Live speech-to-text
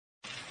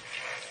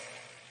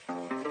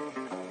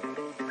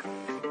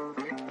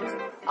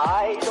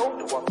I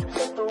don't want to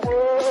set the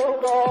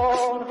world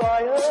on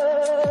fire.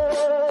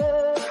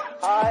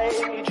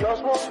 I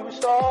just want to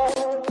start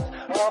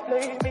a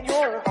flame in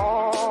your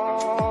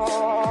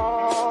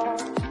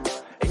heart.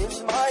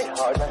 In my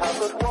heart I have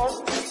but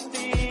one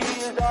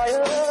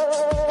desire,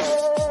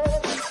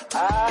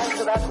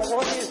 and that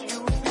one is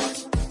you.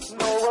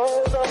 No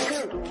other will do.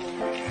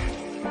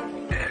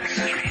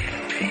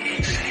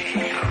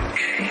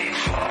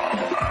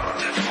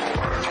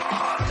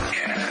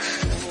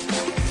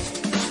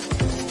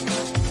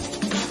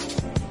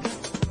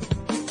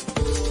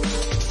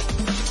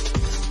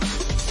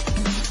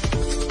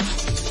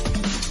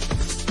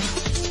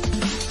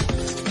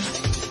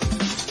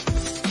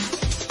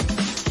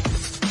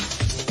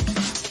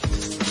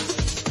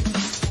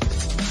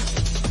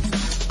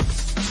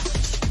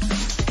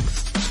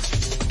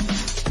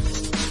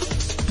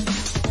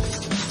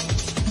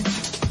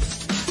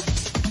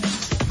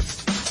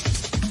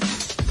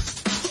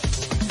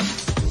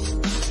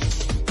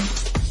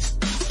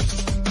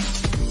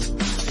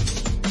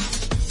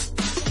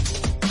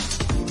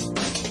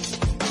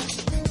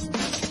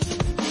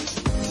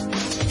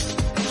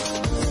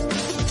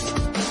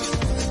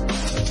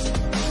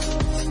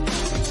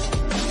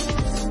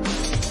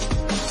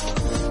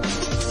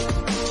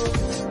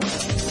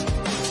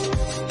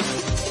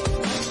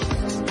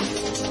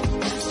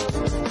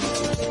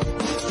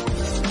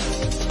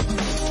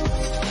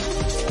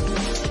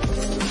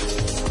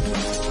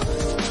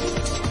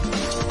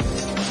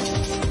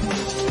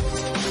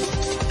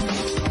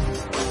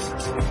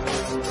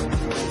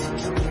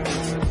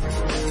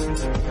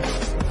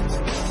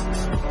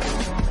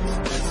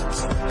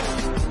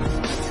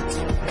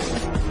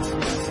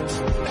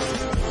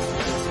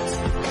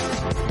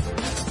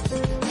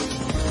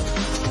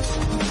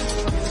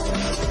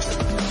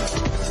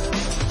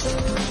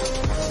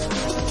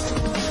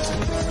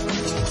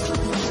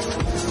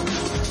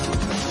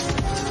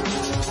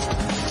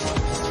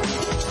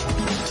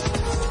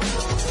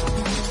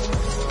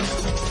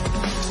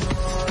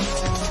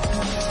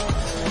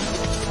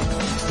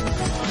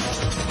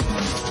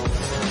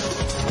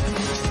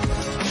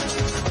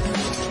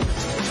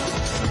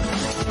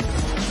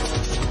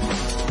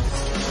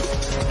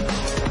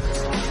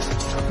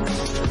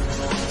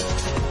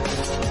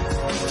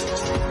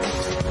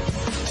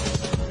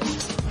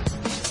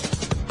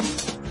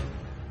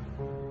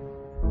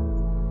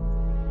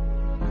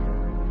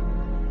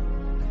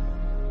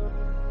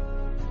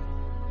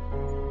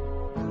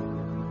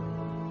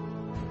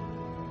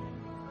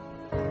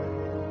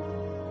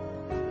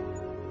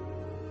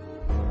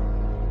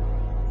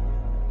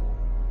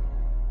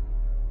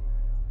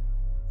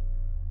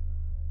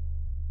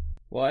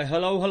 Why,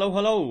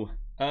 hello,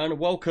 and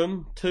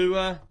welcome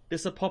to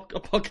this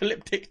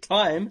apocalyptic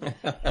time.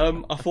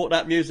 I thought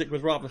that music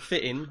was rather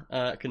fitting,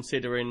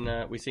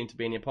 considering we seem to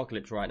be in the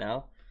apocalypse right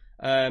now.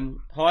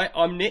 Hi,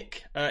 I'm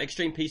Nick,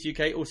 Extreme Peace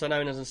UK, also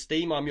known as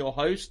Steam. I'm your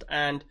host,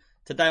 and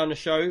today on the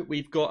show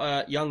we've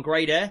got Young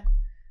Grey there,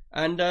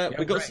 and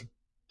we've got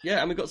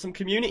some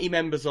community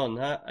members on.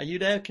 Are you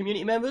there,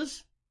 community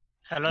members?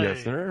 Hello.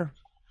 Yes, sir.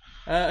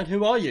 And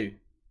who are you?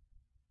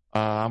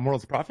 I'm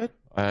World's Prophet.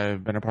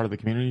 I've been a part of the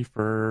community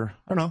for,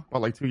 I don't know,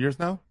 like 2 years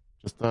now.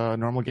 Just a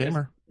normal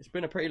gamer. It's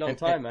been a pretty long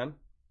time, man.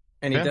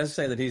 And he does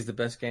say that he's the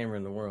best gamer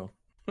in the world.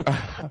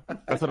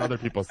 That's what other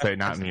people say,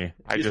 not me.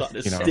 I He's just,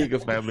 like the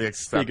gladly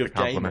accept the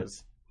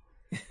compliment.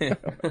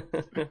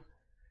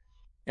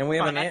 And we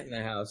have an Ant in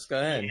the house. Go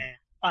ahead. Yeah.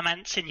 I'm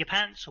Ants in Your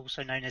Pants,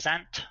 also known as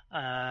Ant.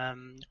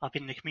 I've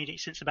been in the community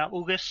since about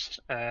August.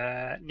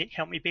 Nick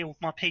helped me build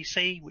my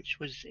PC, which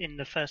was in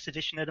the first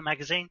edition of the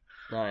magazine.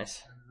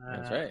 Nice.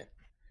 That's right.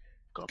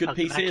 Got Good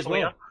PC as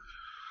well.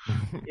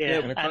 Yeah,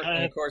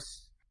 and of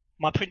course,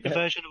 my printed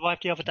version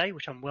arrived the other day,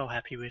 which I'm well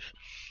happy with.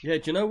 Yeah,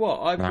 do you know what?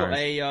 I've got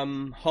Nice. a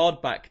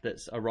hardback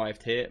that's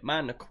arrived here.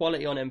 Man, the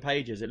quality on them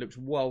pages, it looks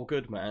well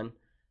good, man.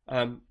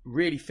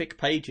 Really thick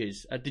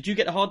pages. Did you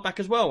get the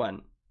hardback as well,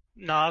 Ant?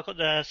 No, I got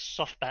the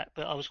softback,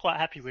 but I was quite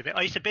happy with it.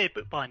 I used to be a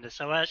bookbinder,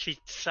 so I actually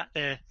sat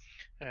there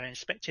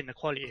inspecting the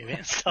quality of it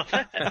and stuff.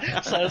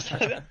 so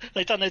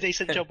they've done a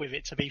decent job with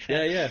it, to be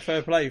fair. Yeah,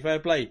 fair play.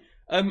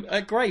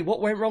 Gray, what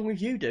went wrong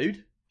with you,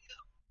 dude?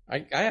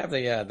 I have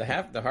the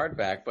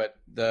hardback, but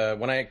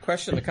when I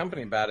questioned the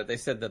company about it, they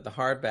said that the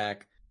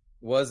hardback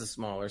was a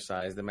smaller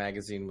size, the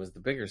magazine was the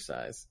bigger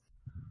size,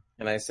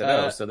 and I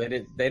said, so they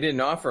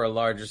didn't offer a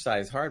larger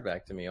size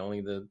hardback to me,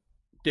 only the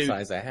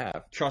size I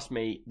have. Trust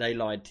me, they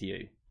lied to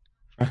you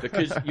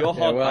because your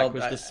hardback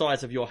was the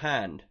size of your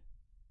hand.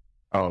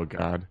 Oh,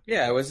 God.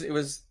 Yeah, it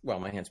was. Well,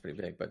 my hand's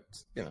pretty big, but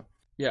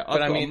Yeah, I've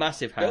got a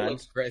massive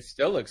hand.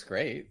 Still looks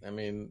great. I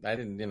mean, I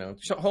didn't,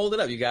 hold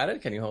it up. You got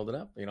it? Can you hold it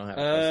up? You don't have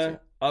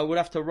it. I would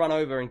have to run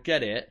over and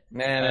get it.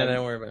 Nah,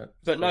 don't worry about it.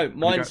 But no,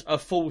 mine's a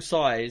full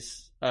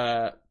size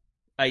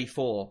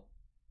A4.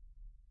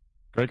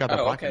 Greg got the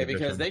black okay. edition.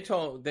 Because they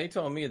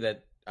told me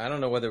that, I don't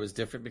know whether it was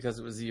different because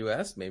it was the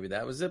U.S. Maybe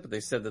that was it. But they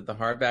said that the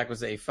hardback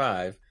was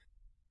A5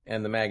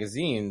 and the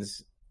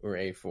magazines were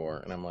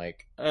A4. And I'm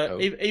like,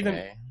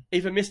 okay.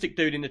 Even Mystic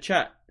Dude in the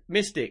chat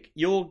Mystic,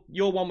 your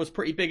one was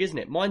pretty big, isn't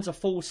it? Mine's a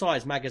full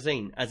size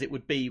magazine, as it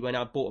would be when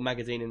I bought a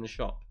magazine in the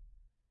shop.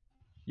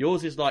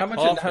 Yours is like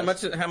how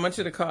much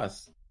did it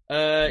cost?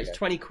 It's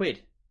 £20.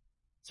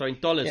 So in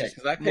dollars, Yeah, it's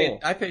because more.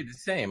 I paid the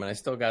same, and I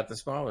still got the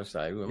smaller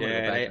side.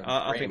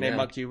 I think they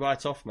mugged you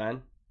right off,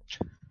 man.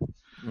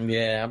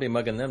 Yeah, I'll be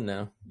mugging them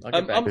now. I'll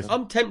get back.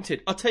 I'm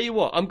tempted. I'll tell you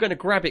what. I'm going to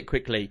grab it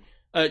quickly.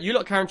 You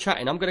lot carry on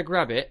chatting. I'm going to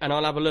grab it and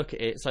I'll have a look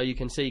at it so you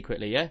can see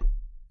quickly. Yeah.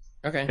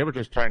 Okay. They were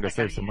just trying to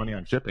save some money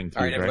on shipping too.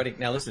 All right, right? everybody.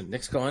 Now listen.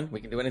 Nick's gone.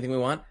 We can do anything we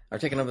want. We're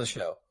taking over the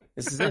show.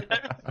 This is it.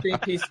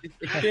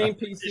 Extreme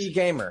PC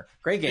Gamer.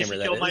 Grey This Gamer, is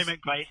that your is.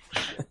 moment, Gray.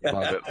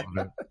 Love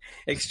it.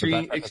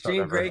 Extreme The best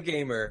episode Grey ever.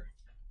 Gamer.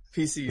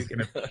 PC.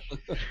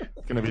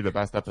 It's gonna be the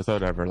best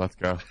episode ever. Let's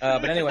go.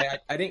 But anyway,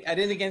 I didn't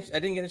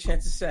get a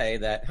chance to say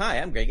that. Hi,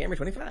 I'm Grey Gamer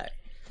 25.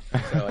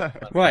 So,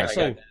 Right, I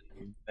so- got that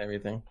and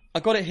everything. I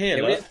got it here.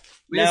 Yeah, look.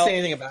 we didn't Now- say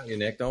anything about you,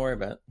 Nick. Don't worry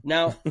about it.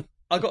 Now,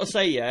 I got to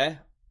say, yeah,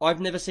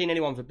 I've never seen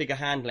anyone with a bigger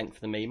hand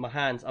length than me. My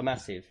hands are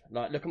massive.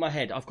 Like, look at my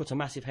head. I've got a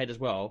massive head as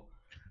well.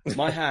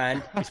 My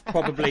hand is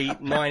probably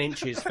 9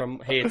 inches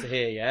from here to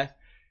here, yeah?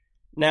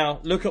 Now,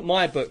 look at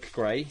my book,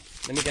 Gray.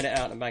 Let me get it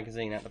out of the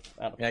magazine, out the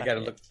Yeah, I got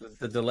to packet. look.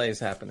 The delay's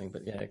happening,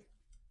 but yeah,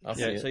 I'll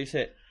see Yeah, it. so you see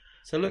it.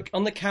 So look,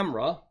 on the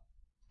camera,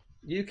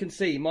 you can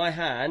see my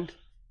hand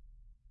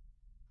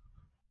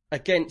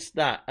against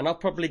that. And I've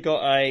probably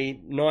got a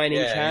 9-inch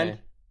Yeah, hand. yeah.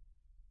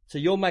 So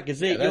your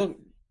magazine, Yeah, that-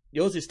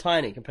 yours is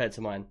tiny compared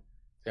to mine.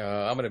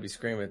 I'm gonna be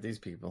screaming at these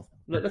people.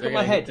 Look They're at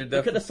my gonna head. get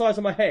Look at the size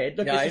of my head.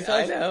 Look Yeah, at the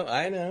size.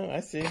 I know. I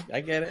see.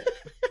 I get it.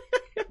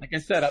 Like I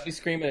said, I'll be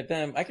screaming at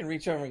them. I can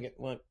reach over and get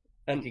one.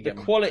 And You the get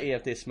me. quality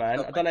of this, man.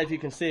 I don't know if you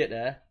can see it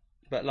there,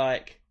 but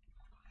like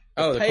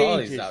Oh, the pages-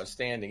 quality's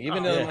outstanding.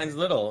 Even though yeah. mine's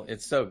little,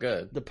 it's so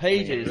good. the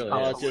pages really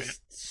are is.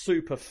 just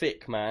super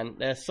thick, man.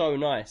 They're so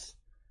nice.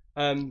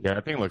 Yeah,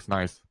 I think it looks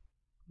nice.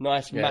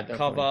 Nice Yeah, back definitely.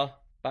 cover,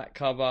 back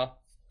cover.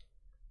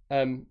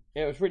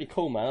 It was really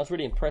cool, man. I was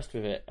really impressed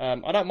with it.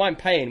 I don't mind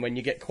paying when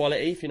you get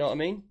quality, if you know what I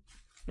mean.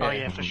 Oh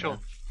yeah, for sure.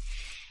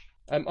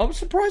 I was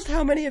surprised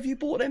how many of you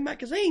bought them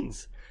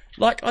magazines.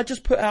 Like, I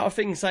just put out a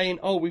thing saying,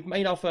 "Oh, we've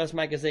made our first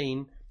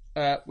magazine.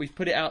 We've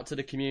put it out to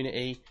the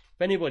community.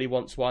 If anybody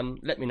wants one,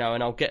 let me know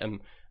and I'll get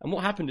them." And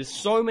what happened is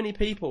so many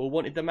people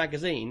wanted the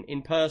magazine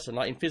in person,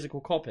 like in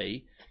physical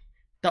copy,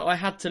 that I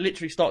had to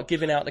literally start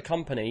giving out the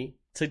company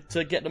to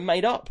get them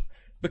made up.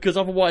 Because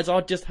otherwise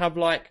I'd just have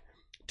like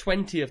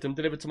 20 of them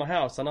delivered to my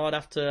house and I'd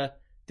have to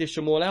dish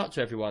them all out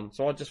to everyone.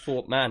 So I just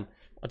thought, man,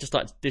 I just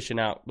started dishing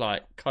out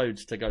like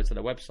codes to go to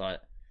the website.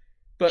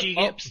 But Do you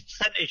get a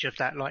percentage of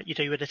that, like you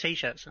do with the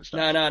t-shirts and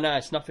stuff? no,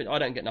 it's nothing. I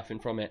don't get nothing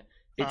from it.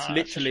 It's That's a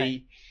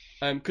literally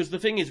because the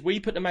thing is, we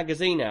put the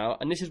magazine out,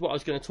 and this is what I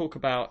was going to talk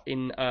about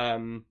in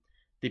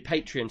the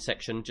Patreon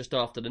section just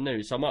after the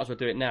news. So I might as well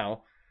do it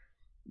now.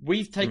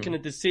 We've taken a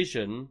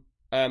decision.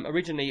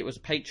 Originally, it was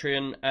a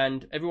Patreon,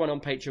 and everyone on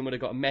Patreon would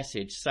have got a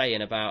message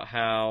saying about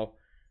how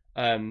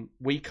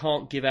we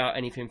can't give out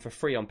anything for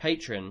free on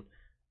Patreon.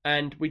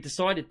 And we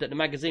decided that the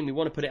magazine, we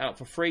want to put it out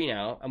for free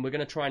now, and we're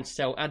going to try and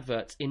sell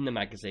adverts in the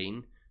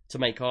magazine to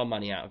make our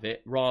money out of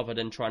it, rather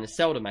than trying to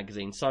sell the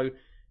magazine. So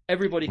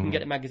everybody can get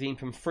the magazine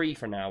from free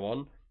from now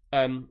on.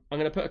 I'm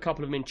going to put a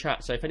couple of them in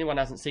chat, so if anyone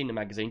hasn't seen the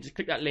magazine, just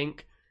click that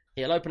link.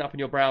 It'll open up in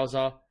your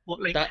browser. What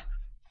link? That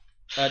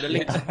the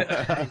link.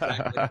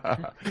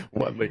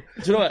 What link?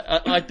 Do you know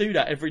what? I do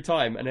that every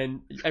time, and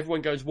then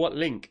everyone goes, "What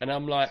link?" And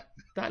I'm like,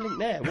 "That link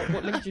there.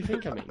 What link do you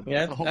think I mean?"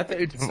 Yeah, the whole I think,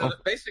 page of so them.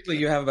 basically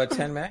you have about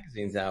 10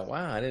 magazines out.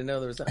 Wow, I didn't know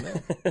there was that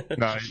many.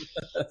 No.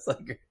 That's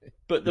like,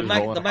 But the You're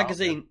rolling the them out,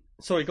 magazine.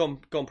 Sorry, go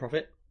on,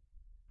 Prophet.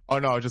 Oh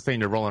no, I was just saying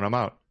you're rolling them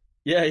out.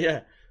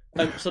 Yeah.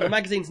 So the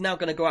magazine's now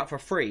going to go out for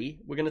free.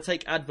 We're going to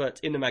take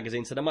adverts in the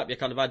magazine, so there might be a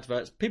kind of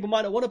adverts. People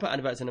might not want to put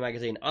adverts in the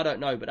magazine. I don't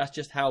know, but that's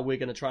just how we're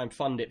going to try and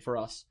fund it for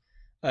us.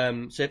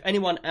 So if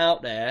anyone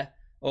out there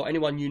or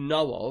anyone you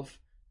know of,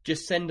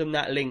 just send them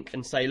that link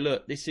and say,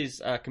 look, this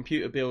is a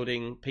computer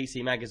building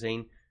PC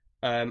magazine.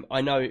 I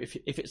know if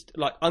it's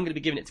like, I'm going to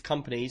be giving it to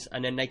companies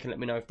and then they can let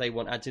me know if they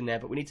want ads in there,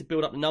 but we need to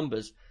build up the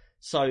numbers.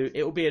 So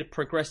it will be a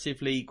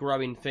progressively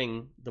growing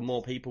thing the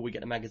more people we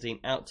get the magazine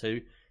out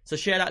to. So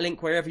share that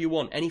link wherever you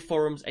want, any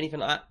forums, anything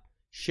like that.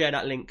 Share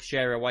that link,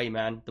 share away,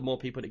 man. The more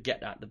people that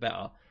get that, the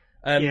better.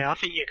 Yeah, I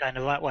think you're going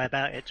the right way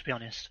about it, to be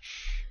honest.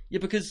 Yeah,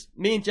 because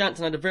me and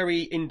Jansen had a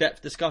very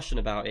in-depth discussion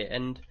about it,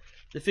 and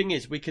the thing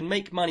is, we can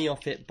make money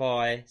off it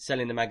by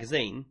selling the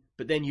magazine,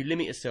 but then you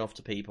limit yourself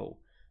to people.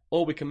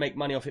 Or we can make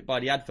money off it by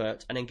the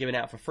advert and then giving it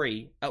out for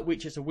free, at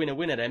which it's a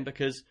winner-winner then,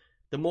 because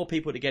the more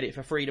people that get it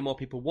for free, the more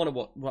people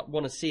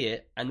want to see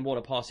it and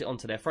want to pass it on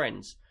to their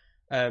friends.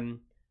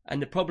 And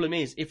the problem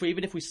is,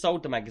 even if we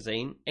sold the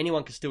magazine,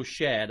 anyone can still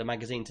share the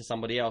magazine to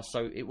somebody else,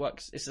 so it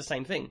works. It's the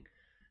same thing.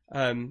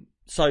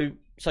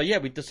 So yeah,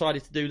 we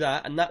decided to do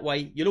that, and that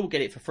way you'll all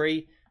get it for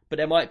free, but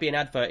there might be an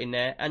advert in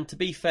there. And to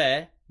be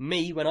fair,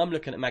 me, when I'm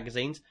looking at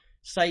magazines,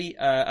 say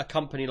a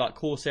company like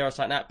Corsair or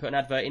something like that put an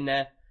advert in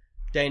there,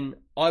 then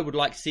I would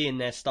like seeing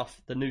their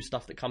stuff, the new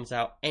stuff that comes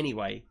out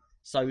anyway.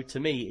 So to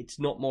me, it's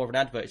not more of an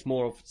advert; it's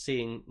more of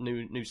seeing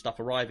new stuff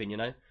arriving. You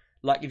know,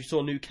 like if you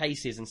saw new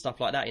cases and stuff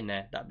like that in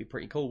there, that'd be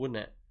pretty cool, wouldn't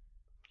it?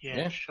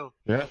 Yeah, sure.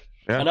 Yeah.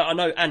 Yeah. I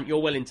know, Ant, you're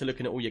well into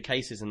looking at all your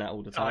cases and that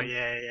all the Oh time.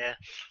 yeah.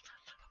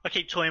 I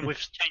keep toying with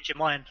changing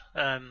mine.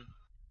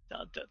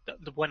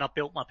 When I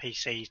built my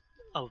PC,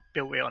 I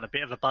built it on a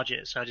bit of a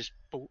budget, so I just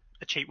bought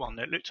a cheap one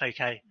that looked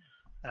okay.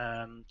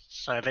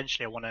 So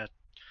eventually I want to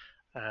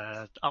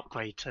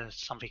upgrade to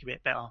something a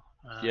bit better.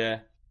 Yeah.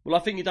 Well, I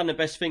think you've done the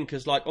best thing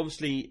because, like,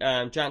 obviously,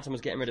 Jansen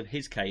was getting rid of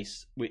his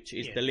case, which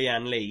is the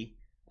Lian Li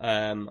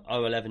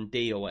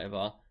 011D or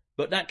whatever.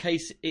 But that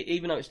case,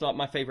 even though it's like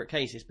my favourite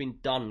case, it's been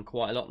done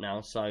quite a lot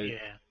now. So,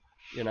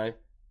 you know,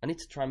 I need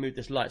to try and move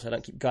this light so I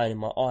don't keep going in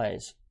my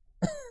eyes.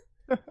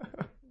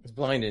 It's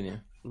blinding you.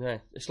 Yeah,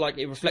 it's like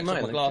it reflects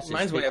on my glasses.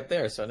 Mine's way up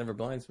there, so it never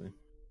blinds me.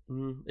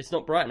 It's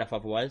not bright enough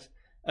otherwise.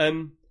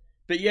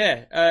 But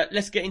yeah,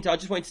 let's get into it. I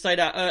just wanted to say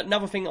that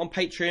another thing on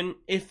Patreon,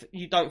 if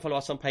you don't follow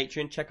us on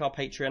Patreon, check our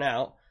Patreon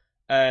out.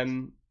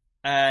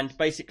 And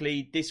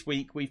basically this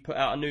week we've put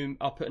out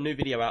I'll put a new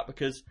video out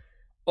because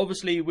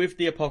obviously with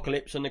the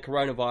apocalypse and the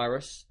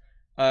coronavirus,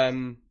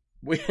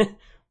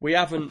 we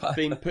haven't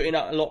been putting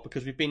out a lot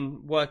because we've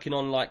been working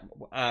on like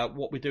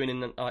what we're doing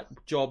in like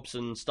jobs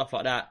and stuff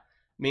like that.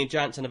 Me and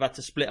Jansen have had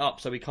to split up,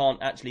 so we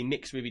can't actually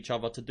mix with each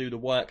other to do the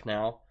work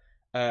now.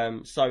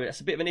 So that's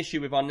a bit of an issue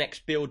with our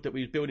next build that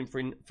we were building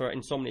for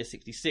Insomnia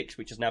 66,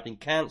 which has now been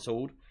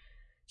cancelled.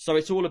 So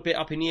it's all a bit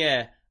up in the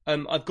air.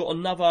 I've got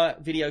another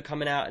video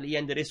coming out at the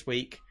end of this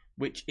week,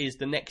 which is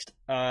the next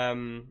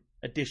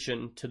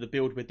addition to the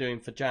build we're doing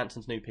for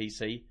Jansen's new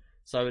PC.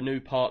 So new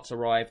parts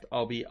arrived.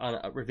 I'll be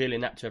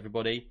revealing that to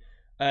everybody.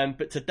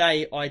 But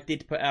today I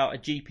did put out a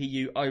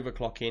GPU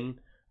overclocking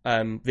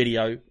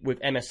video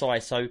with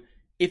MSI. So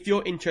if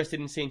you're interested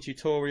in seeing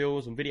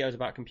tutorials and videos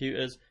about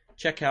computers,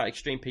 check out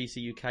Extreme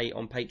PC UK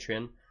on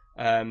Patreon,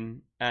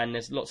 and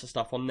there's lots of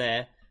stuff on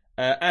there.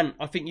 And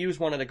I think you was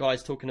one of the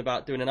guys talking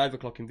about doing an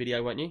overclocking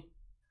video, weren't you?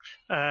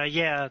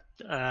 Yeah,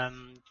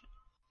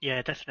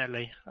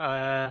 definitely.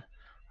 I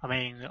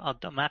mean,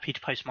 I'm happy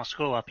to post my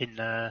score up in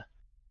the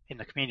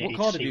community. What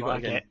card to have see you what got I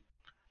again?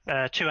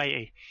 Get.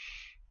 280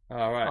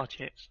 All right.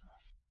 RTX.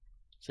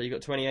 So you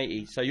got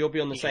 2080. So you'll be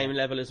on the same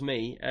level as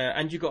me,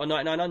 and you got a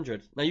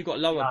 9900. No, you got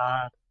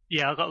lower.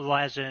 Yeah, I got a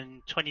Ryzen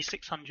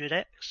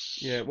 2600X.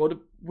 Yeah, well,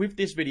 with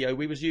this video,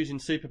 we was using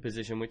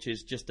superposition, which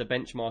is just a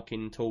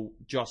benchmarking tool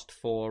just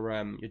for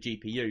your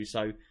GPU.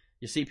 So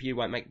your CPU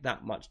won't make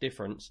that much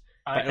difference.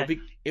 But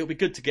it'll be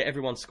good to get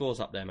everyone's scores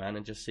up there, man,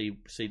 and just see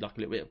like a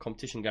little bit of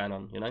competition going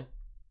on, you know?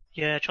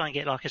 Yeah, try and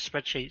get like a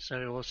spreadsheet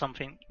or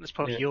something. That's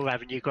probably your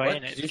avenue,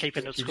 great, isn't it?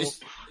 Keeping the score.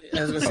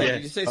 I was going to say,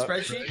 did you say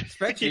spreadsheet?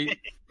 Spreadsheet.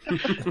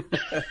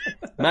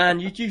 Man,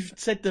 you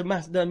said the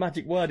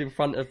magic word in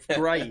front of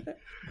Gray.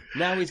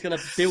 Now he's going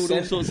to build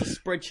all sorts of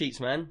spreadsheets,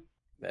 man.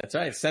 That's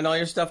right. Send all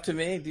your stuff to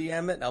me,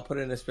 DM it, and I'll put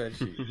it in a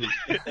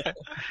spreadsheet.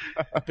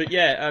 But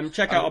yeah,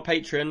 check out our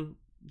Patreon.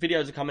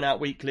 Videos are coming out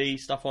weekly,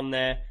 stuff on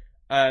there.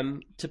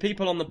 To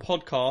people on the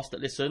podcast that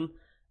listen,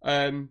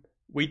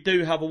 we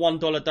do have a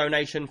 $1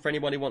 donation for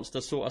anyone who wants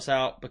to sort us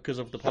out because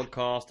of the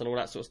podcast and all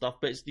that sort of stuff.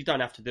 But you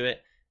don't have to do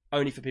it.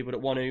 Only for people that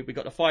want to. We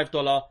got the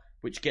 $5,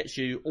 which gets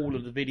you all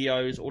of the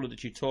videos, all of the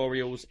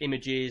tutorials,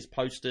 images,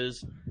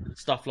 posters,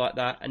 stuff like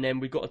that. And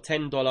then we've got a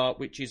 $10,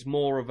 which is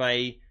more of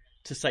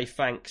to say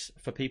thanks,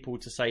 for people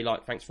to say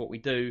like thanks for what we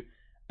do.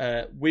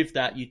 With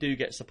that, you do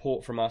get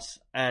support from us,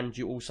 and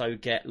you also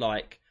get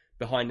like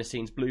behind the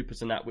scenes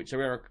bloopers and that, which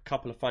there are a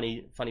couple of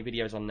funny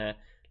videos on there,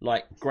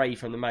 like Gray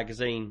from the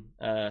magazine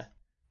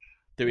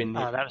doing.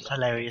 Oh, that was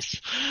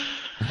hilarious.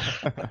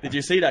 Did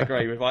you see that,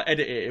 Gray? If I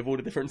edit it of all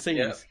the different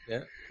scenes,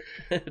 yeah.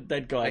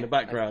 Dead guy in the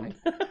background.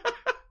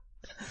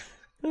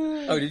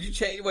 Oh, did you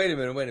change? Wait a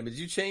minute. Did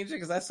you change it?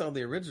 Because I saw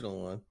the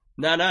original one.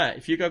 No.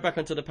 If you go back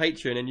onto the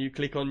Patreon and you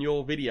click on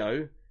your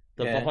video,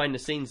 the behind the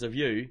scenes of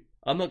you,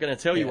 I'm not going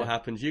to tell you what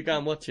happens. You go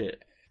and watch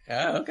it.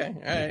 Oh, okay.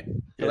 All right.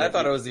 Because I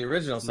thought it was the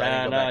original. So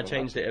I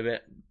changed it a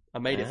bit. I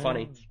made it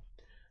funny.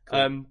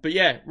 Cool. But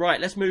yeah,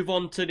 right. Let's move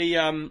on to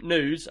the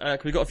news. Cause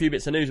we've got a few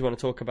bits of news we want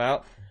to talk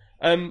about.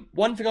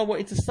 One thing I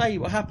wanted to say,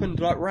 what happened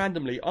like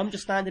randomly. I'm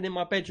just standing in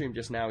my bedroom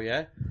just now,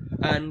 yeah,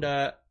 and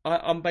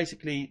I'm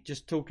basically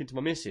just talking to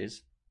my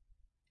missus,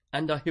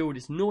 and I hear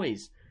this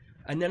noise,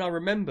 and then I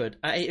remembered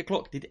at 8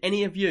 o'clock. Did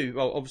any of you?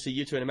 Well, obviously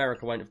you two in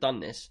America won't have done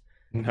this,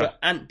 but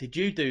Ant, did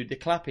you do the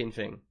clapping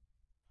thing?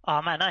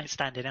 Oh man, I ain't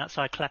standing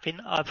outside clapping.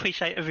 I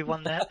appreciate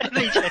everyone there.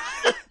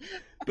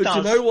 But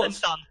you know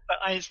what's done? But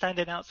I ain't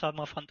standing outside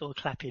my front door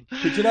clapping.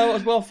 But you know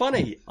what's well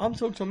funny? I'm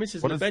talking to my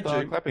missus in the bedroom. What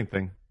is the clapping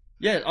thing?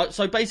 Yeah,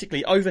 so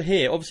basically over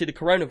here, obviously the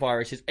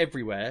coronavirus is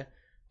everywhere,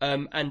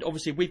 and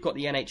obviously we've got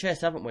the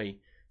NHS, haven't we?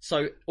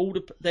 So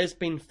there's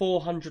been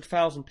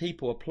 400,000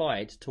 people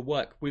applied to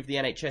work with the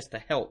NHS to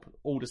help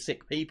all the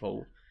sick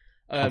people.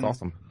 That's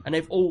awesome. And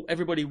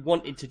everybody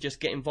wanted to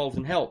just get involved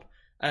and help.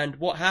 And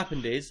what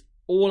happened is,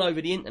 all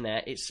over the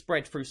internet, it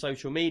spread through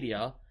social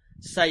media,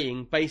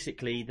 saying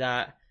basically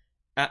that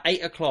at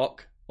 8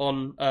 o'clock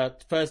on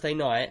Thursday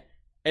night,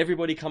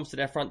 everybody comes to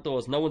their front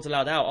doors. No one's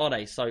allowed out, are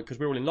they? So, because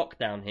we're all in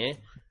lockdown here.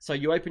 So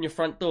you open your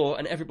front door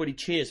and everybody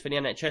cheers for the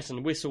NHS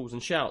and whistles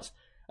and shouts.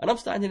 And I'm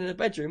standing in the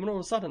bedroom and all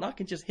of a sudden I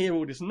can just hear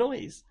all this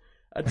noise.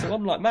 And so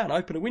I'm like, man, I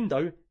open a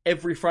window,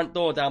 every front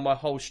door down my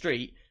whole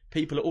street,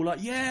 people are all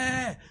like,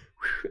 yeah,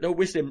 they're all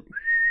whistling,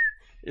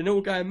 and they're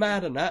all going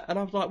mad and that. And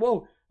I was like,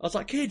 whoa, I was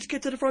like, kids,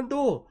 get to the front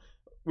door.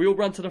 We all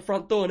run to the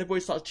front door and everybody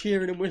starts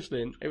cheering and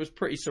whistling. It was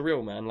pretty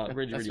surreal, man. Like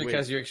really, That's really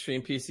because weird. you're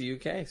Extreme PC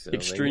UK. So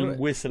Extreme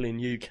whistling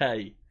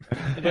UK.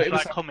 But it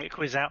was like Comic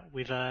was out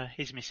with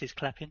his missus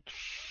clapping.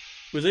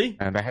 Was he?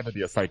 And that had to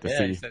be a sight to Yeah,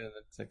 see. he said it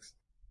at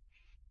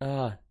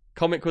 6.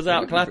 Comic was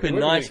out clapping.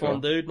 Nice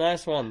one, dude.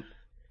 Nice one.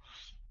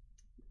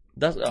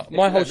 That's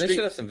my whole They street.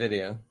 should have some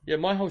video. Yeah,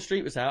 my whole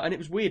street was out, and it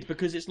was weird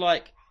because it's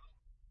like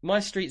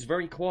my street's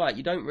very quiet.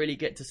 You don't really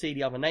get to see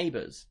the other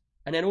neighbours,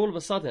 and then all of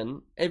a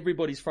sudden,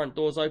 everybody's front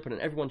door's open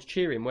and everyone's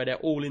cheering where they're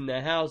all in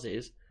their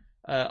houses.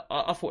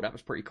 I thought that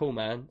was pretty cool,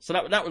 man. So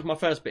that was my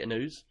first bit of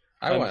news.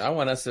 I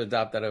want us to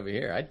adopt that over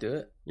here. I'd do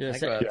it. Yeah, I'd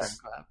so- go out yeah. there and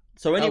clap.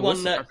 So anyone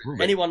we'll that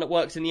see. anyone that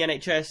works in the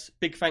NHS,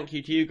 big thank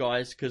you to you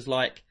guys because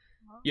like,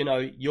 you know,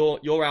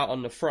 you're out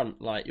on the front,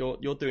 like you're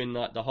doing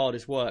like the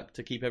hardest work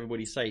to keep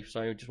everybody safe.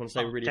 So I just want to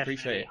say we really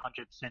appreciate it.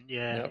 100%,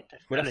 yeah. Yep.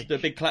 We'll have to do a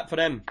big clap for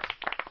them.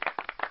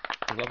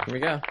 Here we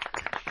go.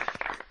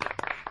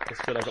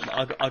 That's good.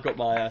 I got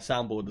my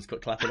soundboard that's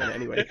got clapping on it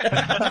anyway.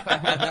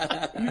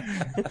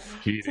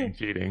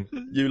 Cheating.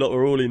 You lot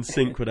were all in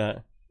sync with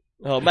that.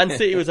 Oh, Man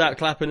City was out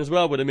clapping as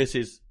well with the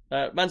missus.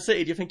 Man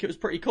City, do you think it was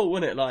pretty cool,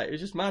 wasn't it? Like, it was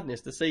just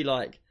madness to see,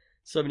 like,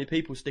 so many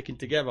people sticking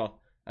together.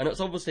 And it's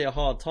obviously a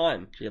hard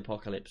time, the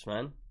apocalypse,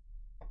 man.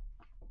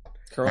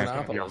 That's gonna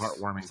be Coronapolis.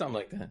 heartwarming. Something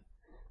like that.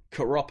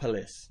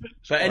 Coropolis.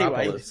 But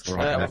anyway,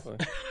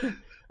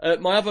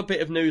 Coronapolis. my other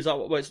bit of news,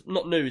 well, it's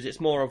not news, it's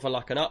more of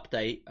like an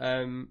update.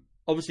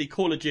 Obviously,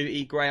 Call of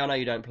Duty, Gray, I know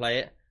you don't play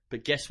it,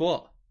 but guess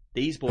what?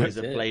 These boys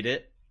have did. played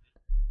it.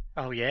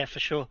 Oh, yeah, for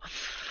sure.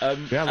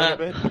 Yeah, a little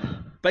bit.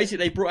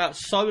 Basically, they brought out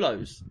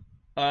solos.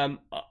 I'm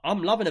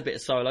loving a bit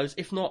of solos.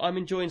 If not, I'm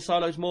enjoying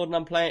solos more than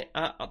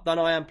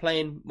I am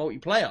playing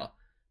multiplayer,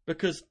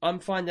 because I'm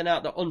finding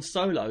out that on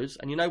solos,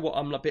 and you know what,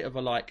 I'm a bit of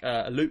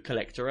a loot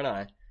collector,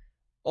 and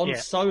on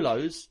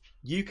solos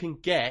you can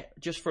get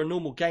just for a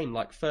normal game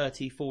like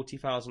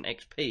 40,000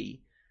 XP,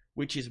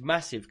 which is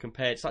massive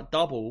compared. It's like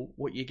double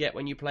what you get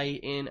when you play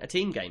in a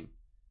team game.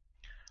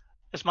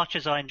 As much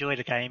as I enjoy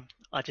the game,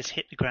 I just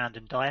hit the ground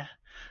and die.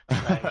 So,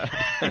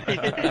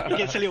 it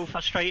gets a little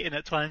frustrating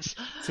at times.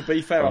 To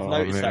be fair, I've Oh,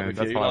 noticed that man, with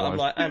that's you. how I Like, I'm was.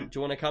 like, Ant, do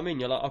you want to come in?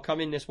 You're like, I'll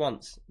come in this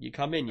once. You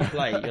come in, you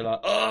play. You're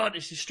like, oh,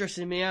 this is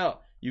stressing me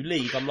out. You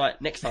leave. I'm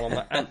like, next time, I'm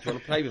like, Ant, do you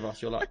want to play with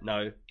us? You're like,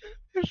 no.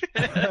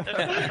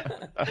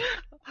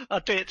 I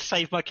do it to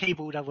save my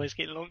keyboard, otherwise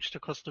get launched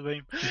across the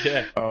room.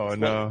 Yeah. Oh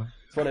no.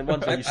 It's one of them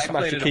ones where you I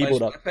smash played the it a keyboard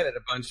bunch, up. I played it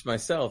a bunch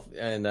myself,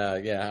 and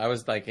I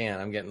was like,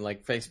 I'm getting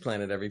like face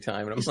planted every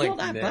time, and I'm It's like, not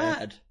that nah.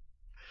 bad.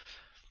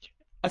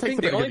 I Takes think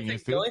a bit The of only, getting thing,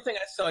 used the to. only thing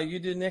I saw you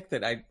do, Nick,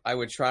 that I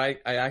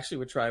actually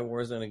would try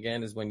Warzone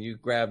again is when you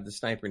grab the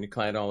sniper and you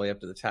climb all the way up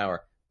to the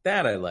tower.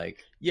 That I like.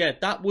 yeah,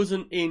 that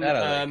wasn't in That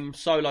I like.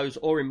 solos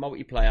or in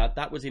multiplayer.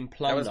 That was in was-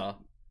 Plunder.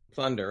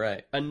 Plunder,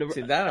 right? And the,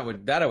 See, that I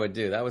would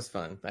do. That was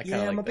fun. I kinda yeah,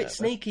 like I'm a bit that.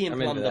 sneaky in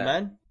I'm into Plunder, that.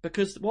 man.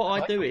 Because what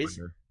I do is,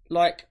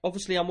 like,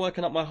 obviously I'm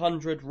working up my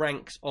 100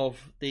 ranks of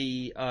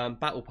the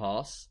battle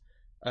pass,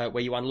 where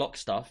you unlock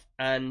stuff,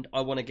 and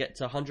I want to get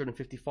to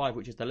 155,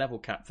 which is the level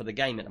cap for the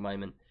game at the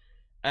moment.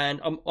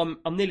 And I'm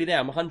nearly there.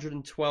 I'm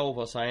 112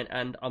 or something,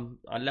 and I'm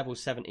level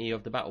 70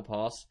 of the battle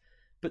pass.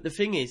 But the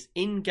thing is,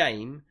 in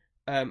game,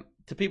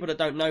 to people that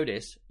don't know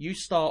this, you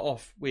start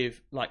off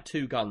with like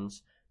 2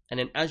 guns, and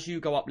then as you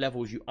go up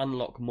levels, you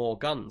unlock more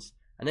guns.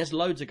 And there's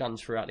loads of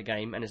guns throughout the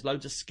game, and there's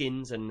loads of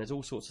skins, and there's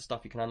all sorts of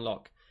stuff you can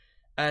unlock.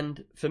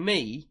 And for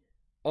me,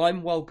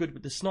 I'm well good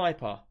with the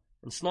sniper,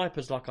 and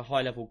sniper's like a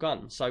high level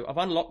gun. So I've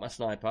unlocked my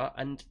sniper,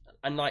 and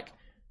like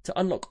to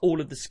unlock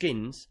all of the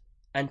skins,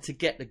 and to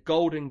get the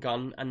golden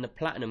gun and the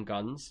platinum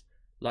guns,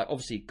 like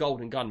obviously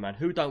golden gun, man.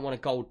 Who don't want a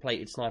gold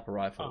plated sniper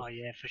rifle? Oh,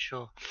 yeah, for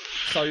sure.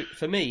 So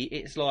for me,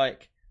 it's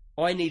like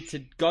I need to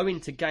go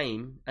into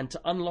game, and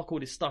to unlock all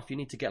this stuff, you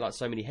need to get like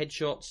so many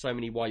headshots, so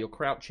many while you're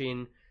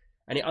crouching,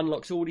 and it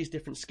unlocks all these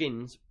different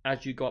skins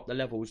as you go up the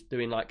levels,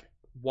 doing like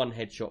 1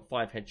 headshot,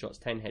 5 headshots,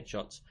 10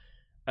 headshots,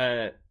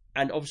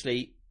 and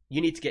obviously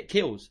you need to get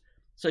kills.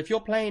 So if you're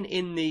playing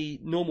in the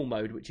normal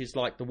mode, which is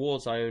like the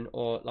Warzone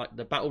or like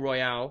the Battle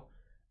Royale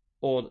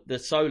or the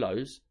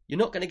solos, you're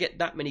not going to get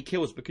that many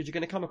kills because you're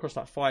going to come across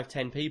like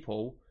 5-10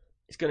 people.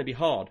 It's going to be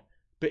hard.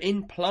 But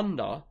in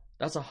Plunder,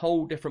 that's a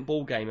whole different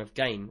ball game of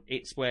game.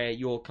 It's where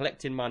you're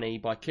collecting money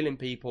by killing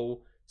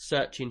people,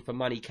 searching for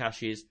money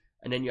caches,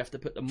 and then you have to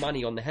put the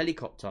money on the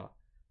helicopter.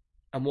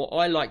 And what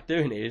I like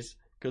doing is,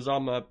 because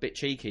I'm a bit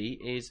cheeky,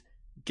 is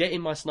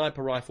getting my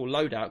sniper rifle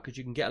loadout, because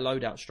you can get a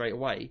loadout straight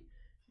away,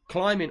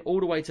 climbing all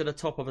the way to the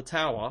top of a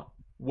tower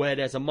where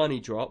there's a money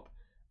drop,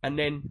 and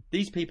then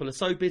these people are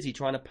so busy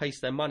trying to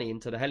paste their money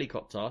into the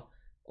helicopter,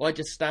 I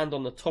just stand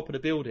on the top of the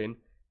building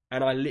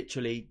and I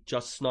literally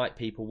just snipe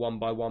people one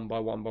by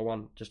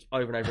one, just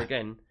over and over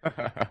again,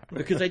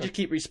 because they just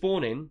keep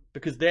respawning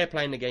because they're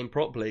playing the game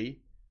properly.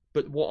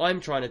 But what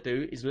I'm trying to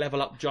do is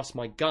level up just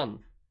my gun.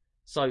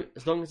 So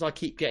as long as I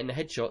keep getting the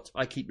headshots,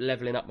 I keep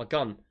leveling up my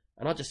gun,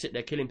 and I just sit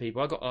there killing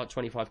people. I got like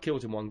 25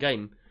 kills in one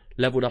game,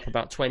 leveled up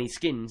about 20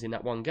 skins in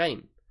that one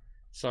game.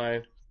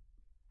 So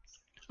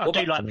I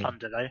do like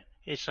Plunder though.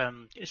 It's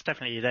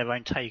definitely their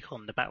own take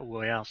on the battle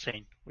royale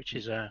scene, which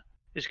is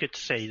it's good to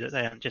see that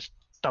they haven't just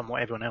done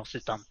what everyone else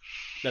has done.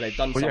 no, they've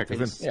done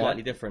something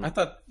slightly different.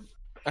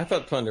 I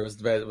thought Plunder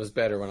was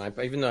better when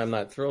even though I'm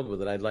not thrilled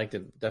with it, I liked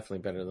it definitely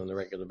better than the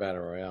regular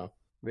battle royale.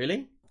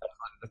 Really?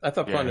 I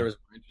thought Plunder was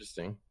more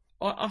interesting.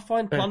 I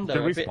find Plunder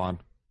The a bit. respawn.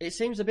 It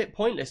seems a bit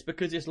pointless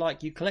because it's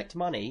like you collect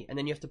money and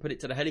then you have to put it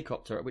to the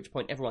helicopter. At which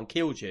point everyone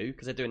kills you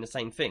because they're doing the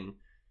same thing.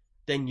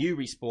 Then you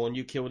respawn,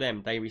 you kill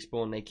them. They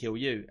respawn, they kill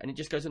you, and it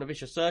just goes in a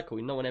vicious circle.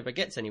 And no one ever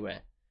gets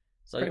anywhere.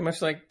 So Pretty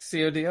much like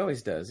COD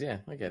always does. Yeah,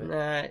 I get it.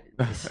 nah,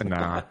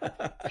 Nah.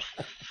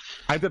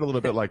 I did a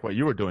little bit like what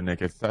you were doing,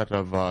 Nick. Instead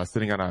of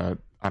sitting on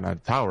a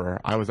tower,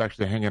 I was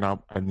actually hanging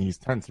out in these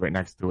tents right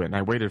next to it, and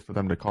I waited for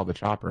them to call the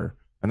chopper,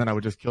 and then I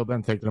would just kill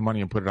them, take their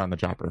money, and put it on the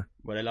chopper.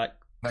 well, they're like,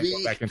 And I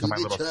go back into my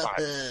little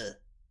spot.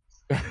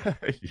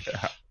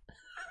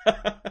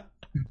 Yeah.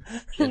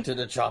 Into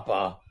the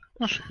chopper.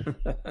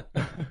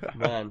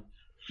 man.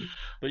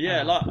 But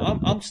yeah, like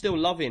I'm still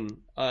loving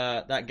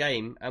that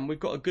game, and we've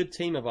got a good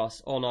team of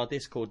us on our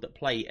Discord that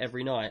play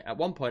every night. At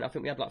one point, I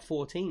think we had like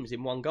 4 teams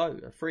in one go,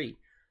 free.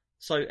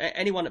 So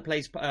anyone that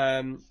plays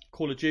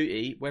Call of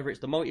Duty, whether it's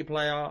the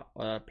multiplayer,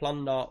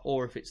 Plunder,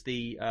 or if it's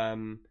the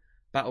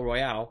Battle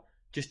Royale,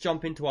 just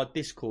jump into our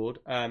Discord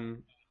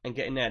and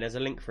get in there. There's a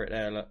link for it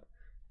there, look.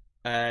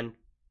 And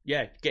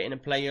yeah, get in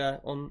and play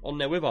on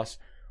there with us.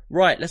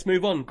 Right, let's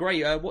move on.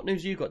 Great. What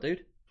news you got,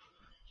 dude?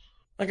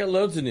 I got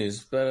loads of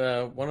news,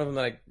 but one of them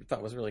that I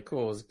thought was really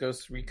cool was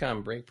Ghost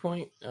Recon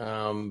Breakpoint.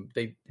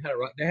 They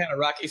had a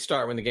rocky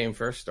start when the game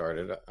first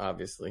started,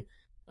 obviously.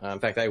 In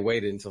fact, I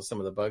waited until some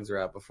of the bugs were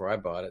out before I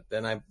bought it.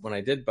 Then when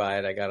I did buy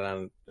it, I got it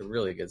on a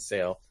really good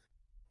sale,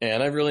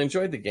 and I really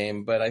enjoyed the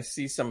game. But I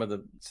see some of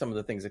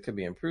the things that could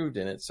be improved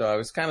in it. So I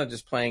was kind of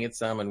just playing it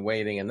some and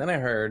waiting, and then I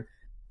heard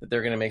that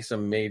they're going to make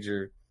some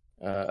major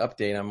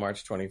update on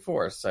March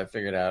 24th. So I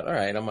figured out, all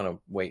right, I'm going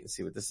to wait and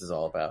see what this is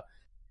all about.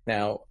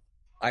 Now,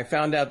 I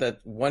found out that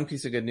one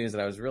piece of good news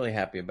that I was really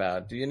happy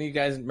about. Do any of you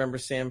guys remember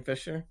Sam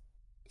Fisher?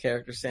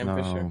 Character Sam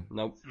Fisher?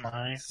 Nope.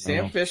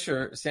 Sam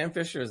Fisher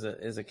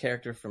is a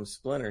character from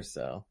Splinter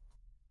Cell.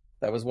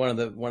 That was one of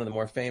the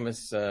more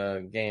famous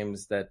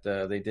games that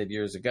they did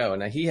years ago.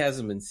 Now he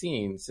hasn't been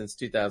seen since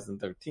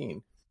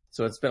 2013,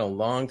 so it's been a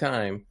long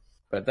time.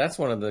 But that's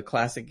one of the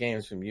classic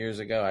games from years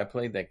ago. I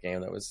played that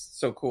game. That was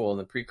so cool, and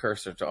the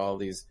precursor to all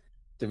these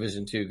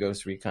Division 2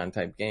 Ghost Recon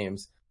type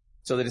games.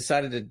 So they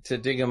decided to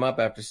dig him up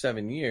after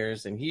 7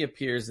 years, and he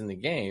appears in the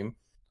game,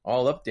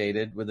 all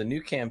updated with a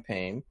new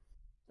campaign.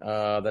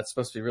 That's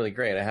supposed to be really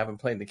great. I haven't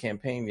played the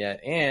campaign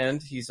yet,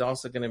 and he's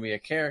also going to be a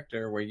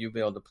character where you'll be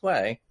able to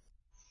play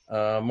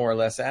more or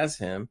less as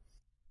him.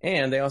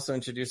 And they also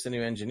introduced a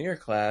new engineer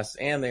class,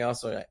 and they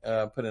also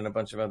put in a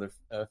bunch of other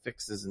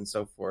fixes and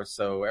so forth.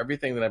 So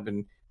everything that I've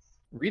been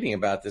reading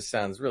about this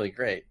sounds really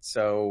great.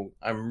 So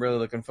I'm really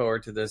looking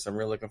forward to this. I'm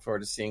really looking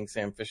forward to seeing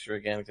Sam Fisher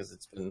again because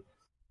it's been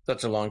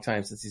such a long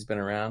time since he's been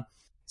around.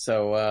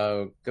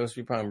 So Ghost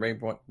Recon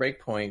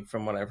Breakpoint,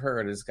 from what I've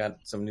heard, has got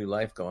some new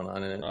life going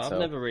on in it. I've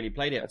never really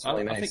played it. That's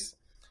really nice.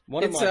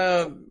 It's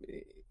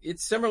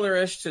It's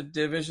similar-ish to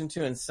Division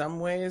 2 in some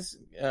ways,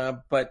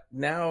 but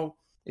now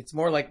it's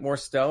more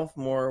stealth,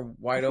 more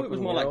wide open. It was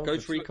more world. like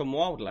Ghost Recon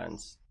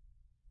Wildlands.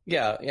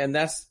 Yeah, and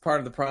that's part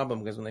of the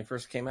problem because when they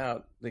first came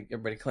out,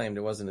 everybody claimed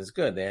it wasn't as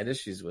good. They had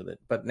issues with it.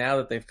 But now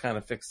that they've kind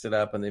of fixed it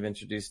up and they've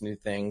introduced new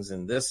things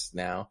in this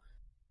now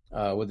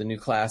with the new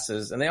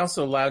classes, and they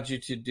also allowed you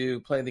to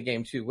play the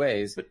game 2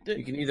 ways.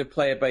 You can either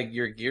play it by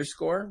your gear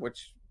score,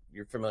 which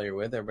you're familiar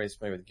with. Everybody's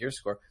familiar with gear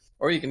score.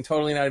 Or you can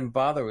totally not even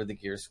bother with the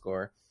gear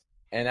score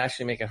and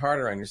actually make it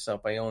harder on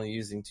yourself by only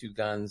using 2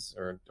 guns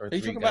or 3 guns. Are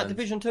you talking about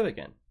Division 2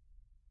 again?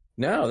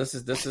 No, this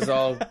is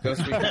all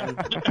Ghost Recon.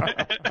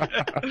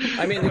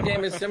 I mean, the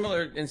game is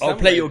similar in some I'll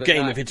play ways, your but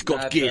game not- if it's got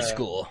not, gear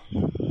score.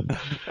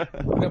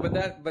 No,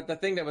 but the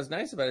thing that was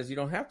nice about it is you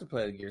don't have to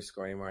play the gear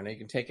score anymore. Now you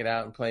can take it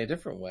out and play a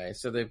different way.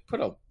 So they put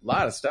a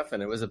lot of stuff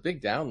in it. It was a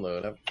big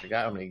download. I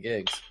forgot how many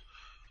gigs.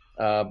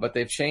 But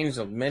they've changed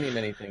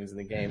many things in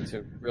the game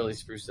to really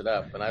spruce it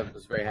up, and I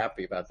was very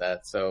happy about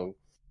that. So,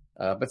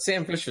 but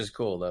Sam Fisher's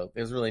cool though.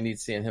 It was really neat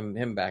seeing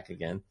him back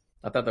again.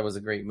 I thought that was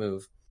a great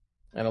move,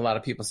 and a lot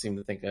of people seem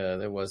to think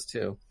there was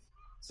too.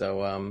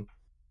 So,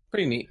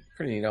 pretty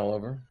neat all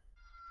over.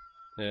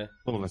 Yeah, A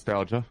little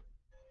nostalgia.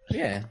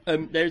 Yeah.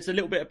 There's a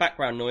little bit of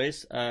background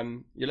noise.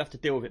 You'll have to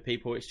deal with it,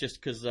 people. It's just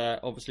because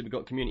obviously we've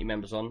got community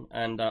members on,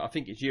 and I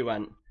think it's you,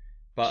 Ant.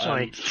 But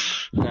Sorry.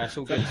 no, it's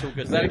all good. It's all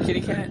good. Is that a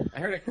kitty cat? I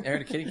heard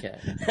a kitty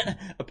cat.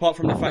 Apart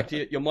from the fact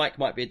your mic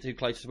might be too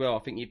close as well, I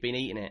think you've been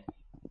eating it.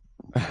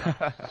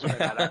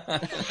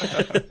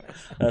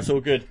 That's all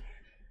good.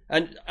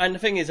 And the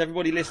thing is,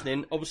 everybody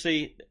listening,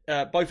 obviously,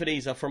 both of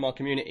these are from our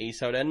community,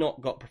 so they're not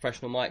got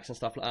professional mics and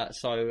stuff like that.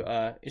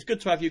 So it's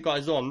good to have you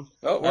guys on.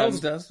 Oh, Worlds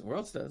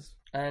does.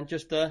 And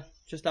just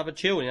have a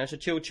chill, it's a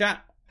chill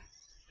chat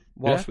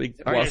whilst we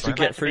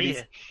get through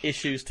these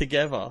issues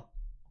together.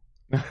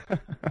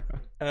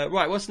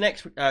 Right, what's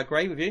next,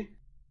 Gray, with you?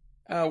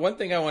 One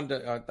thing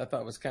I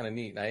thought was kind of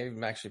neat, and I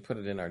even actually put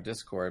it in our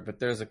Discord, but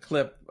there's a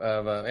clip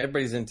of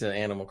everybody's into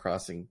Animal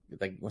Crossing.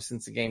 Like,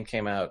 since the game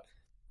came out,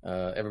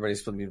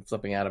 everybody's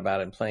flipping out about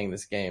it and playing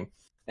this game.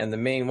 And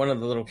one of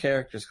the little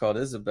characters called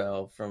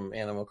Isabelle from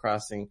Animal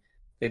Crossing,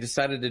 they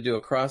decided to do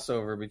a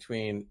crossover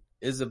between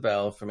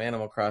Isabelle from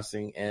Animal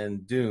Crossing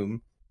and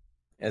Doom,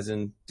 as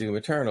in Doom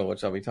Eternal,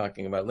 which I'll be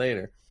talking about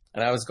later.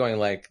 And I was going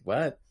like,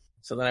 what?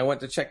 So then I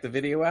went to check the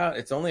video out.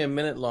 It's only a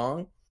minute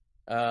long.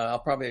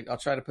 I'll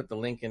try to put the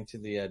link into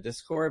the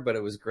Discord, but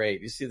it was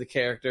great. You see the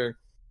character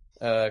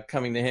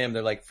coming to him.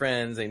 They're like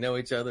friends. They know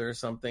each other or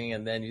something.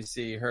 And then you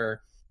see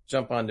her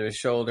jump onto his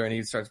shoulder and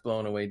he starts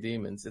blowing away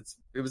demons.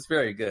 It was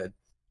very good.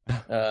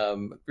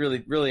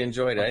 Really, really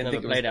enjoyed it. I've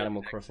never played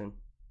Animal Crossing.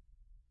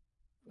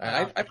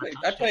 I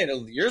played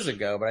it years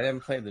ago, but I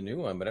haven't played the new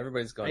one. But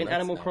everybody's going. Ain't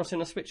Animal Crossing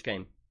a Switch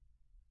game?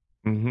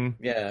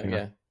 Mm-hmm.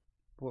 Yeah.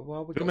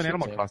 Well, Doom and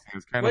Animal Crossing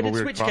is kind Where of a did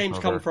weird Switch games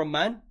crossover. come from,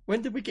 man?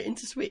 When did we get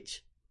into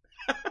Switch?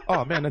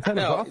 Oh man, Nintendo's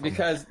No, awesome.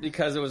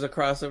 because it was a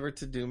crossover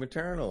to Doom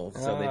Eternal.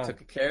 So they took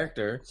a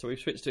character So we've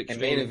switched to and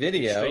Extreme, made a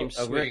video,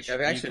 Switch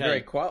actually UK.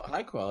 very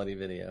high quality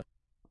video.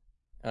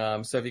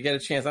 So if you get a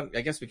chance,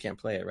 I guess we can't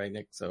play it, right,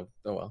 Nick? So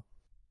oh well,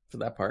 for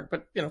that part.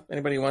 But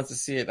anybody who wants to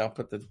see it, I'll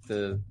put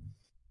the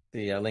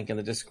link in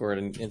the Discord.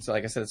 And so,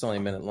 like I said, it's only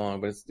a minute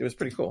long, but it was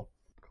pretty cool.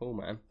 Cool,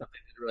 man. They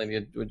did really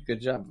a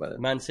good job about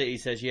it. Man City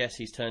says yes,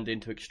 he's turned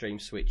into Extreme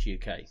Switch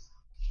UK.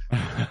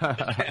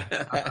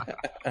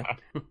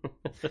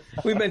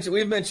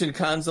 We've mentioned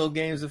console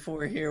games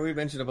before here. We've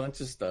mentioned a bunch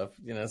of stuff,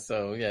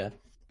 so yeah.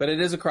 But it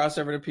is a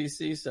crossover to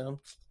PC, so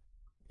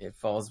it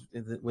falls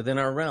within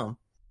our realm,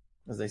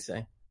 as they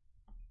say.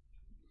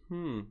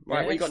 Right,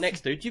 what you got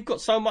next, dude? You've got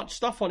so much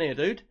stuff on here,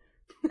 dude.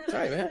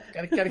 Sorry, man.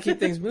 Gotta keep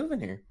things moving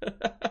here.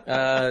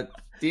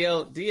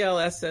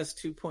 DLSS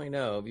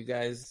 2.0. Have you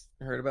guys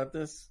heard about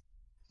this?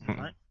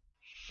 Right.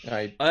 All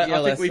right.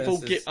 I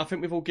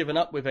think we've all given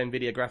up with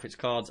Nvidia graphics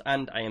cards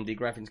and AMD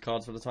graphics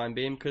cards for the time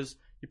being because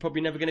you're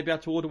probably never going to be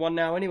able to order one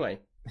now anyway.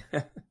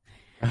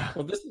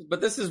 Well,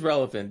 this is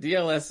relevant.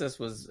 DLSS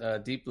was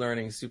deep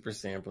learning super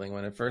sampling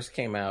when it first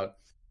came out.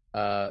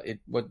 It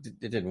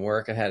didn't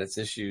work. It had its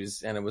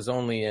issues, and it was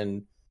only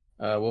in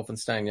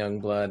Wolfenstein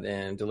Youngblood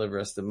and Deliver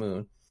Us the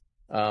Moon.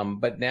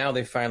 But now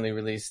they finally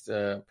released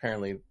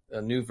apparently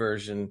a new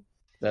version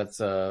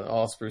that's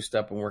all spruced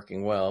up and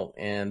working well.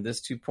 And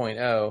this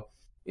 2.0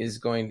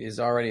 is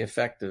already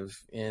effective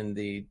in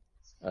the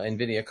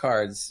NVIDIA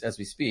cards as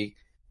we speak.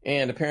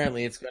 And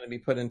apparently it's going to be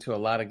put into a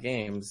lot of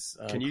games.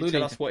 Can you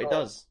tell us what it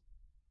does?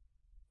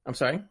 I'm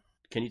sorry?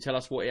 Can you tell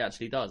us what it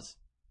actually does?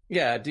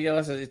 Yeah,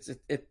 DLSS,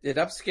 it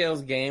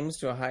upscales games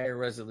to a higher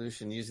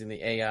resolution using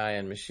the AI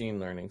and machine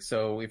learning.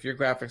 So if your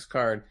graphics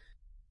card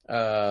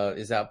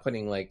is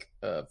outputting like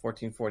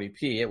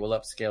 1440p, it will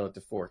upscale it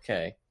to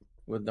 4K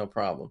with no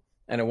problem.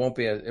 And it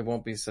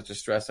won't be such a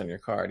stress on your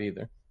card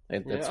either.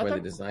 That's why they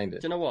designed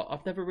it. Do you know what?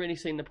 I've never really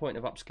seen the point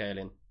of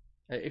upscaling.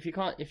 If you're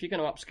going to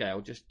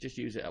upscale, just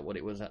use it at what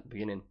it was at the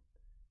beginning.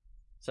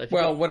 So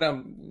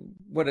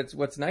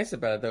what's nice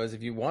about it though is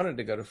if you wanted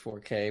to go to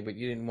 4K, but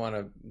you didn't want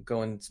to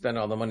go and spend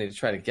all the money to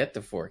try to get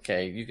to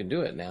 4K, you can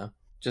do it now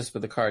just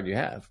with the card you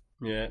have.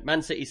 Yeah,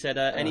 Man City said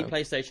any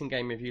PlayStation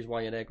game reviews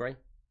while you're there, Gray?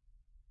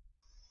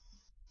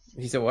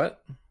 He said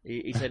what?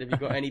 He said, have you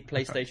got any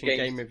PlayStation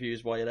game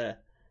reviews while you're there?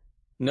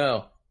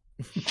 No.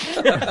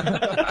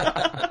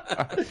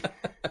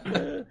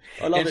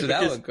 I love Answer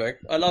that one quick.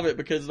 I love it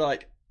because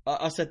like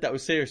I said that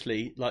was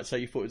seriously, like, so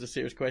you thought it was a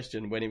serious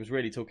question when he was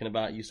really talking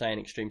about you saying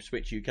Extreme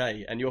Switch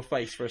UK, and your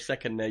face for a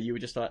second there, you were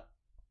just like,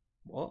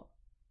 what?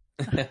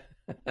 I'm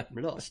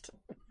lost.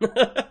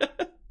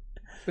 But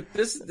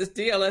this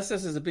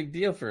DLSS is a big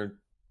deal for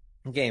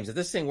games. If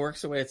this thing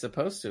works the way it's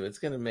supposed to, it's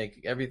going to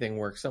make everything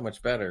work so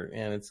much better,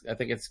 and I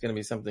think it's going to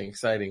be something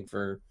exciting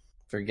for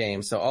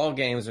games. So all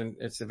games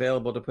it's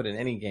available to put in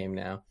any game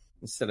now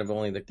instead of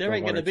only the. There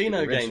ain't going to be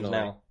no games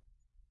now.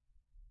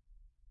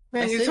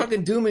 Man, you're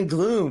talking doom and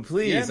gloom,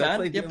 please. Yeah,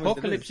 man. The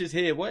apocalypse is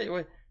here. Wait.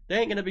 They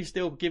ain't going to be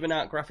still giving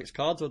out graphics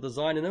cards or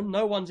designing them.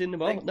 No one's in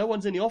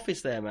the office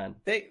there, man.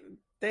 They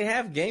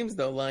have games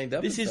though lined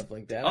up stuff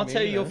like that. I'll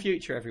tell you your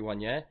future,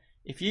 everyone. Yeah,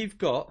 if you've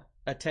got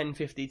a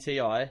 1050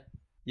 Ti,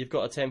 you've got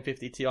a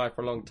 1050 Ti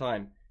for a long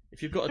time.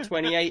 If you've got a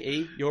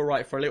 2080, you're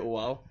right for a little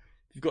while.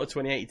 If you've got a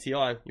 2080 Ti,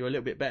 you're a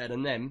little bit better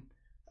than them.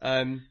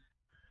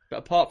 But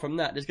apart from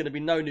that, there's going to be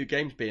no new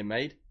games being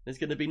made. There's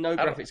going to be no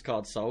graphics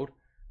cards sold.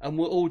 And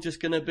we're all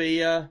just going to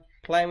be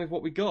playing with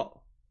what we got.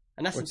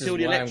 And that's until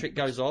the electric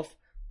goes off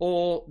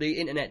or the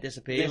internet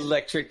disappears. The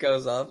electric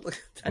goes off.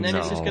 And then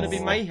it's just going to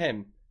be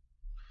mayhem.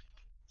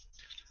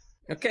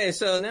 Okay,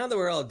 so now that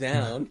we're all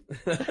down...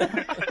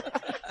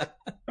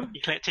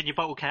 You're collecting your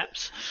bottle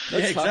caps.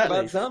 Let's talk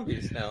about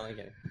zombies now.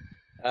 Okay.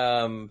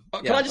 Can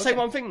I just say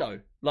one thing though?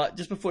 Like,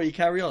 just before you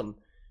carry on.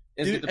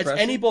 Has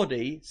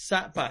anybody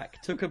sat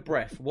back, took a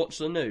breath, watched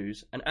the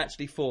news, and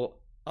actually thought,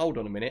 hold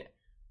on a minute,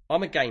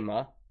 I'm a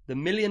gamer. The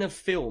million of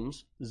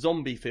films,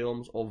 zombie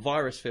films or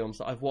virus films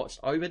that I've watched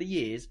over the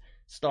years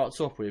starts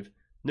off with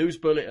news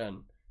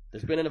bulletin.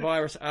 There's been a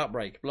virus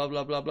outbreak, blah,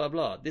 blah, blah, blah,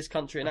 blah. This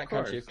country and that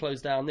country have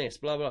closed down this,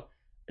 blah, blah.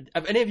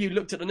 Have any of you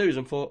looked at the news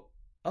and thought,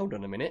 hold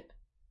on a minute,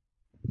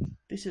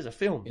 this is a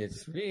film?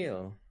 It's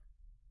real.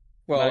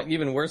 Well,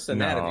 even worse than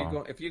that,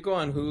 if you go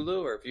on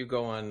Hulu or if you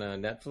go on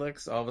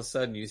Netflix, all of a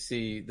sudden you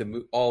see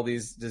all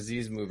these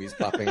disease movies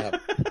popping up.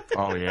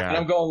 Oh yeah, and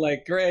I'm going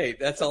like, great.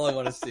 That's all I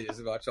want to see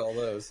is watch all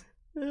those.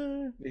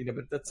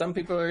 But some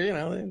people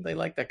are, they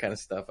like that kind of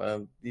stuff,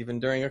 even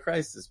during a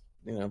crisis.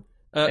 Man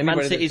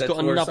City's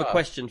got another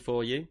question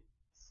for you.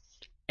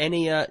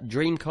 Any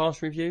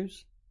Dreamcast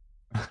reviews?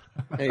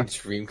 Any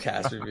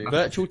Dreamcast reviews?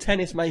 Virtual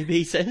tennis, maybe,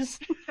 he says.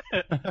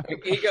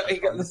 he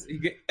got this,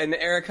 and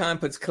Eric Hahn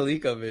puts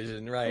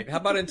ColecoVision, right? How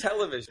about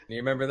Intellivision? You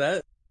remember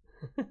that?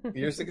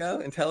 Years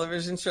ago?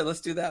 Intellivision? Sure, let's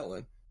do that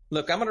one.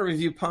 Look, I'm going to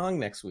review Pong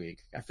next week.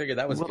 I figured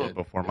that was a little good.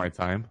 Before my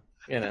time.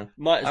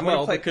 Might as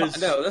well, because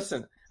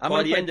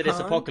by the end of this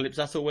apocalypse,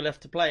 that's all we're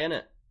left to play, isn't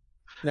it?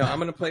 No, I'm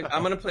gonna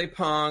play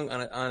Pong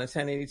on a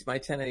 1080 my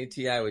 1080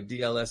 Ti with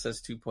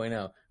DLSS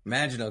 2.0.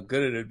 Imagine how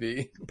good it'd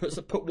be.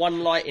 Put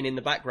one light in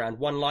the background,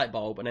 one light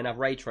bulb, and then have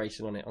ray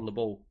tracing on it on the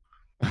ball.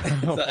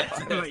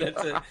 That's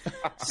it.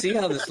 See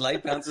how this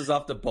light bounces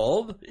off the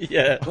bulb?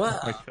 Yeah.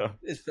 Wow,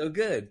 it's so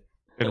good.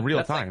 In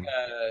real time.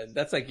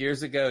 That's like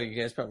years ago. You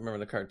guys probably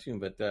remember the cartoon,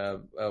 but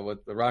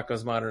with the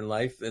Rocko's Modern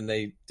Life, and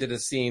they did a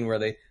scene where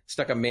they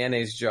stuck a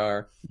mayonnaise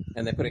jar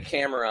and they put a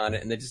camera on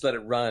it and they just let it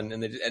run,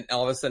 and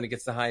all of a sudden it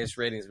gets the highest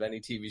ratings of any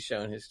TV show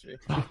in history.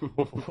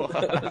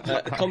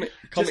 Comic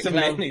just a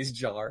mayonnaise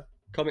jar.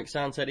 Comic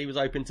Sound said he was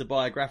open to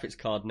buy a graphics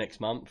card next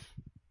month.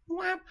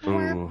 Oh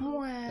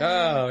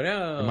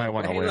no! You might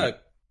want to wait. Look,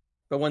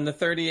 but when the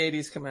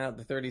 3080s come out,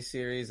 the 30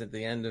 series at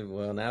the end of,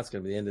 now it's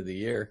going to be the end of the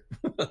year.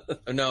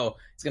 No,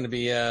 it's going to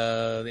be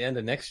the end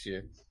of next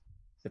year.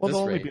 Well,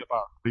 they'll only be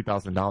about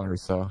 $3,000,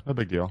 so no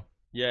big deal.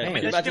 Yeah,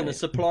 can you imagine the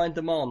supply and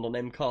demand on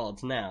them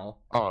cards now?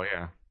 Oh,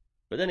 yeah.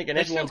 But then again,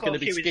 everyone's going to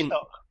be skint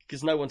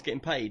because no one's getting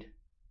paid.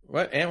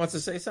 What? Ant wants to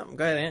say something?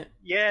 Go ahead, Ant.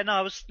 Yeah, no,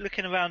 I was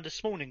looking around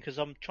this morning because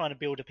I'm trying to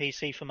build a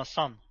PC for my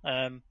son.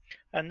 And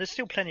there's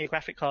still plenty of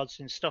graphic cards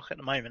in stock at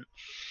the moment.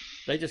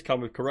 They just come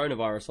with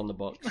coronavirus on the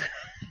box.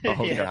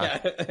 Oh,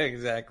 yeah.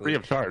 Exactly. Free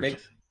of charge.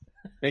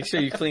 Make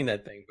sure you clean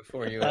that thing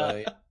before you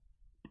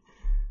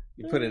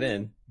put it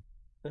in.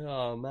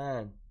 Oh,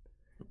 man.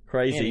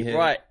 Crazy. Anywho.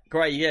 Right,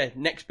 great, yeah.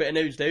 Next bit of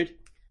news, dude.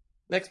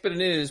 Next bit of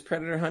news,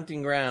 Predator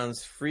Hunting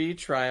Grounds free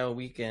trial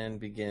weekend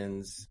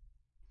begins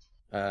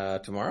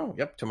tomorrow.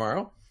 Yep,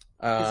 tomorrow.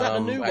 Is that the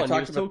new one you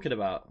were talking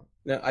about?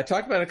 No, I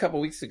talked about it a couple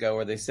weeks ago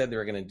where they said they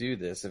were going to do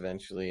this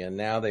eventually, and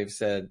now they've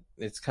said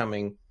it's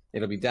coming.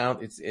 It'll be down.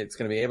 It's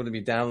going to be able to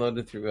be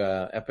downloaded through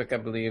Epic, I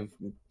believe,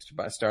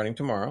 starting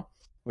tomorrow,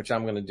 which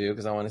I'm going to do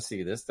because I want to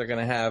see this. They're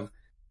going to have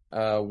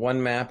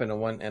one map and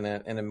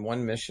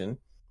one mission.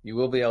 You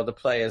will be able to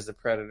play as the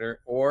Predator,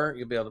 or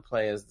you'll be able to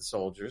play as the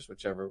soldiers,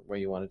 whichever way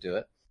you want to do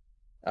it.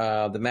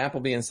 The map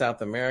will be in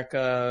South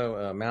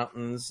America,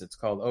 mountains. It's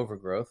called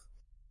Overgrowth,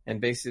 and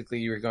basically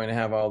you're going to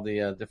have all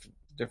the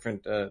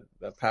different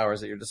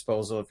powers at your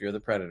disposal if you're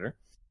the Predator.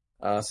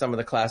 Some of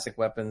the classic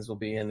weapons will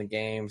be in the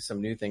game.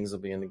 Some new things will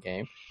be in the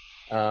game.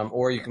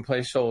 Or you can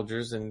play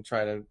soldiers and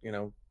try to,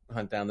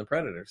 hunt down the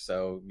Predator.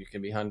 So you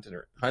can be hunted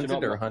or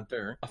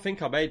hunter. I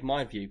think I made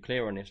my view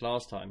clear on this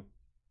last time,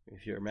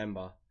 if you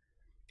remember.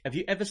 Have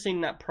you ever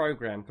seen that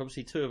program?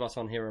 Obviously, two of us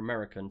on here are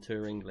American,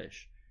 two are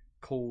English,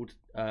 called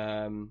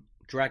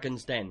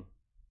Dragon's Den.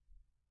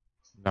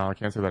 No, I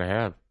can't say that I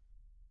have.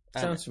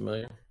 Sounds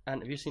familiar.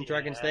 And have you seen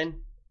Dragon's Den?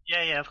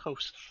 Yeah, of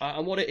course.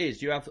 And what it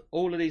is, you have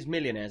all of these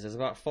millionaires, there's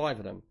about 5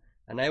 of them,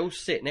 and they all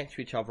sit next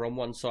to each other on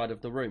one side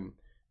of the room.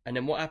 And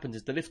then what happens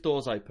is the lift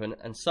doors open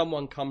and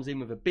someone comes in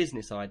with a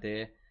business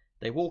idea,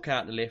 they walk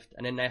out the lift,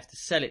 and then they have to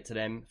sell it to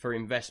them for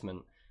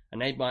investment.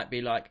 And they might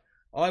be like,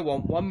 I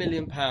want £1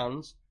 million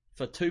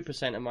for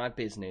 2% of my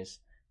business.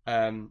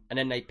 And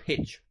then they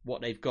pitch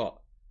what they've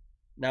got.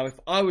 Now, if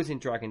I was in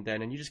Dragon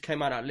Den and you just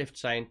came out that lift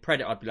saying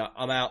Predator, I'd be like,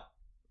 I'm out.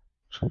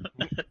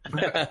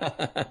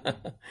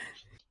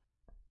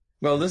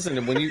 Well, listen,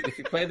 if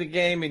you play the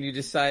game and you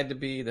decide to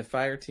be the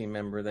fire team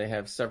member, they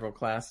have several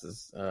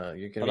classes.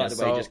 You can be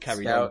assault, just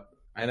carry scout.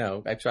 On. I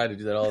know. I try to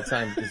do that all the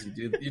time because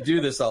you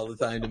do this all the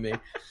time to me.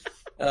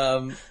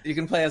 You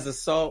can play as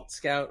assault,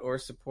 scout, or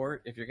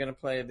support. If you're going to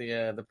play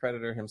the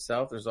Predator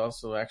himself, there's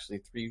also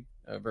actually 3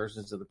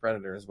 versions of the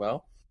Predator as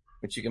well,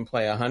 which you can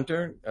play a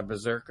hunter, a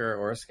berserker,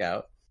 or a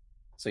scout.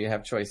 So you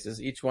have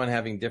choices, each one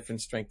having different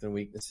strengths and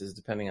weaknesses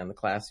depending on the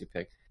class you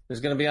pick. There's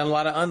going to be a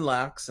lot of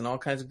unlocks and all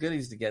kinds of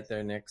goodies to get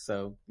there, Nick.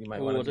 So you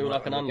might want to do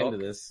like an unlock.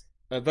 Into this.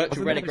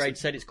 Virtual Renegade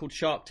said it's called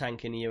Shark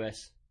Tank in the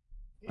US.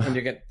 And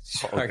you get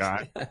Shark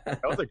Tank. That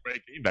was a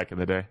great game back in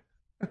the day.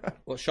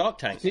 What, Shark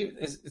Tank?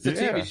 It's a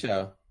TV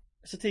show.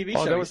 It's a TV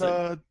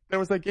show. There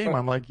was a game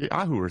on like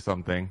Yahoo or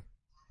something.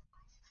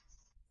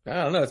 I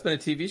don't know. It's been a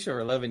TV show for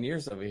 11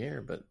 years over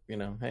here, but hey,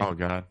 Oh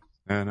God,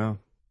 I know.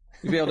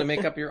 you'll be able to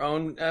make up your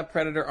own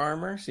Predator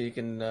armor, so you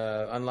can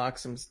unlock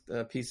some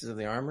pieces of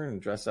the armor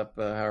and dress up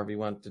however you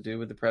want to do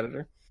with the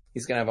Predator.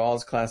 He's gonna have all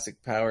his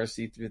classic powers,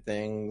 see-through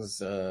things,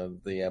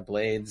 the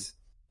blades,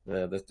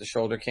 the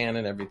shoulder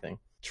cannon, everything.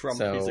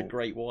 Trump is a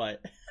great white.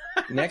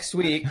 Next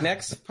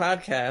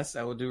podcast,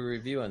 I will do a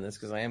review on this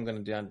because I am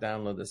going to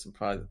download this and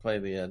probably play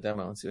the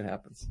demo and see what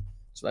happens.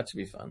 So that should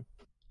be fun.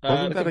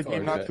 Wasn't that a looking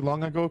game forward not to too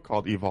long ago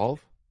called Evolve?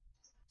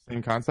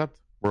 Same concept.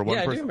 Where one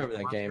Yeah, I do person remember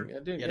that game.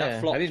 Yeah,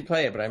 that flopped. I didn't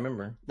play it, but I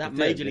remember. That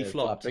It did. majorly It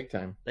flopped. big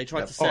time. They tried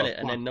Yep. to sell Oh, it,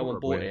 and then no one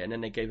bought horribly. it, and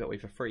then they gave it away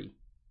for free.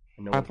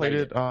 And no I one played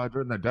it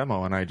during the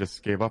demo and I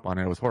just gave up on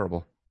it. It was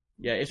horrible.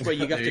 Yeah, it's where you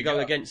have There to you go go.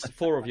 against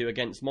 4 of you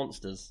against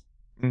monsters.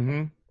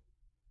 Mm-hmm.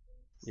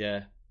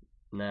 Yeah,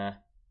 nah,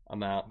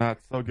 I'm out. Not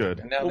so good.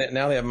 And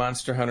now they have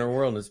Monster Hunter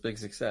World and it's a big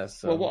success.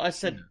 So. Well, what I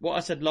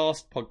said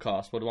last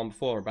podcast, or the one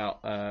before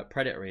about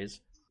Predator is,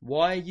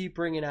 why are you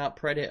bringing out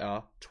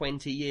Predator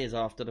 20 years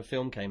after the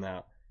film came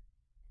out?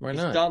 Why It's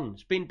not? done.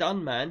 It's been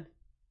done, man.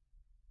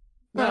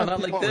 No, Nah, not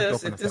people like always go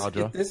this. for If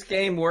nostalgia. this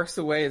game works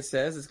the way it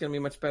says, it's going to be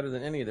much better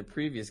than any of the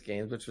previous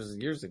games, which was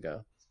years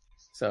ago.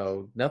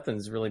 So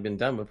nothing's really been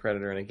done with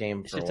Predator in a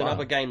game It's for a just while.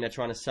 another game they're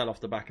trying to sell off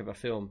the back of a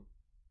film.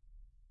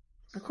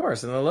 Of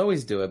course, and they'll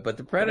always do it. But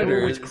the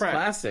Predator always is crap.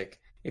 classic.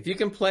 If you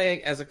can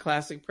play as a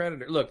classic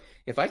Predator, look.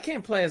 If I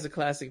can't play as a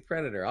classic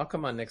Predator, I'll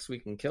come on next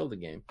week and kill the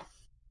game.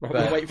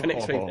 We'll wait for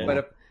next week.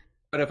 then.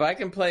 But if I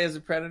can play as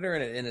a Predator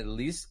and at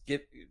least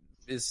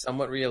is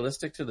somewhat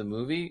realistic to the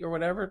movie or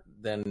whatever,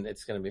 then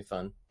it's going to be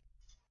fun.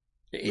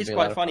 It It'll is be a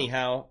lot quite of funny fun.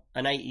 how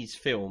an 80s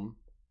film,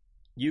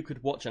 you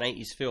could watch an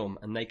 80s film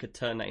and they could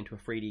turn that into a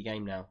 3D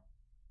game now.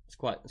 It's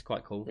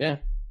quite cool. Yeah.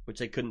 Which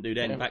they couldn't do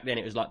then. Yeah. Back then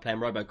it was like playing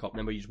RoboCop.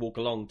 Remember, you just walk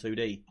along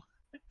 2D,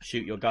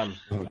 shoot your gun,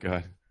 Oh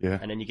God, yeah.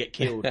 and then you get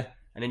killed.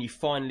 And then you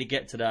finally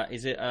get to that.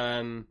 Is it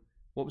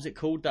what was it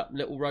called? That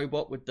little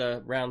robot with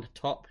the round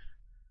top.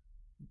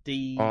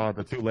 The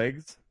 2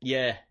 legs.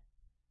 Yeah.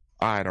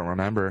 I don't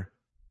remember.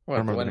 What, I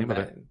remember the name of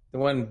it. The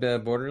one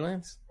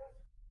Borderlands?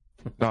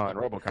 No, in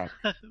RoboCop.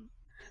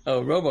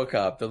 Oh,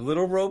 RoboCop, the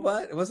little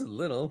robot. It wasn't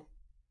little.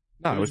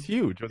 No, it was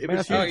huge. It was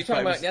massive. Oh, huge. you're talking but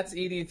it about was- that's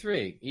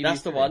ED3.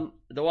 That's the ED3. one.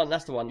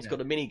 That's the one. It's Yeah. got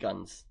the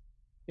miniguns.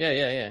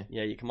 Yeah.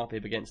 Yeah, you come up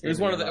against. It was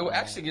them one of and the you're like,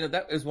 actually,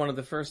 that was one of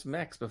the first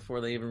mechs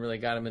before they even really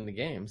got him in the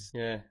games.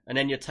 Yeah, and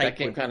then your That tape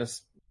game would, kind of.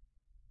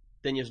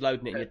 then you're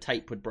loading it, and your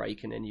tape would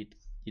break, and then you'd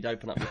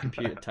open up your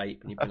computer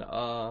tape, and you'd be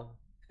like,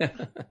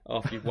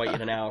 after you've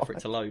waited an hour for it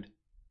to load.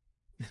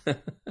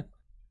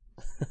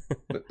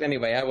 But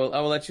anyway, I will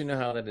let you know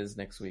how that is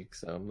next week.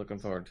 So I'm looking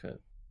forward to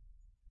it.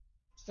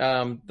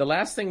 The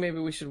last thing, maybe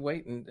we should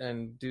wait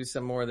and do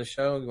some more of the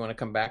show. You want to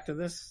come back to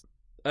this?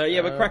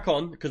 Yeah, we'll crack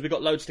on because we've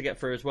got loads to get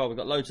through as well. We've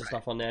got loads of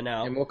stuff on there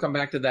now. And we'll come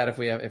back to that if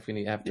we have time.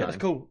 Yeah, that's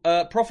cool.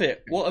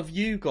 Prophet, what have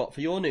you got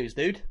for your news,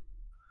 dude?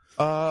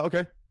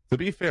 Okay. To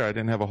be fair, I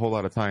didn't have a whole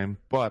lot of time,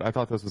 but I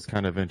thought this was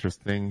kind of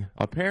interesting.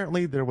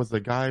 Apparently, there was a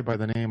guy by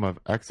the name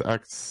of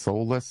XX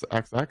Soulless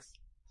XX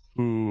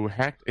who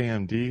hacked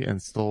AMD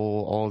and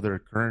stole all of their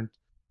current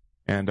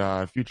and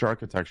future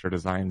architecture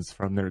designs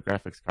from their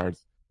graphics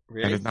cards, and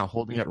Really? is now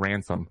holding it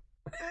ransom.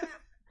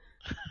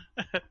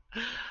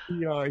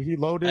 He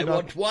loaded I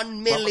up. want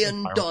 $1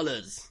 million.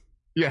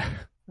 Yeah,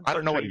 I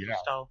don't know what he Crazy got,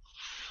 style.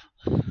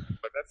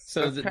 but that's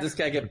So that's did kind this of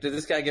guy did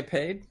this guy get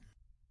paid?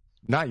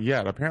 Not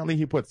yet. Apparently,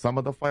 he put some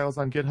of the files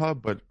on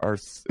GitHub, but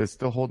is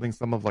still holding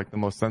some of like the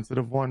most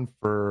sensitive one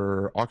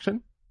for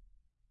auction.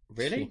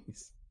 Really?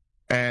 Jeez.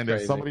 And if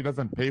Crazy. somebody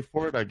doesn't pay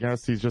for it, I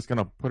guess he's just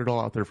gonna put it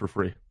all out there for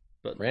free.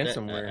 But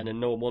Ransomware. and then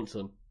no one wants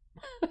them.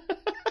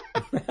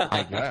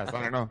 I guess.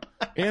 I don't know.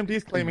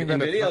 AMD's claiming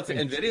that it's nothing-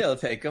 NVIDIA will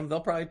take them.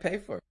 They'll probably pay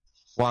for it.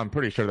 Well, I'm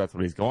pretty sure that's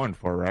what he's going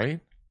for, right?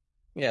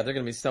 Yeah, they're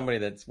going to be somebody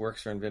that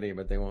works for NVIDIA,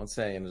 but they won't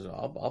say. And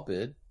I'll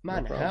bid. No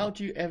Man, problem. how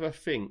do you ever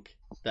think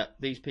that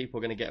these people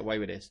are going to get away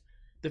with this?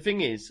 The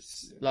thing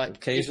is, like, it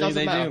Occasionally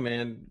doesn't they matter. do,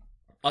 man.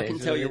 I can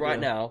tell you Occasionally right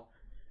they do. now,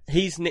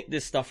 he's nicked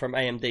this stuff from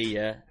AMD,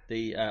 yeah,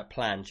 the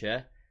plans,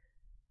 yeah.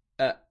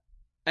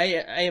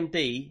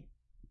 AMD,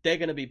 they're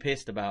going to be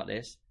pissed about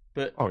this,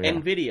 but Oh, yeah.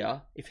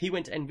 Nvidia, if he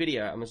went to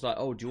Nvidia and was like,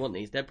 "Oh, do you want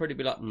these?" They'd probably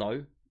be like,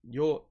 "No,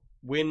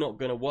 we're not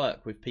going to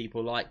work with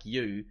people like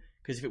you."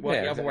 Because if it worked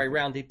Yeah, the other way exactly.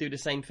 around, they'd do the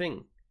same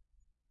thing.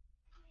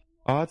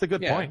 That's a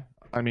good Yeah. point.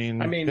 I mean,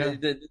 yeah,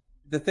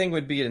 the thing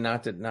would be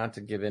not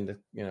to give in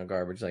to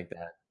garbage like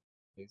that,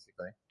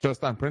 basically.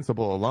 just on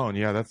principle alone,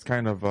 yeah, that's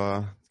kind of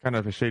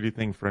a shady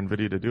thing for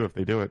Nvidia to do if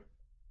they do it.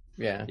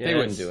 Yeah, Yeah, they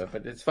wouldn't it's- do it,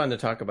 but it's fun to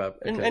talk about.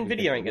 And because Nvidia ain't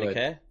they going to would.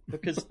 care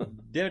because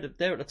they're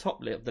at the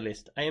top of the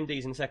list.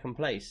 AMD's in second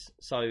place,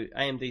 so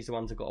AMD's the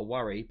ones that got to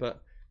worry.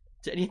 But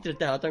to the end of the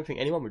day, I don't think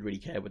anyone would really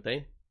care, would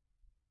they?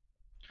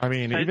 I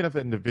mean, So- even if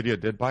Nvidia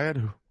did buy it,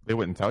 they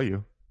wouldn't tell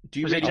you. Do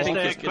you Was it really just think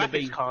their it's going to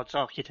graphics be? cards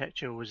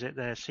architecture, or was it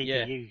their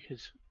CPU?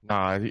 Because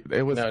Nah,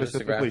 it was No, just the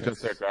specifically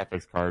just their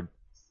graphics card.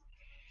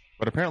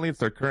 But apparently, it's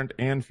their current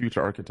and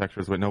future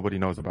architectures, what nobody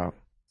knows about.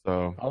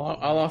 So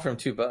I'll offer him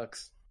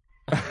 $2.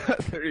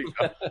 there you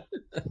go.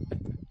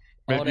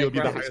 Are their it'll be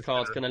the graphics highest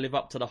cards ever. going to live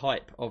up to the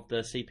hype of the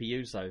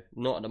CPUs though?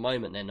 Not at the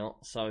moment, they're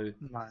not. So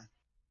No.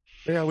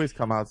 They always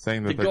come out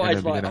saying that The they're going guy's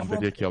to be like, an "I've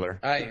NVIDIA robbed- killer.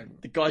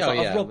 the guy's Oh, like,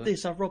 yeah, I've robbed but-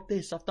 this, I've robbed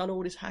this, I've done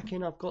all this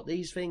hacking, I've got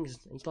these things.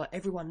 And he's like,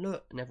 everyone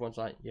look, and everyone's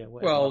like, yeah,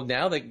 whatever. Well,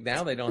 now they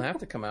don't have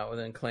to come out with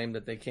it and claim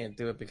that they can't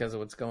do it because of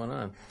what's going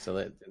on. So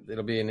that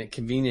it'll be a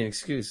convenient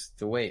excuse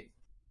to wait.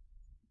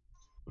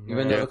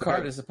 Even though the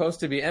card is supposed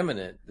to be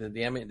eminent, the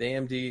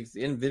AMD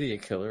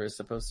NVIDIA killer is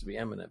supposed to be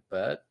eminent,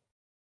 but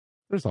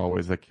There's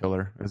always a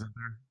killer, isn't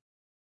there?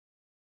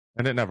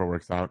 And it never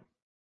works out.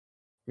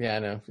 yeah, I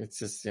know it's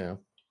just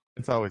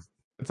It's always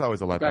a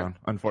letdown,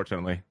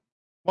 unfortunately.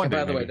 One And day,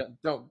 by the way,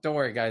 maybe. don't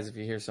worry, guys, if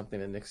you hear something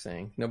that Nick's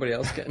saying. Nobody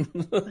else can.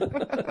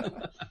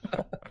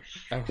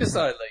 Just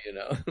thought I'd let you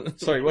know.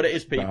 Sorry, what it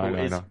is, people, No,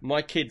 is no.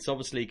 my kids,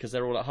 obviously, because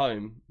they're all at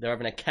home, they're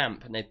having a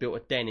camp and they've built a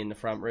den in the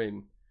front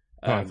room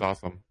Oh, that's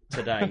awesome.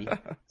 today.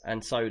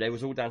 And so they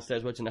was all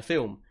downstairs watching a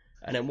film.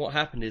 And then what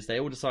happened is they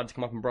all decided to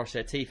come up and brush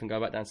their teeth and go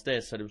back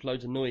downstairs. So there was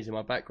loads of noise in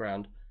my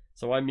background.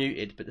 So I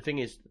muted. But the thing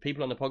is,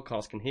 people on the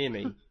podcast can hear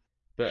me,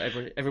 but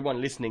everyone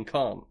listening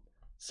can't.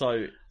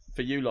 So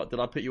for you lot, did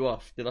I put you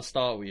off? Did I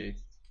start with you?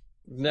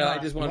 No, I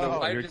just wanted.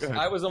 No, you're good.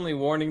 I was only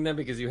warning them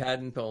because you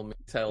hadn't told me.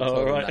 Told Oh,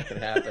 them right. that could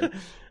happen.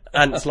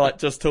 Ant's like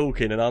just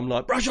talking, and I'm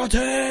like, brush your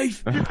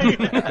teeth.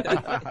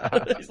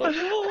 He's like,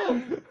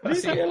 oh, leave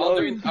See, me all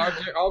alone.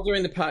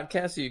 during the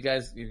podcast, you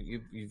guys,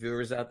 you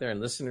viewers out there and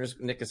listeners,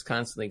 Nick is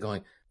constantly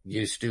going,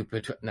 "You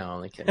stupid!" No,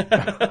 only kidding.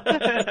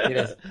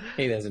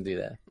 He doesn't do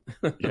that.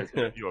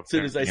 As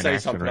soon as they say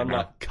something, I'm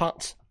like,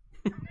 cut.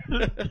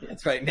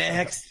 That's right.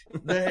 Next.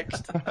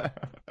 Next.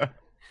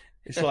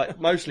 It's like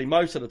most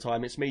of the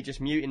time it's me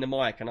just muting the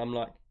mic and I'm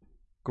like,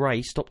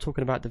 Gray, stop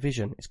talking about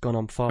Division. It's gone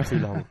on far too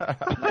long.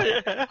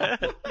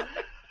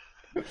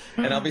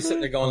 And I'll be sitting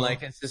there going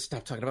like, "Just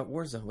stop talking about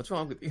Warzone. What's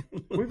wrong with you?"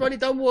 We've only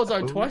done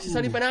Warzone twice. It's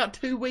only been out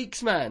 2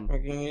 weeks, man.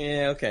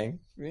 Yeah. Okay.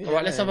 All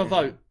right, let's have a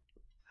vote.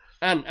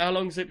 And how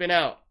long's it been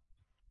out?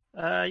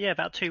 Yeah,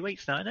 about 2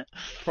 weeks now, isn't it?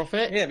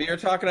 Profit? Yeah, but you were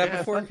talking about it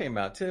before it came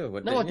out too.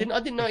 No, I didn't.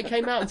 I didn't know it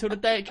came out until the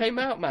day it came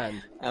out,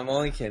 man. I'm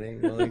only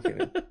kidding. I'm only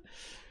kidding.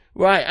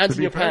 Right, To answer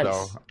be your fair,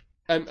 pants.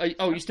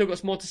 though, You still got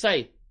some more to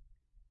say?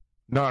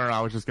 no,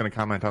 I was just going to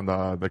comment on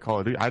the Call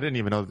of Duty. I didn't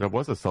even know that there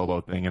was a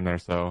solo thing in there,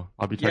 so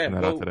I'll be checking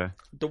that out today.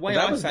 The way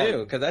Well, that I was found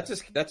new because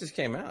that just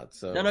came out.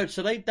 So No,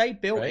 so they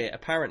built Right. it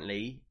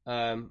apparently.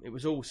 It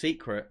was all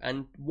secret,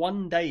 and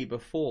one day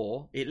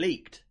before it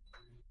leaked,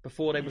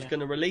 before they was going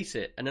to release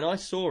it, and then I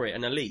saw it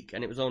in a leak,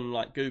 and it was on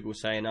like Google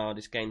saying, "Oh,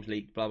 this game's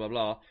leaked," blah blah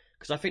blah.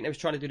 Because I think they was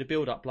trying to do the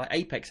build up like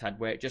Apex had,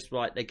 where it just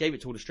like they gave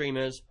it to all the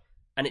streamers,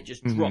 and it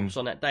just drops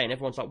on that day, and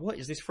everyone's like, "What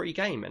is this free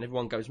game?" And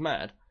everyone goes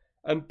mad.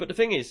 But the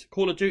thing is,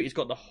 Call of Duty's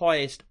got the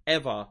highest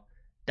ever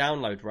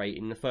download rate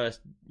in the first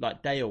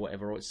like day or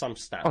whatever, or some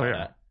stat like yeah.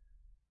 that.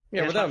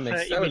 yeah, well, it's that like makes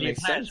 30 that would million make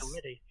players sense.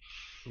 already.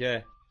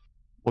 Yeah.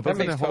 Well, That doesn't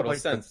makes it hold total like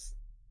sense.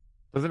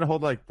 doesn't it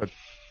hold like the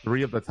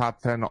 3 of the top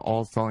 10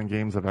 all selling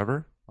games of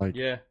ever? Like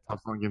Yeah. top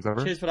selling games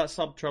ever? Cheers for that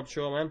sub,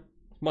 Trubshaw, man.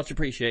 Much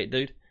appreciated,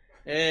 dude.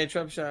 Hey,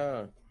 Trump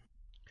show.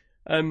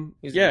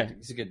 He's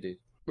a good dude.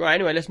 Right,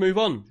 anyway, let's move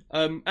on.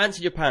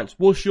 Answer your pants.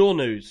 What's your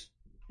news?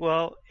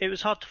 Well, it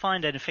was hard to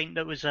find anything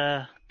that was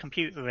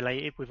computer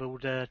related with all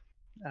the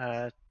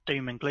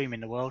doom and gloom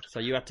in the world. So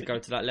you had to go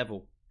to that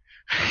level.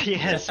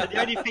 Yeah, so the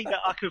only thing that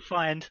I could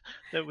find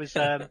that was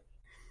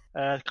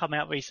come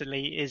out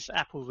recently is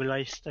Apple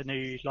released a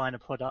new line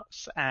of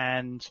products,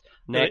 and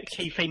Next.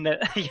 the key thing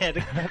that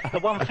the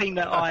one thing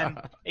that I'm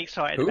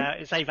excited Who?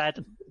 about is they've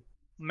had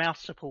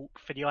mouse support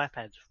for the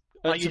iPad.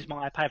 I use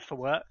my iPad for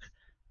work,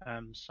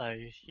 so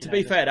To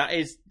be fair, that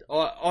is,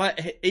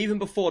 I even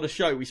before the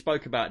show we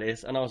spoke about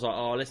this, and I was like,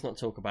 oh, let's not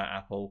talk about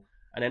Apple.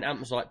 And then Ant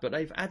was like, but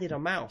they've added a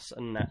mouse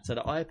and that to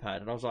the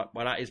iPad, and I was like,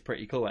 well, that is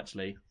pretty cool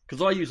actually,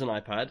 because I use an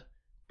iPad,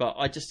 but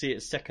I just see it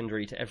as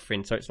secondary to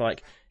everything. So it's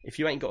like, if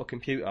you ain't got a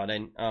computer,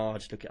 then I'll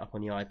just look it up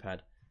on your iPad.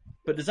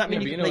 But does that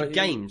mean Yeah, you but can you know play what,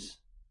 games?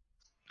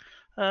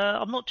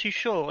 I'm not too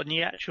sure on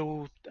the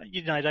actual.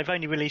 They've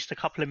only released a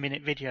couple of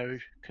minute video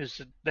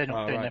because they're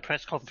not doing right. their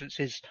press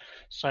conferences.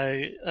 So,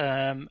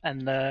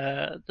 and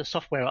the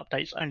software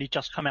updates only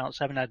just come out,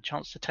 so I haven't had a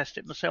chance to test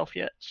it myself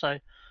yet. So,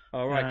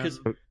 All right, because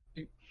I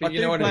But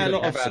do play a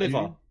lot of about it?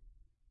 Sliver.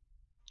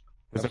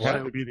 Does it What?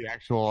 have to be the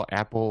actual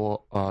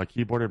Apple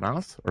keyboard and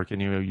mouse, or can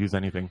you use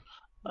anything?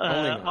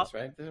 Only I- mouse,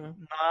 right? No,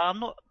 I'm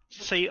not.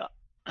 See,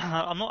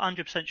 I'm not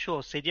 100%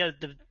 sure. See,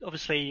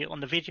 obviously on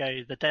the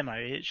video, the demo,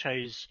 it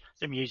shows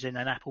them using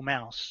an Apple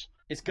mouse.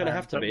 It's going to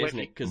have to but be, when isn't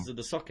it? Because of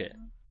the socket.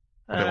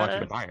 Or they want you Uh,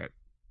 to buy it?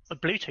 A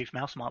Bluetooth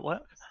mouse might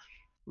work.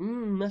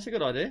 That's a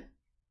good idea.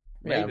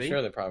 Yeah, I'm Maybe.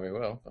 sure they probably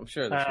will. I'm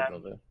sure that's what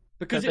they'll do.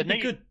 Because But it'd the be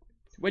new- good.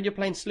 When you're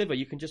playing Sliver,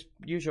 you can just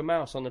use your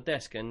mouse on the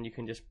desk and you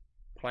can just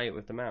play it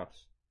with the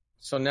mouse.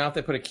 So now, if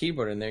they put a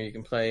keyboard in there, you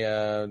can play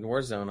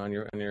Warzone on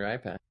your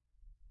iPad.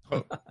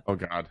 Oh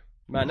God.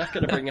 Man, that's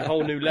going to bring a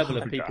whole new level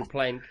of Oh, people God.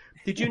 playing.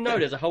 Did you know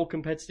there's a whole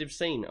competitive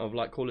scene of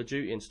like Call of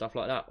Duty and stuff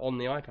like that on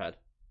the iPad?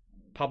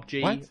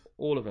 PUBG, What?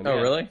 all of them. Oh,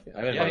 yeah. really?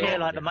 I didn't Yeah, know Yeah, that.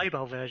 like the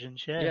mobile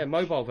versions. Yeah,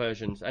 mobile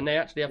versions, and they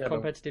actually have Yeah, but-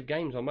 competitive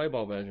games on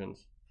mobile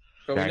versions.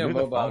 But we Yeah, I know knew the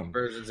mobile phone.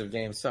 versions of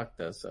games suck,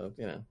 though. So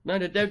you know. No,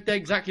 they're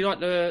exactly like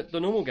the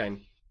normal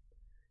game.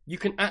 You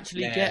can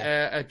actually Nah. get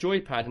a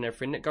joypad and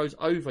everything that goes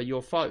over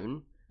your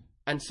phone,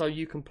 and so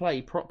you can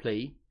play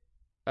properly,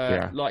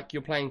 like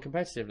you're playing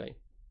competitively.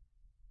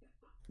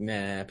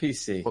 Nah,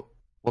 PC.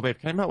 Well, they've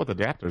came out with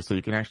adapters, so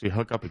you can actually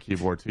hook up a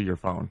keyboard to your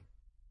phone.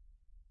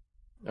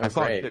 Oh, I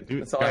saw a great. kid do.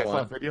 That's all I I saw a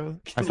want. video.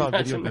 I saw a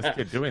video of this Imagine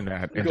kid doing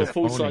that You've and got a just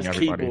full owning size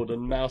everybody. keyboard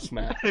and mouse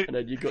mat, and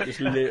then you've got this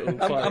little.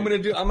 I'm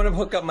gonna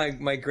hook up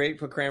my great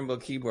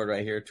programmable keyboard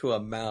right here to a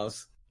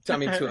mouse. I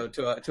mean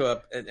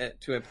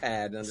to a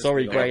pad. And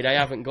Sorry, just, Gray, they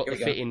haven't got Here the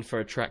we go. fitting for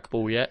a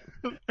trackball yet.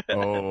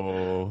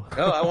 Oh,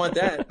 Oh, I want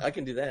that. I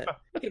can do that.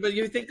 Yeah, but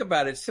you think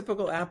about it, it's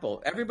typical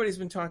Apple. Everybody's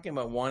been talking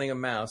about wanting a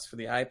mouse for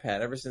the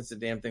iPad ever since the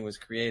damn thing was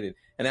created.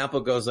 And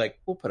Apple goes like,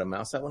 we'll put a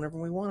mouse out whenever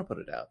we want to put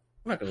it out.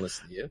 I'm not going to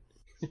listen to you.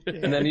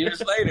 And then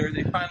years later,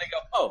 they finally go,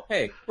 oh,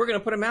 hey, we're going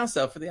to put a mouse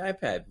out for the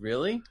iPad.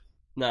 Really?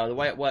 No, the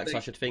way it works, I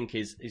should think,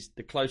 is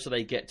the closer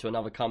they get to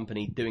another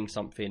company doing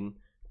something,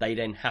 they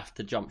then have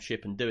to jump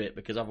ship and do it,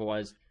 because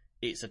otherwise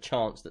it's a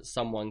chance that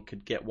someone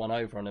could get one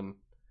over on them.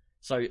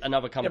 So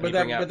another company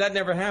but that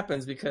never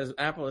happens because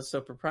Apple is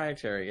so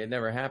proprietary. It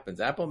never happens.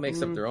 Apple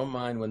makes up their own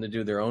mind when they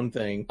do their own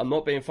thing. I'm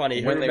not being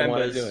funny. When they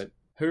want to do it.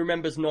 Who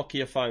remembers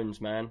Nokia phones,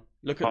 man?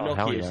 Look at Oh,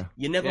 hell Nokia's. yeah.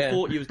 You never Yeah.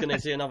 thought you was going to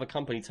see another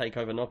company take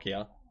over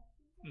Nokia,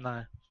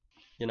 No.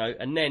 you know,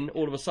 and then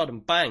all of a sudden,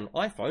 bang,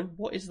 iPhone.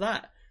 What is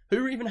that?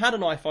 Who even had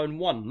an iPhone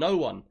 1? No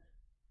one.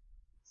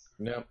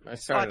 No, I I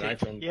started did.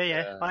 iPhone.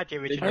 Yeah. I did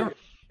Did originally.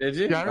 you? Did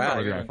you? yeah, I Wow,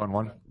 remember the iPhone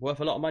one. Worth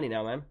a lot of money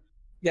now, man.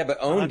 Yeah, but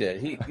owned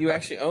it. You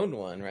actually owned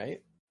one,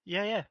 right?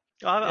 Yeah. Yeah,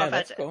 I've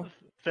that's had cool.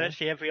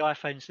 virtually every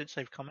iPhone since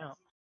they've come out.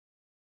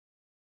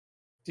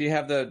 Do you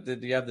have do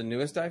you have the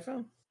newest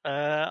iPhone?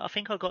 I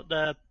think I got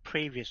the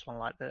previous one,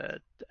 like the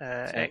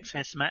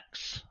XS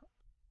Max.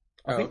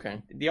 I think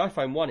Okay. the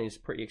iPhone 1 is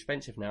pretty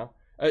expensive now.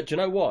 Do you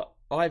know what?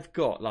 I've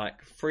got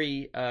like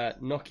 3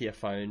 Nokia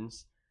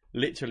phones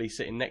literally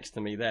sitting next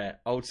to me there,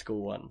 old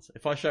school ones.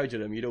 If I showed you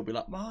them, you'd all be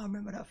like, "Oh, I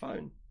remember that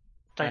phone."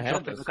 I Don't have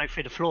drop it, those. will go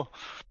through the floor.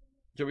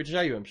 Do you want me to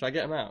show you them? Should I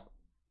get them out?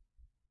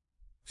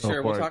 Sure,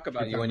 for we'll it. talk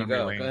about Keep you when you down go.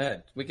 memory Go lane.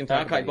 ahead. We can I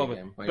talk can't about bother. you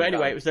again. But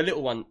anyway, it was the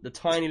little one, the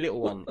tiny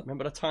little one.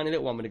 Remember the tiny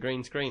little one with the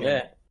green screen?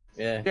 yeah,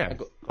 yeah. Yeah, I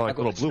got- like I got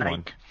little blue Snake.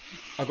 one.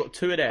 I got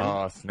 2 of them.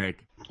 Oh,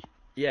 Snake.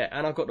 Yeah,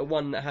 and I got the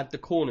one that had the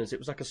corners. It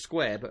was like a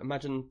square, but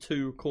imagine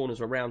 2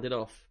 corners were rounded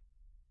off.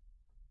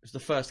 It was the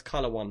first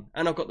colour one.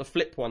 And I've got the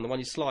flip one, the one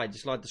you slide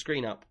the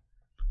screen up.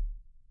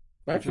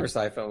 My first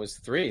iPhone was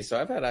 3, so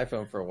I've had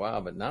iPhone for a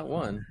while, but not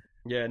 1.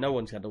 Yeah, no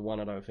one's had the one,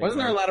 I don't think. Wasn't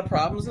there a lot of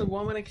problems with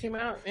 1 when it came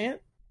out,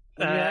 Ant?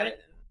 When you had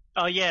it?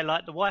 Oh yeah,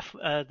 like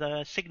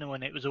the signal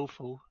in it was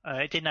awful.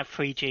 It didn't have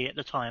 3G at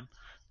the time,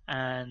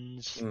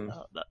 and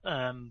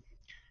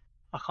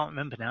I can't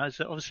remember now. It's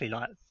obviously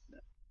like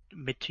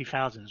mid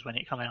 2000s when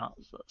it came out.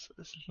 So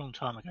it's a long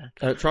time ago.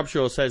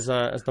 Trubshaw says,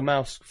 has the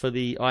mouse for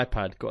the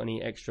iPad got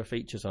any extra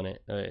features on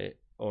it?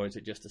 Or is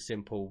it just a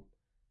simple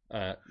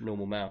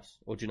normal mouse?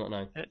 Or do you not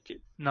know?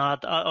 No,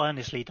 I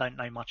honestly don't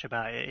know much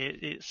about it.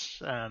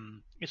 It's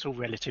all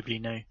relatively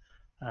new,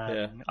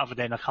 other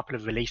than a couple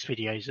of release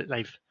videos that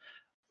they've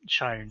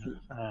shown.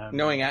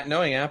 Knowing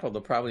Apple,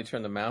 they'll probably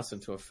turn the mouse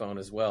into a phone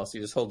as well. So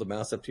you just hold the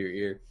mouse up to your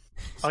ear.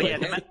 Oh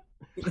yeah,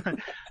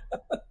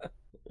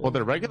 Well,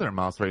 the regular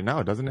mouse right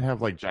now, doesn't it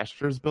have like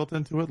gestures built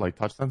into it, like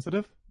touch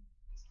sensitive?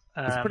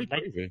 It's pretty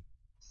crazy.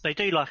 they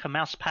do like a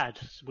mouse pad,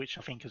 which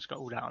I think has got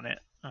all that on it.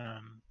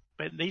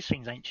 But these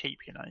things ain't cheap,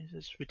 you know.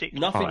 It's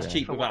ridiculous. Nothing's yeah.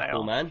 cheap for with what they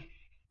Apple, are. man.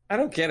 I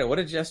don't get it. What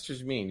do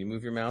gestures mean? You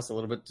move your mouse a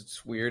little bit,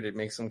 it's weird. It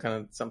makes some kind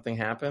of something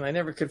happen. I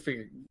never could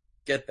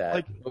get that.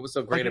 Like- What was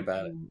so great Like,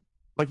 about it?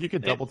 Like you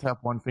could double tap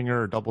one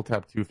finger or double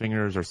tap 2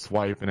 fingers or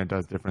swipe, and it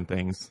does different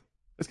things.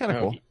 It's kind of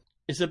Oh. cool.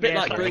 It's a bit Yeah,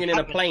 like it's like bringing a in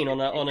a tablet. plane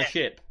on a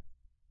ship.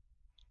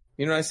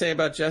 You know what I say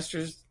about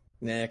gestures?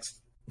 Next.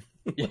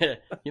 Yeah,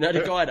 you know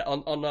the guy that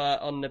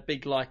on the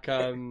big like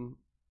the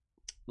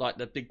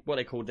big, what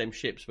they call them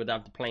ships would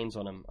have the planes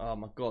on them. Oh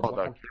my god! Oh, what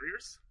the kind-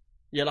 carriers?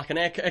 yeah, like an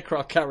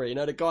aircraft carrier. You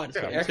know the guy that's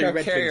got the 2 Aircraft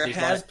red carrier things.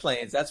 He's has like,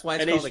 planes. That's why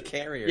it's and called a he's-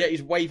 carrier. yeah,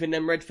 he's waving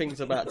them red things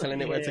about,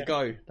 telling it where to Yeah.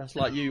 go. That's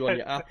like you on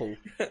your Apple.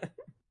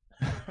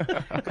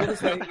 Go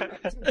this way.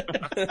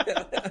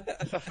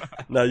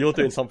 No, you're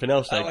doing something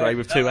else there, Oh, Gray,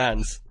 with 2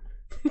 hands.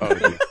 Oh,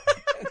 geez.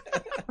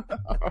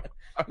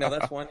 No,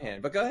 that's one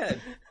hand. But go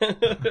ahead.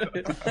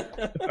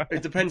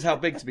 It depends how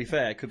big. To be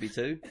fair, it could be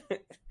 2.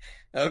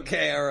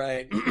 Okay, all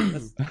right.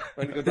 I'm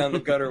gonna go down the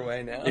gutter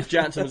way now. If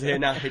Jansen was here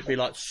now, he'd be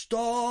like,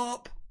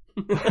 "Stop!"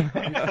 You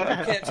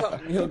can't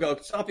talk. He'll go,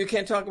 stop. You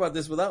can't talk about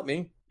this without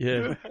me.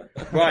 Yeah.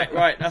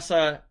 Right. That's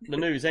the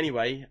news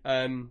anyway.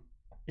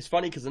 It's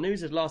funny because the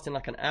news is lasting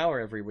like an hour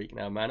every week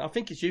now, man. I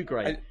think it's you,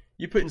 Gray.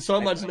 You're putting so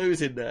much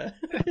news in there.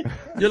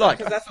 You're like,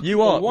 'Cause that's what you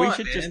people are. want, We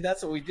should man. just.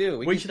 That's what we do.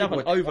 We give should have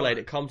people an what they overlay want.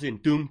 that comes in.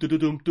 Doom, doom,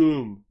 doom,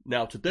 doom.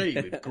 Now today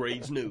with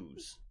Gray's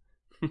news.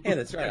 Yeah,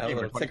 that's right. I have a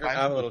Gamer little 25 ticker. I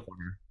have a little.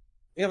 corner.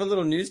 You have a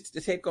little news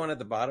tape going at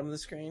the bottom of the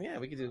screen. Yeah,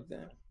 we could do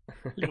that.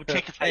 Little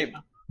ticker Hey, tape.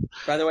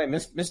 by the way,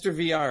 Mr.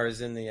 VR is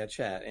in the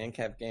chat.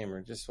 ANCAP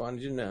Gamer. Just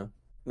wanted you to know.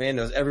 Man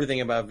knows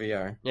everything about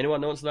VR.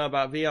 Anyone that wants to know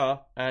about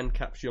VR, and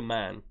Cap's your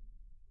man.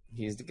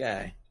 He's the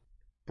guy.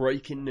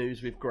 Breaking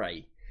news with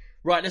Gray.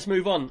 Right, let's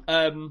move on.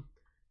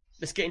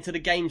 Let's get into the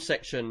game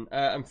section.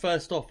 And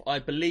first off, I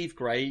believe,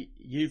 Gray,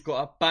 you've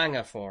got a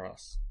banger for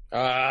us.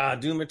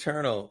 Doom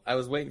Eternal. I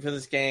was waiting for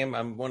this game.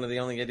 I'm one of the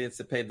only idiots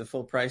that paid the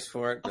full price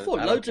for it. I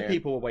thought loads of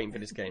people were waiting for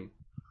this game.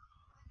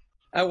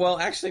 Well,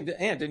 actually,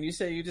 Ant, didn't you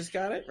say you just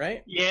got it,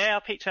 right? Yeah,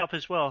 I picked it up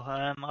as well.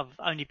 I've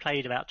only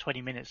played about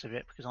 20 minutes of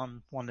it because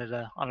I'm one of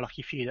the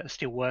unlucky few that are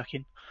still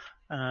working.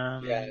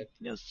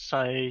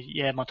 So,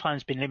 yeah, my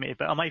time's been limited,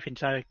 but I'm hoping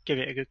to give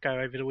it a good go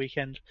over the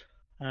weekend.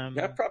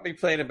 I've probably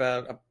played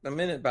about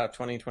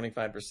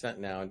 20-25%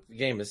 now. The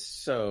game is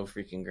so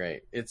freaking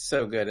great. It's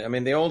so good. I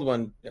mean, the old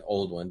one,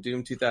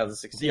 Doom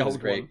 2016 was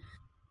great.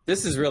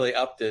 This has really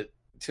upped it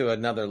to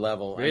another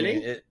level.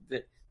 Really?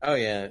 I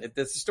mean,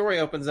 the story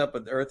opens up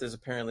with Earth is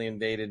apparently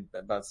invaded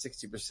about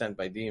 60%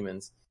 by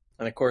demons.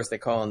 And of course, they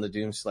call in the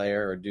Doom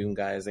Slayer, or Doom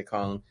Guy as they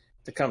call him,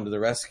 to come to the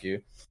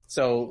rescue.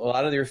 So a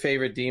lot of your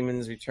favorite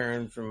demons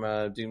return from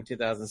Doom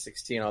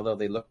 2016, although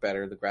they look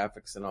better, the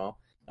graphics and all.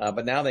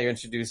 But now they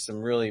introduced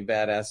some really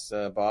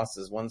badass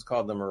bosses. One's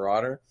called the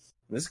Marauder.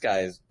 This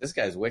guy's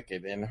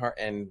wicked and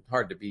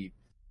hard to beat.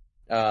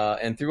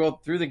 And through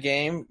the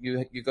game,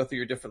 you go through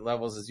your different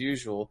levels as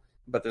usual.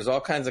 But there's all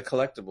kinds of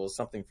collectibles.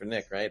 Something for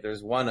Nick, right?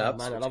 There's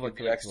 1-ups, which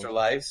give you extra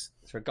lives.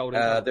 It's for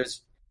golden.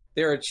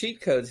 There are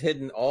cheat codes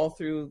hidden all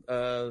through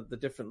the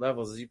different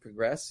levels as you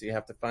progress. So you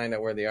have to find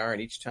out where they are,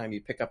 and each time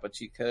you pick up a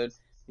cheat code,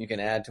 you can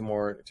add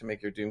to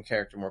make your Doom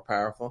character more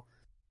powerful.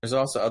 There's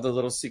also other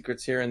little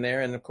secrets here and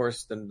there, and of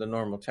course the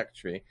normal tech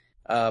tree.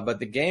 But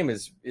the game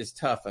is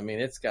tough. I mean,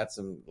 it's got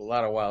a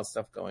lot of wild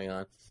stuff going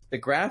on. The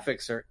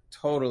graphics are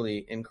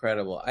totally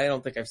incredible. I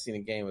don't think I've seen a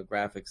game with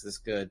graphics this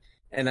good.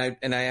 And I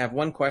have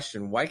one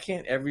question: why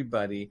can't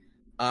everybody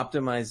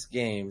optimize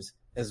games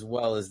as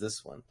well as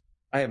this one?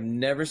 I have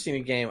never seen a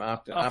game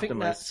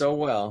optimized so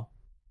well.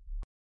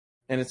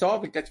 And it's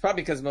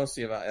probably because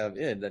mostly of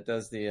id that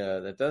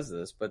does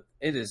this, but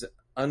it is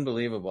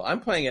unbelievable. I'm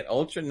playing at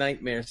ultra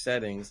nightmare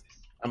settings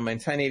on my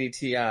 1080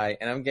 Ti,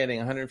 and I'm getting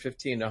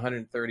 115 to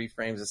 130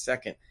 frames a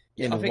second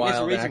in wild action. I think there's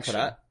a reason for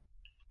that.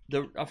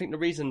 I think the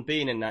reason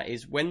being in that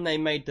is when they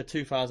made the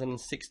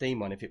 2016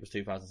 one, if it was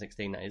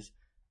 2016, that is.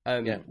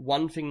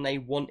 One thing they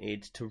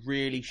wanted to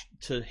really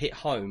to hit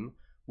home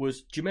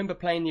was, do you remember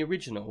playing the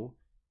original?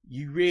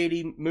 You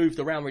really moved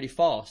around really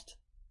fast.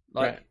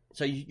 Right.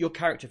 So your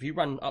character, if you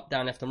run up,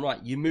 down, left and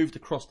right, you moved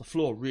across the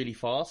floor really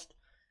fast.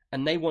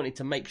 And they wanted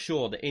to make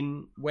sure that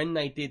when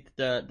they did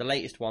the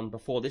latest one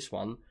before this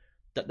one,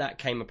 that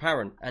came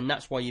apparent. And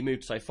that's why you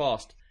moved so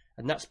fast.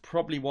 And that's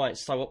probably why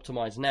it's so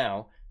optimized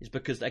now, is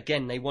because,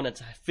 again, they wanted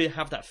to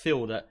have that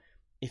feel that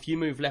if you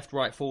move left,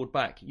 right, forward,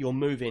 back, you're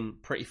moving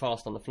pretty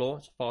fast on the floor.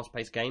 It's a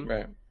fast-paced game.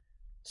 Right.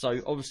 So,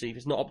 obviously, if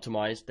it's not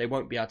optimized, they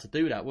won't be able to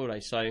do that, will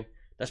they? So,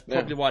 that's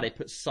probably why they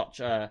put such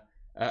a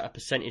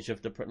percentage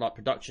of the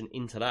production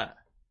into that.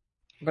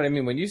 But, I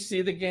mean, when you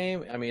see the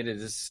game, I mean, it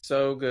is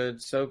so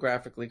good, so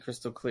graphically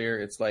crystal clear.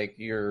 It's like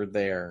you're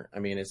there. I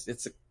mean, it's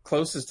the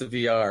closest to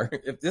VR.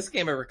 If this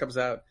game ever comes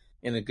out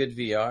in a good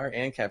VR,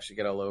 ANCAP should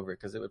get all over it,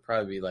 because it would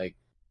probably be, like,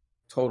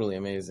 totally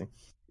amazing.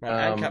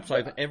 ANCAP's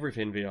over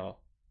everything VR.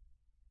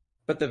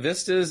 But the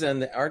vistas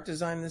and the art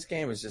design in this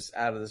game is just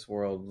out of this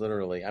world,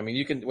 literally. I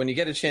mean, when you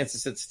get a chance to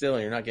sit still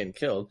and you're not getting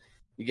killed,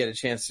 you get a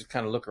chance to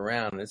kind of look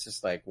around, and it's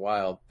just like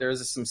wild.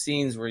 There's some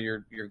scenes where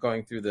you're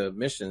going through the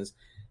missions,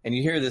 and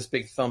you hear this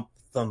big thump,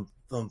 thump,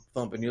 thump,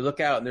 thump, and you look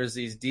out, and there's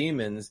these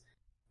demons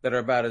that are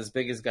about as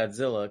big as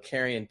Godzilla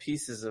carrying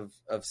pieces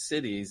of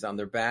cities on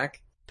their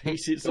back.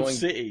 Pieces of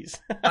cities?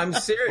 I'm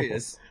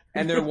serious.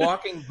 And they're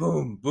walking,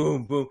 boom,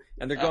 boom, boom,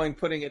 and they're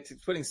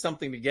putting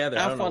something together.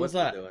 I don't know what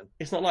they're doing.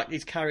 It's not like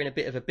he's carrying a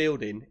bit of a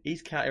building.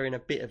 He's carrying a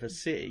bit of a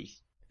city.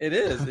 It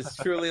is. It's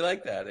truly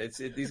like that.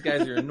 These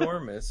guys are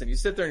enormous, and you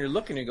sit there and you're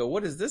looking and you go,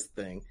 "What is this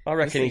thing?" I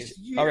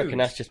reckon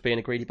that's just being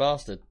a greedy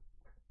bastard.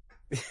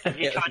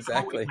 Yeah,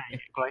 exactly.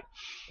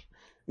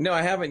 No,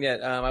 I haven't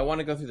yet. I want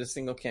to go through the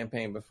single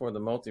campaign before the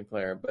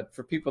multiplayer. But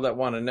for people that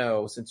want to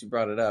know, since you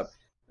brought it up,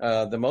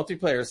 the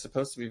multiplayer is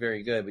supposed to be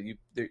very good. But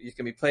you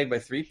can be played by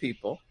 3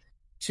 people.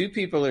 2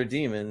 people are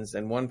demons,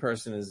 and 1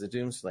 person is the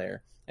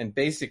Doomslayer. And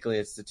basically,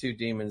 it's the 2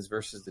 demons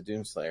versus the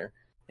Doomslayer.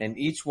 And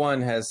each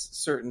one has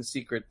certain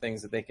secret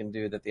things that they can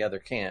do that the other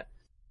can't.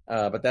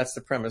 But that's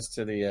the premise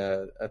to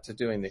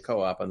doing the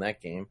co-op on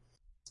that game.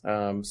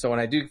 So when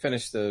I do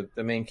finish the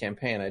main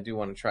campaign, I do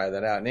want to try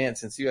that out. And Ant,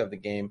 since you have the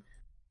game,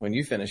 when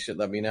you finish it,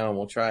 let me know and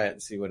we'll try it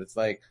and see what it's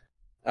like.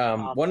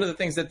 One of the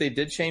things that they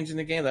did change in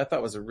the game that I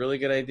thought was a really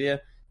good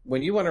idea,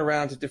 when you went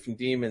around to different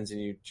demons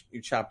and you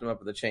chopped them up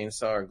with a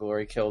chainsaw or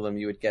glory killed them,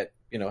 you would get,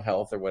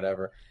 health or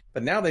whatever.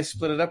 But now they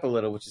split it up a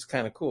little, which is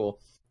kind of cool.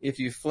 If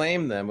you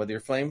flame them with your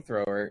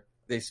flamethrower,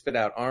 they spit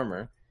out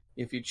armor.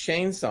 If you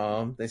chainsaw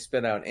them, they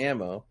spit out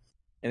ammo.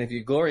 And if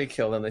you glory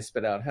kill them, they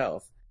spit out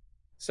health.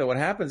 So what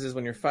happens is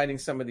when you're fighting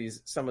some of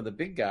the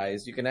big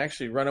guys, you can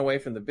actually run away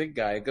from the big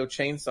guy, go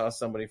chainsaw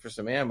somebody for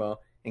some ammo,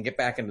 and get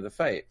back into the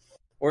fight.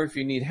 Or if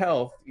you need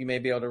health, you may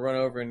be able to run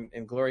over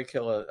and glory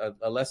kill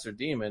a lesser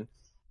demon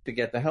to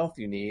get the health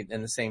you need,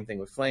 and the same thing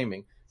with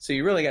flaming. So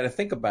you really got to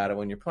think about it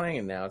when you're playing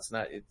it now. It's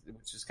not,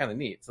 which is kind of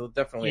neat. So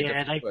definitely a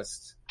different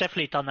twist.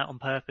 Definitely done that on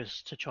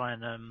purpose to try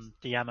and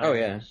the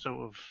ammo sort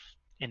of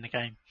in the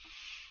game.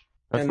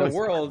 And the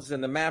worlds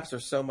and the maps are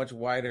so much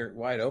wide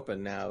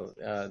open now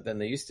than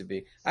they used to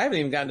be. I haven't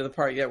even gotten to the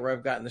part yet where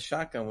I've gotten the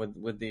shotgun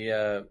with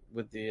the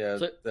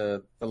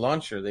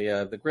launcher,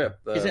 the grip.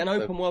 Is it an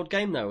open world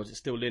game though, or is it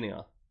still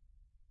linear?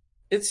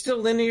 It's still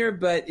linear,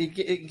 but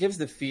it gives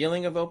the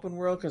feeling of open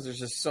world because there's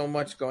just so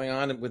much going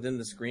on within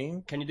the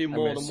screen. Can you do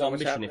more than one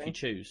mission if you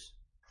choose?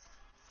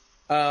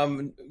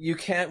 You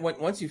can't.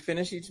 Once you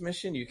finish each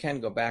mission, you can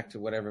go back to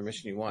whatever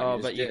mission you want. Oh,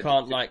 but you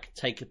can't like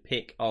take a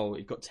pick. Oh,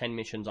 you've got 10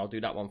 missions. I'll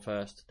do that one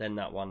first, then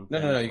that one.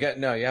 No.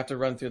 You have to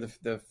run through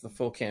the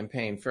full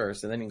campaign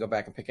first, and then you can go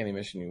back and pick any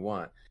mission you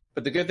want.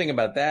 But the good thing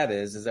about that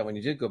is that when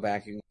you did go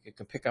back, you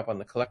can pick up on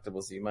the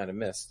collectibles that you might have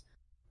missed.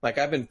 Like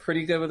I've been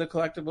pretty good with the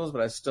collectibles,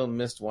 but I still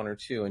missed one or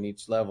two in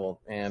each level,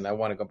 and I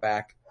want to go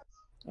back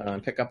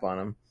and pick up on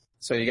them.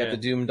 So you got the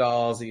Doom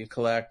dolls that you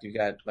collect. You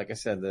got, like I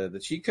said, the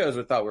cheat codes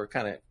we thought were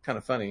kind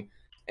of funny.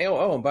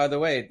 And by the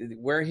way,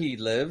 where he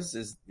lives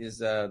is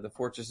the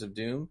Fortress of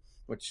Doom,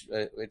 which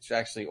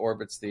actually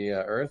orbits the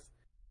Earth.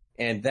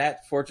 And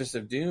that Fortress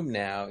of Doom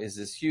now is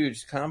this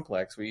huge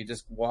complex where you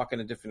just walk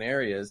into different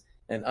areas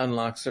and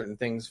unlock certain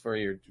things for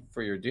your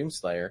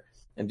Doomslayer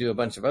and do a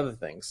bunch of other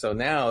things. So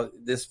now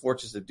this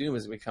Fortress of Doom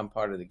has become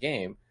part of the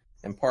game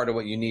and part of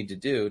what you need to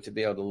do to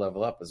be able to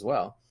level up as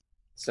well.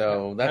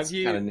 So that's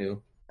kind of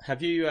new.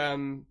 Have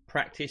you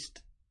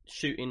practiced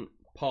shooting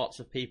parts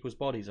of people's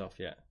bodies off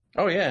yet?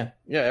 Oh yeah.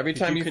 Every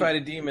time you fight a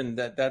demon,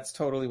 that's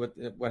totally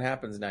what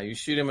happens now. You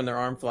shoot them and their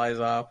arm flies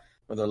off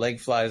or their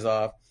leg flies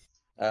off.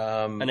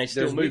 And they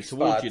still move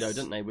towards you though,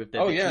 don't they? With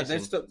their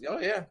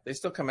they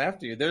still come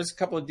after you. There's a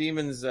couple of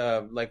demons,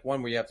 like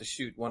one where you have to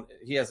shoot one.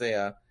 He has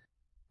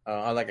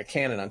like a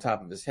cannon on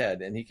top of his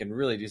head, and he can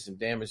really do some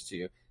damage to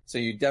you. So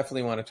you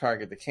definitely want to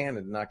target the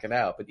cannon to knock it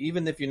out. But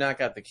even if you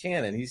knock out the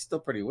cannon, he's still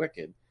pretty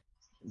wicked.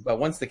 But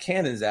once the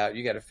cannon's out,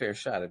 you got a fair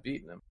shot at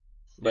beating him.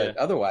 But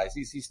otherwise,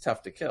 he's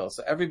tough to kill.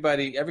 So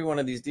every one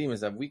of these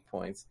demons have weak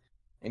points,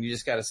 and you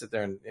just got to sit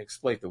there and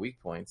exploit the weak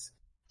points.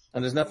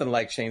 And there's nothing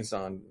like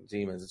chainsawing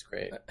demons. It's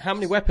great. How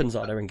many weapons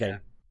are there in game?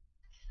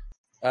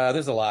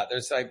 There's a lot.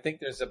 I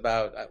think there's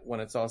about, when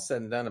it's all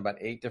said and done, about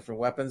 8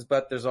 different weapons.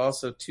 But there's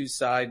also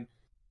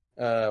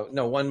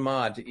 1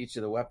 mod to each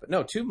of the weapons.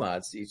 No, 2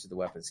 mods to each of the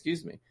weapons.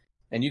 Excuse me.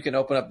 And you can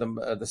open up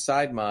the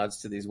side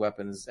mods to these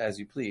weapons as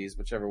you please,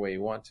 whichever way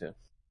you want to.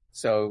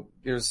 So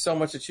there's so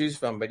much to choose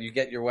from, but you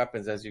get your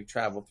weapons as you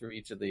travel through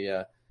each of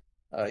the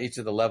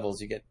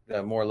levels. You get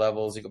more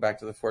levels. You go back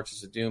to the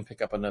Fortress of Doom,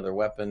 pick up another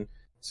weapon.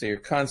 So you're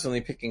constantly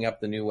picking up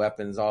the new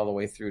weapons all the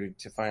way through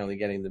to finally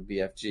getting the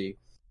BFG.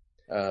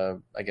 I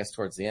guess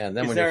towards the end.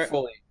 Then you're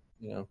fully,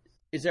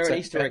 Is there an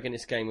Easter egg in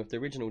this game with the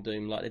original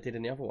Doom like they did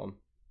in the other one?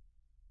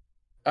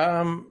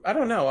 I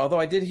don't know. Although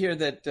I did hear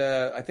that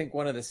I think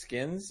one of the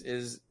skins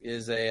is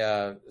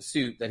a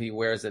suit that he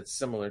wears that's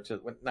similar to,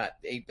 not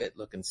 8-bit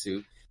looking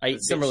suit,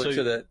 similar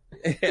to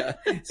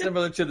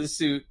the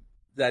suit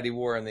that he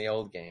wore in the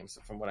old games,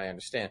 from what I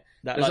understand.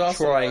 That there's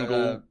like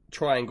also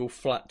triangle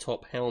flat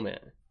top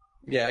helmet.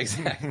 Yeah,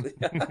 exactly.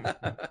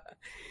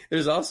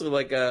 There's also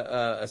like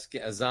a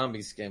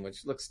zombie skin,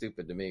 which looks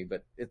stupid to me,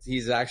 but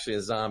he's actually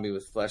a zombie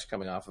with flesh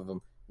coming off of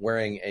him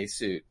wearing a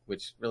suit,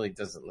 which really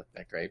doesn't look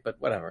that great, but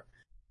whatever.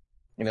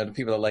 To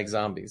people that like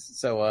zombies.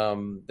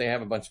 So they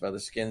have a bunch of other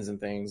skins and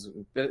things,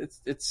 but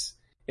it's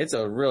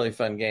a really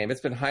fun game.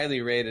 It's been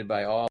highly rated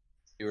by all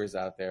viewers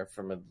out there.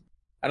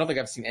 I don't think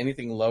I've seen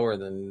anything lower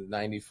than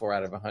 94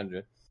 out of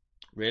 100.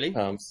 Really?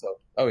 Oh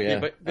yeah.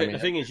 But the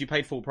thing is, you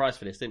paid full price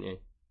for this, didn't you?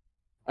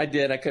 I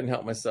did. I couldn't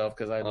help myself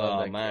because I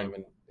love that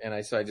game, and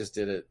I just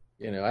did it.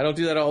 I don't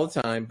do that all the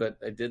time, but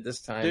I did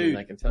this time. Dude, and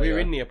I can tell you, we're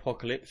in the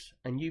apocalypse,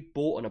 and you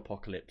bought an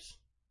apocalypse.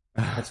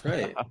 That's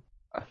right.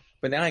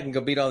 But now I can go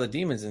beat all the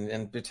demons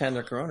and pretend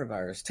they're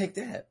coronavirus. Take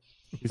that.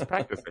 He's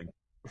practicing.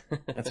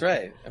 That's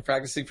right. I'm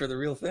practicing for the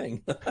real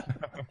thing. But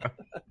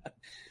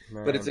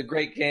it's a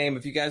great game.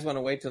 If you guys want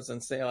to wait till it's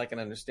on sale, I can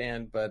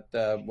understand. But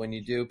when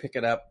you do pick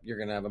it up, you're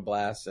going to have a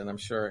blast. And I'm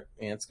sure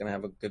Ant's going to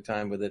have a good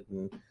time with it.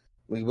 And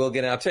we will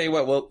get it. I'll tell you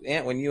what,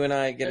 Ant, when you and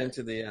I get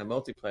into the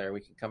multiplayer,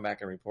 we can come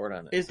back and report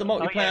on it. Is the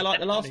multiplayer like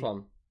the last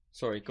one?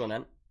 Sorry, go on,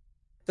 Ant.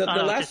 The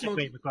last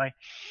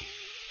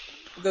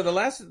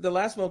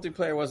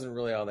multiplayer wasn't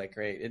really all that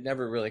great. It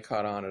never really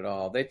caught on at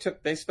all.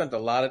 They spent a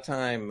lot of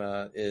time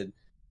on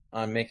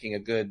making a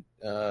good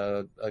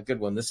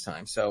one this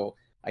time. So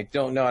I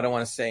don't know. I don't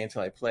want to say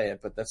until I play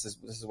it, but this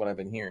is what I've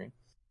been hearing.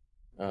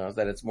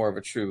 That it's more of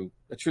a true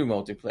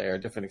multiplayer, a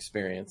different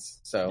experience.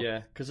 So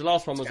yeah, because the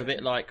last one was a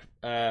bit like,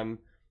 do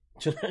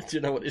you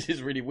know what? This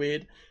is really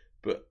weird,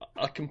 but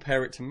I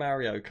compare it to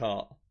Mario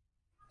Kart.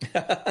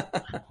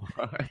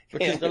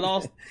 Because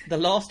the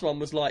last one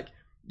was like,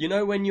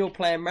 when you're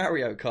playing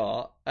Mario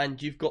Kart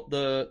and you've got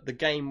the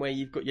game where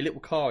you've got your little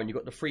car and you've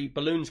got the 3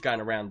 balloons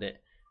going around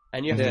it,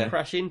 and you have to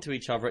crash into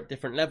each other at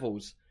different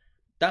levels.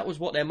 That was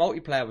what their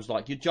multiplayer was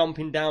like. You're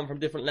jumping down from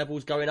different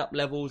levels, going up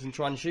levels, and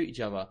trying to shoot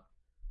each other.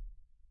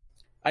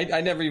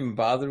 I never even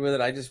bothered with it.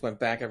 I just went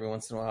back every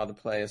once in a while to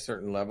play a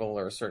certain level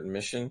or a certain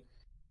mission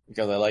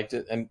because I liked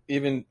it. And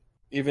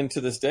even to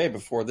this day,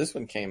 before this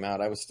one came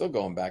out, I was still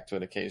going back to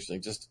it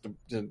occasionally just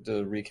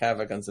to wreak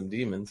havoc on some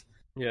demons.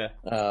 Yeah.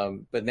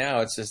 But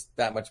now it's just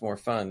that much more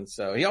fun.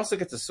 So he also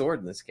gets a sword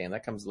in this game.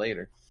 That comes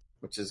later,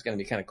 which is going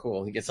to be kind of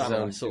cool. He gets his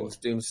own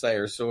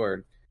Doomslayer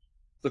sword.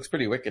 Looks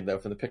pretty wicked, though,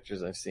 from the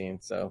pictures I've seen.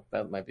 So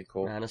that might be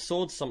cool. And a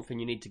sword's something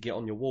you need to get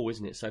on your wall,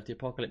 isn't it? So if the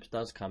apocalypse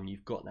does come,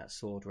 you've got that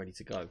sword ready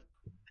to go.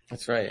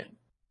 That's right.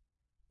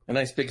 A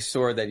nice big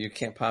sword that you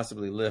can't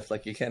possibly lift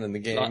like you can in the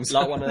games.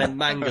 Like one of them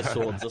manga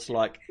swords that's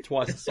like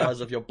twice the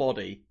size of your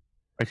body.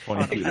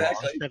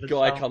 Exactly.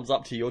 Guy comes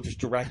up to you, you're just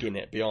dragging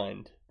it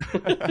behind.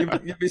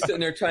 You'd be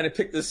sitting there trying to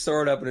pick this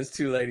sword up and it's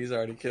too late, he's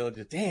already killed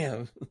you.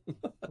 Damn.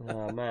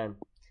 Oh, man.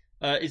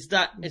 Is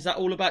that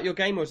all about your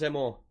game or is there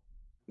more?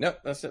 Nope,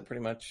 that's it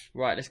pretty much.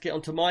 Right, let's get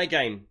on to my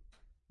game.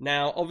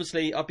 Now,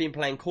 obviously, I've been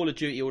playing Call of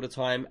Duty all the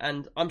time,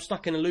 and I'm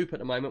stuck in a loop at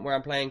the moment where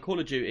I'm playing Call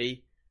of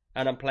Duty,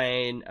 and I'm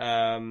playing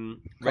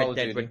Red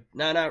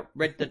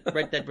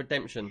Dead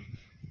Redemption.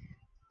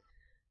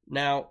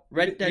 Now,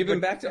 You've been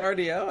back to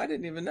RDO? I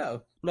didn't even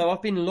know. No,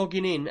 I've been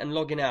logging in and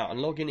logging out, and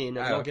logging in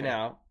and logging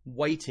out,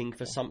 waiting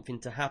for something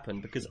to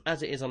happen, because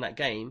as it is on that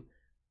game,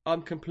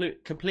 I'm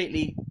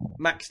completely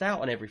maxed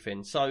out on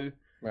everything, so...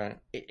 Right.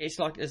 It's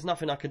like there's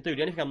nothing I can do.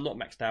 The only thing I'm not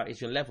maxed out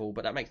is your level,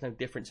 but that makes no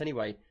difference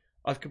anyway.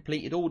 I've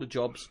completed all the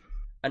jobs,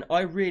 and I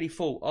really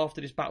thought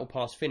after this battle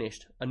pass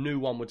finished, a new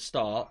one would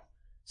start,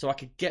 so I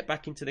could get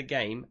back into the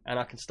game and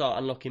I can start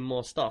unlocking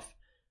more stuff.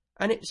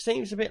 And it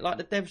seems a bit like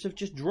the devs have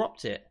just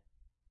dropped it.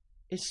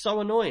 It's so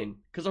annoying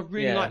because I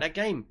really like that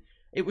game.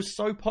 It was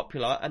so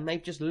popular, and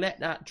they've just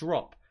let that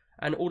drop,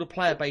 and all the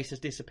player base is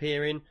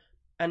disappearing,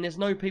 and there's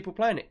no people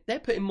playing it.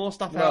 They're putting more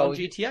stuff out on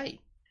GTA.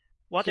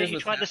 Why don't you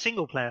try the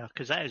single player?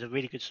 Because that is a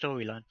really good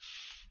storyline.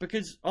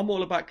 Because I'm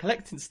all about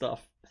collecting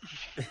stuff.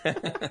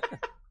 I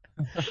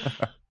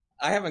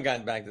haven't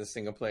gotten back to the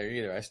single player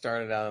either. I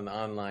started out on the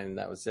online and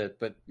that was it.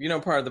 But,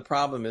 part of the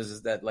problem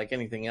is that, like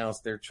anything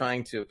else, they're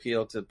trying to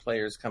appeal to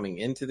players coming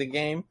into the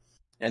game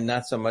and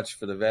not so much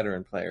for the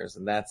veteran players.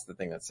 And that's the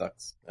thing that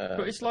sucks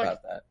but it's like,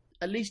 about that.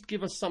 At least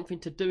give us something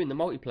to do in the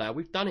multiplayer.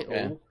 We've done it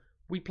all.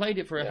 We played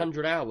it for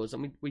 100 hours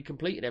and we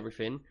completed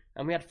everything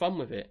and we had fun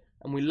with it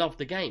and we loved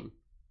the game.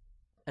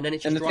 And then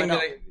it's just dried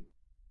up.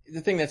 The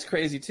thing that's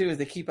crazy too is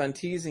they keep on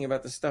teasing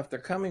about the stuff they're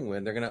coming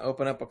with. They're going to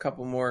open up a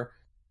couple more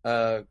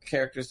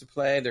characters to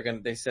play.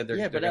 They said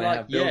they're going to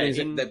have buildings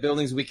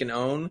buildings we can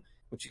own,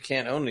 which you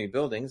can't own any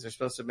buildings. They're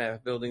supposed to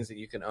have buildings that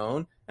you can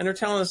own, and they're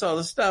telling us all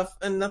this stuff,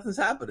 and nothing's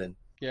happening.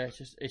 Yeah,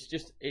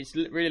 it's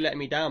really letting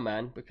me down,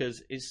 man,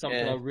 because it's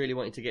something I really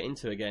wanted to get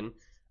into again.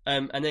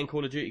 And then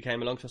Call of Duty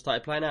came along, so I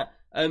started playing that.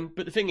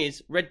 But the thing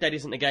is, Red Dead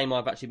isn't a game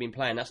I've actually been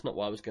playing. That's not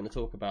what I was going to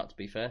talk about, to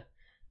be fair.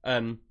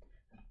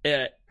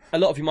 A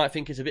lot of you might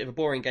think it's a bit of a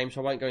boring game,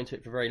 so I won't go into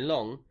it for very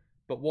long.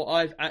 But what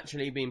I've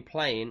actually been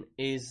playing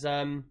is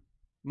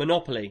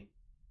Monopoly.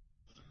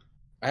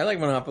 I like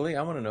Monopoly.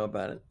 I want to know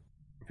about it.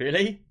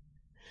 Really?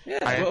 Yeah.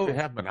 I actually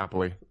have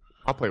Monopoly.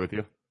 I'll play with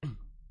you.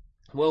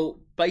 Well,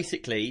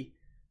 basically,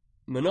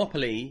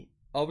 Monopoly,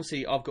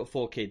 obviously I've got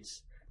 4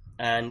 kids.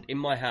 And in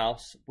my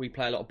house, we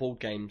play a lot of board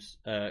games.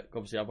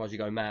 Obviously, otherwise you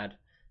go mad.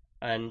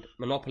 And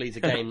Monopoly is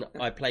a game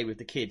that I play with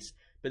the kids.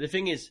 But the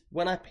thing is,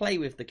 when I play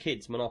with the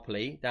kids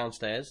Monopoly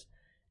downstairs,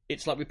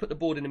 it's like we put the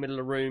board in the middle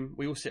of the room,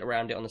 we all sit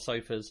around it on the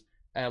sofas,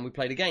 and we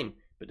play the game.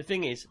 But the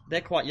thing is,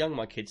 they're quite young,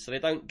 my kids, so they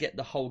don't get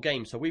the whole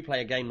game. So we play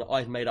a game that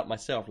I've made up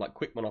myself, like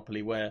Quick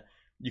Monopoly, where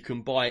you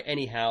can buy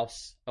any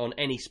house on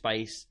any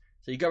space.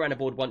 So you go around the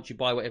board once, you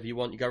buy whatever you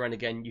want, you go around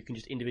again, you can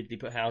just individually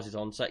put houses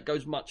on. So it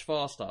goes much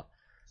faster.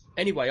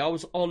 Anyway, I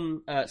was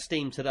on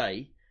Steam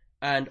today,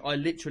 and I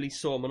literally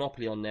saw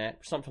Monopoly on there,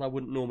 something I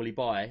wouldn't normally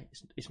buy.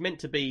 It's meant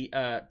to be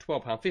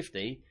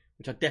 £12.50,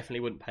 which I definitely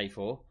wouldn't pay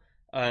for.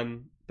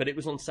 But it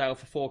was on sale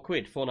for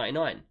 £4,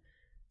 $4.99.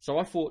 So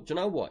I thought, do you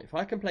know what? If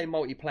I can play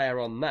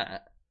multiplayer on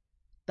that,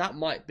 that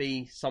might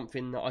be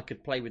something that I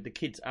could play with the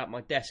kids at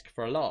my desk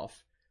for a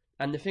laugh.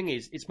 And the thing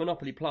is, it's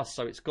Monopoly Plus,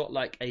 so it's got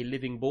like a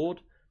living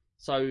board.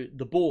 So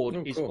the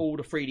board is all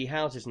the 3D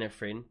houses and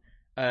everything.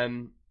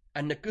 And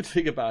the good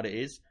thing about it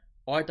is,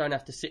 I don't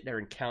have to sit there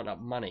and count up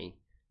money.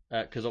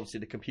 Because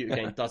obviously the computer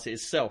game does it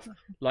itself.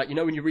 Like,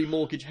 when you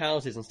remortgage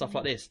houses and stuff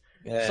like this.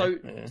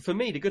 For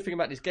me, the good thing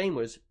about this game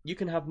was you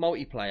can have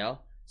multiplayer.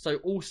 So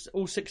all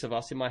 6 of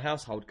us in my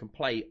household can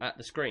play at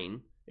the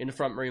screen in the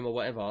front room or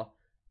whatever.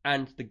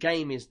 And the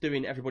game is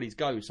doing everybody's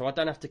go. So I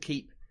don't have to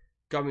keep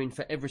going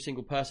for every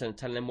single person and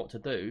telling them what to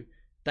do.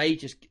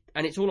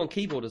 And it's all on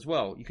keyboard as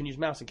well. You can use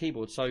mouse and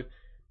keyboard. So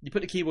you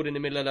put the keyboard in the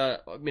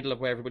middle of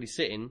where everybody's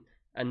sitting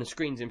and the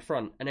screen's in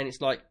front. And then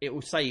it's like, it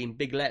will say in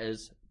big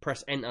letters,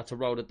 press enter to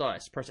roll the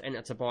dice, press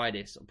enter to buy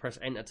this, or press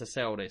enter to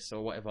sell this,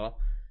 or whatever.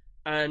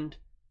 And,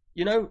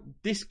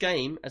 this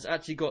game has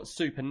actually got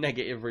super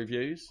negative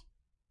reviews,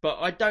 but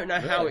I don't know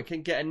how it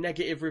can get a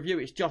negative review.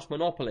 It's just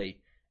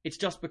Monopoly. it's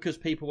just because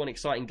people want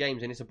exciting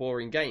games and it's a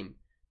boring game.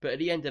 But at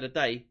the end of the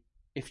day,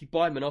 if you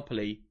buy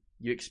Monopoly,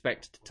 you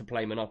expect to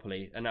play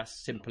Monopoly, and that's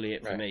simply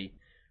it for me.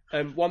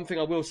 One thing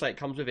I will say, it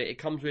comes with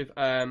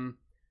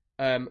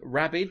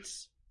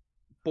Rabbids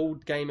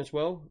board game as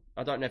well.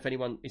 I don't know if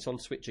anyone, it's on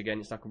Switch again.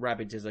 It's like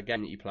Rabbids is a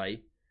game that you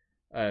play.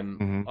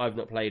 I've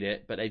not played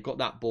it, but they've got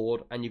that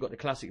board, and you've got the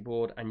classic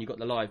board, and you've got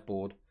the live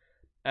board.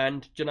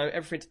 And, you know,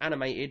 everything's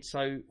animated,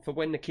 so for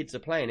when the kids are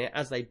playing it,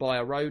 as they buy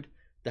a road,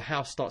 the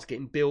house starts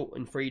getting built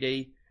in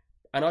 3D.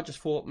 And I just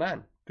thought,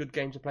 man, good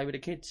game to play with the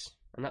kids.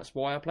 And that's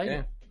why I played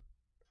it.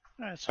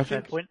 That's a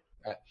fair point.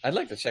 I'd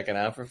like to check it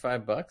out for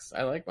 $5.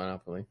 I like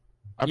Monopoly.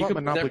 I bought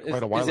Monopoly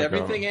quite a while ago. Is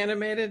everything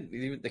animated?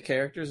 The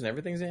characters and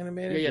everything's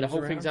animated? Yeah, the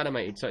whole thing's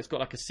animated. So it's got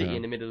like a city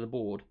in the middle of the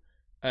board.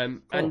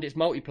 And it's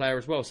multiplayer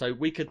as well. So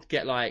we could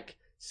get like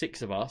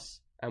 6 of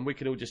us, and we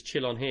could all just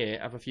chill on here,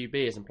 have a few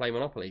beers, and play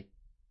Monopoly.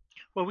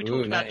 Well, we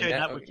talked about doing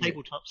that with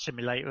Tabletop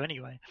Simulator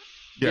anyway.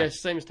 Yeah,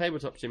 same as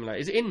Tabletop Simulator.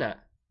 Is it in that?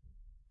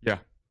 Yeah.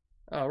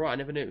 Oh, right. I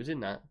never knew it was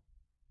in that.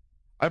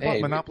 I bought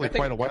Monopoly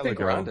quite a while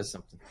ago.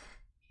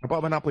 I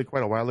bought Monopoly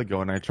quite a while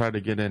ago, and I tried to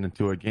get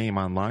into a game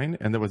online,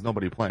 and there was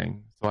nobody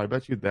playing. So I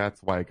bet you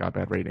that's why it got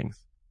bad ratings.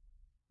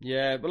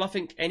 Yeah, well, I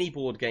think any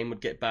board game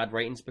would get bad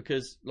ratings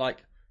because,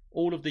 like,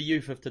 all of the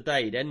youth of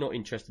today, they're not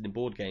interested in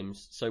board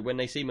games. So when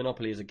they see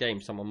Monopoly as a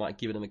game, someone might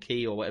give them a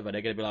key or whatever.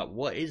 They're going to be like,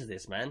 what is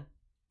this, man?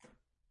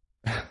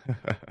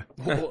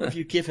 What have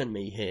you given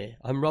me here?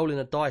 I'm rolling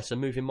a dice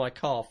and moving my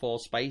car 4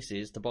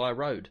 spaces to buy a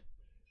road.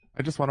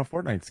 I just want a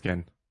Fortnite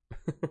skin.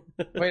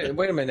 Wait a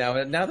minute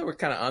now. Now that we're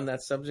kind of on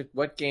that subject,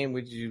 what game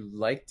would you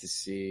like to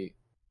see?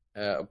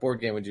 A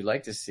board game would you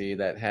like to see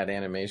that had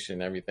animation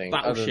and everything?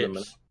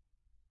 Battleships.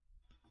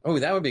 Oh,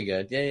 that would be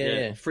good.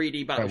 Yeah.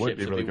 3D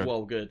Battleships would be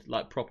well good.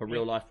 Like proper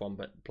real life one,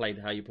 but played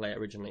how you play it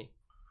originally.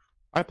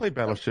 I played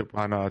Battleship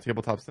on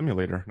Tabletop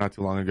Simulator not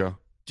too long ago.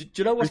 Do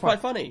you know what's quite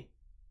funny?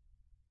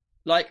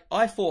 Like,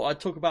 I thought I'd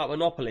talk about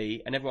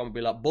Monopoly and everyone would be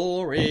like,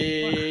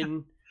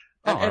 boring.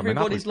 And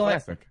everybody's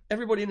like,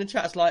 everybody in the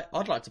chat's like,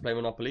 I'd like to play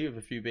Monopoly with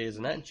a few beers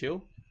and that and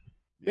chill.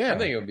 Yeah. I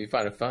think it would be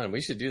kind of fun.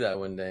 We should do that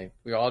one day.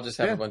 We all just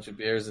have a bunch of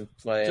beers and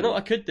play. Do you know what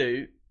I could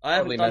do? I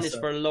haven't done this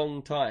for a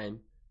long time,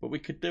 but we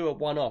could do a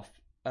one-off.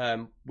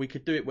 We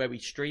could do it where we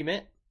stream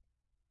it.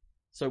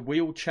 So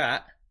we all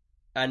chat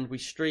and we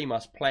stream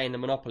us playing the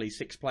Monopoly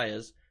 6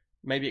 players.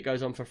 Maybe it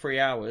goes on for 3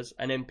 hours,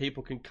 and then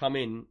people can come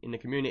in the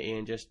community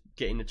and just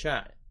get in the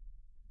chat.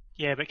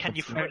 Yeah, but can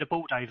you throw the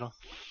board over?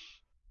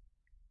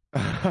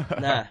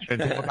 Nah. In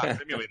Tabletop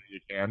Simulator, you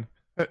can.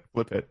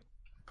 Flip it.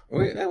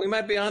 We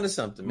might be onto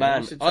something.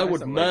 Man, I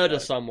would murder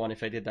someone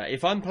if they did that.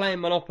 If I'm playing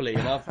Monopoly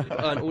and I've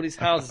earned all these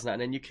houses and that,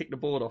 and then you kick the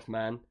board off,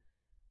 man,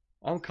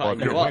 I'm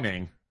cutting you up. If you're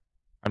winning,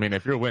 I mean,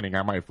 if you're winning,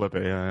 I might flip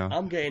it. Yeah.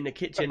 I'm getting the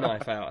kitchen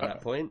knife out at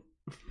that point.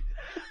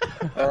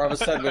 Or all of a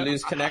sudden we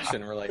lose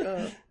connection. We're like,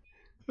 oh.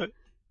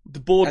 The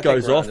board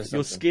goes off,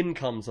 your skin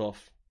comes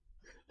off.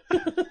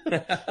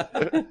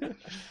 And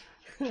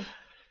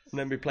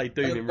then we play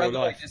Doom in real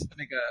life. Just to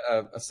make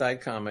a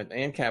side comment,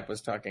 ANCAP was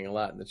talking a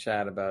lot in the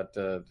chat about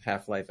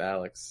Half-Life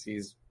Alyx.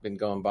 He's been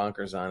going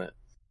bonkers on it.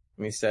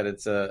 And he said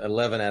it's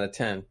 11 out of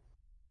 10.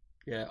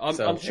 Yeah,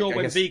 I'm sure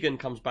when Vegan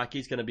comes back,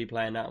 he's going to be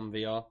playing that on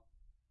VR.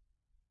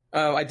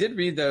 Oh, I did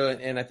read, though,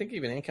 and I think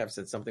even ANCAP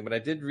said something, but I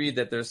did read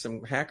that there's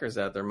some hackers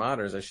out there,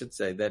 modders, I should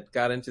say, that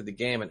got into the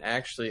game and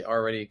actually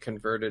already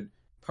converted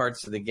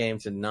parts of the game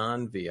to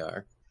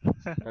non-VR.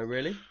 Oh,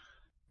 really?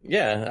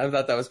 Yeah, I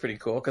thought that was pretty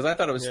cool because I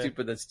thought it was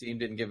stupid that Steam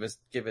didn't give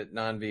it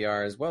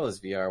non-VR as well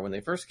as VR when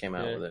they first came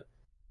out with it.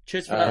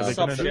 Cheers for that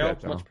sub, Shell.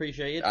 Much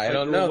appreciated. I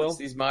don't know.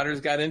 These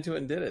modders got into it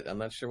and did it. I'm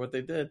not sure what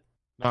they did.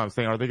 No, I'm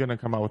saying, are they going to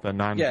come out with a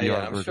non-VR version?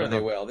 Yeah, I'm sure they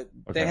will. Okay.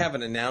 They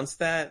haven't announced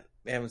that.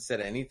 They haven't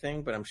said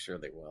anything, but I'm sure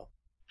they will.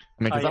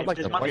 I mean, because I'd like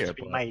to play it. To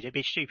be made. It'd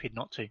be stupid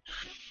not to.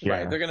 Yeah.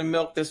 Right. They're going to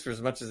milk this for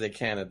as much as they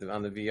can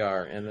on the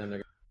VR,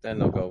 and then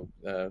they'll go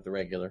the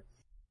regular.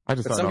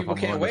 But some people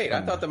can't wait.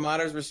 I thought the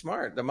modders were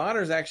smart. The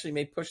modders actually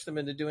may push them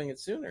into doing it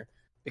sooner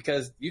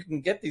because you can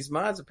get these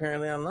mods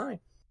apparently online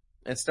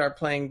and start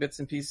playing bits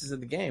and pieces of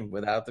the game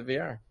without the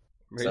VR.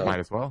 Really? So, might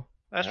as well.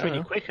 That's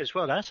really quick as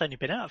well. That's only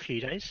been out a few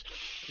days.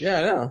 Yeah,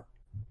 I know.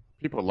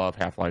 People love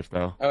Half-Life,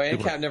 though. Oh,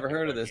 ANCAP never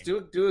heard of this. Do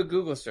a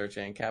Google search,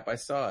 ANCAP. I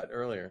saw it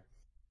earlier.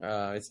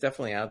 It's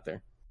definitely out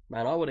there.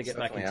 Man, I want to get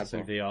back into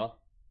some VR.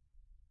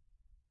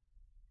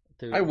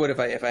 I would if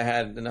I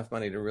had enough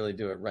money to really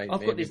do it right,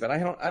 but I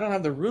don't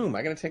have the room.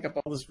 I got to take up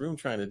all this room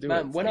trying to do it.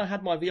 Man, when I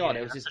had my VR,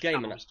 there was this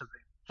game, and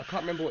I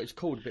can't remember what it's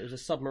called, but it was a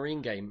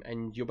submarine game,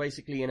 and you're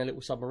basically in a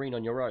little submarine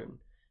on your own.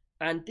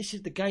 And this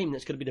is the game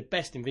that's going to be the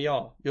best in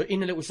VR. You're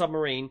in a little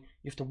submarine,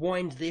 you have to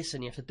wind this,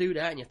 and you have to do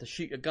that, and you have to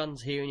shoot your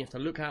guns here, and you have to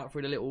look out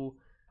through the little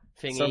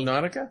thingy.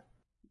 Subnautica?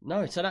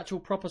 No, it's an actual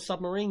proper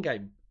submarine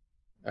game.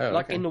 Oh,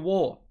 like in the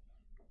war.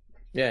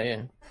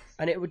 Yeah.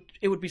 And it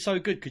would be so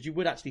good because you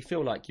would actually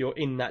feel like you're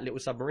in that little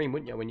submarine,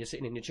 wouldn't you, when you're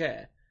sitting in your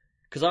chair?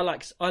 Because I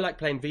like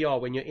playing VR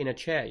when you're in a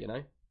chair, you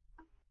know.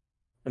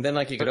 And then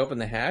you could open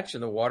the hatch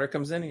and the water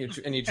comes in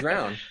and you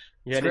drown.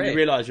 Yeah, then you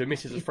realise your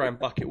missus is throwing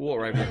bucket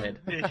water over your head.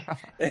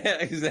 Yeah,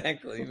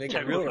 exactly. Make it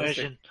Total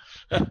realistic.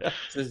 version.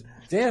 Says,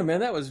 damn,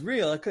 man, that was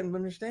real. I couldn't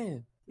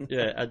understand.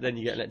 Yeah, and then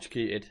you get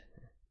electrocuted.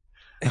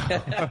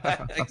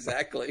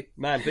 Exactly.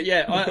 Man, but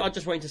yeah, I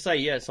just wanted to say,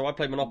 yeah, so I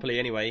played Monopoly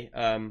anyway,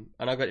 and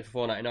I got it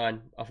for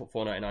 $4.99. I thought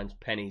 $4.99 is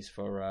pennies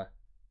for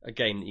a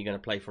game that you're going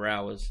to play for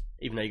hours,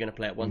 even though you're going to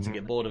play it once and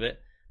get bored of it.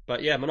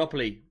 But yeah,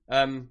 Monopoly.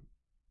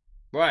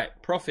 Right,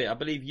 Prophet, I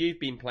believe you've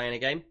been playing a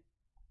game.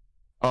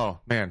 Oh,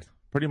 man.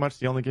 Pretty much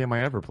the only game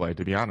I ever played,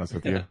 to be honest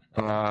with you.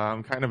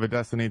 I'm kind of a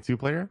Destiny 2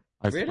 player.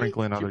 I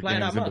sprinkle in other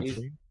games in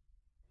between.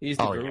 He's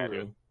the guru.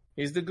 Yeah,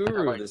 He's the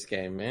guru of this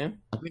game, man.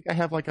 I think I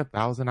have like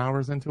 1,000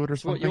 hours into it or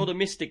something. You're the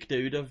mystic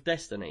dude of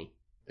Destiny.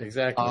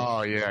 Exactly.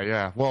 Oh,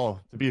 yeah. Well,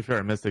 to be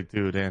fair, Mystic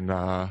Dude in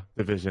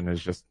Division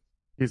is just,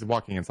 he's a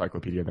walking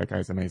encyclopedia. That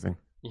guy's amazing.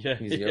 Yeah.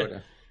 He's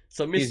Yoda.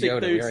 So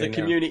Mystic Dude's the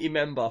community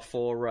member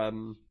for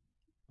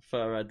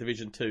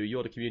Division 2.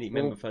 You're the community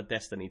member for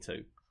Destiny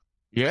 2.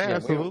 Yeah,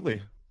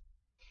 absolutely.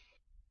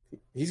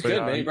 He's good,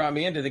 man. He brought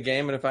me into the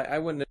game, and if I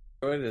wouldn't have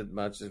enjoyed it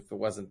much if it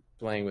wasn't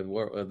playing with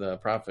the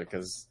Prophet,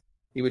 because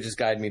he would just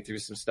guide me through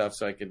some stuff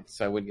so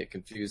I wouldn't get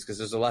confused, because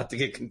there's a lot to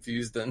get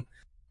confused in.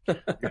 To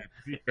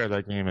be fair,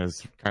 that game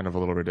is kind of a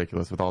little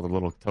ridiculous with all the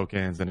little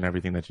tokens and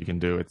everything that you can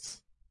do. It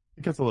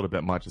gets a little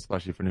bit much,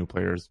 especially for new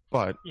players.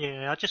 But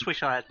yeah, I just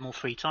wish I had more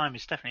free time.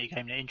 It's definitely a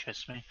game that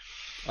interests me.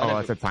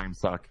 That's a time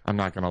suck. I'm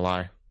not gonna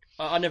lie.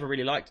 I never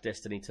really liked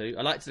Destiny 2.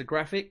 I liked the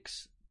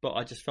graphics, but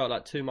I just felt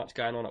like too much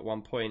going on at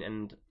one point.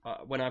 And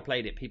when I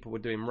played it, people were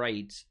doing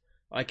raids.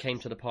 I came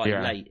to the party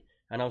late,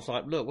 and I was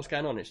like, "Look, what's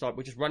going on?" It's like,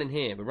 we're just running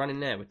here, we're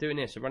running there, we're doing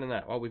this, we're running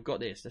that. Oh, we've got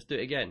this. Let's do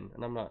it again.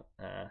 And I'm like,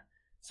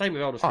 Same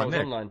with Elder Scrolls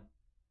Online.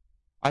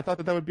 I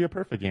thought that would be a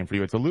perfect game for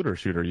you. It's a looter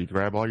shooter. You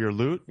grab all your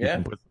loot, you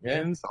can put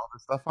skins, all the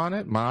stuff on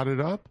it, mod it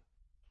up.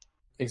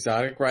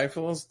 Exotic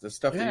rifles, the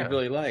stuff that you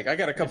really like. I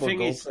got a couple of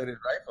gold-plated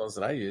rifles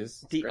that I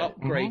use. The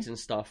upgrades and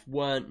stuff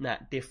weren't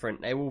that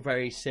different. They're all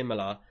very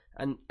similar.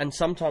 And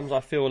sometimes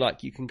I feel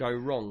like you can go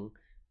wrong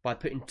by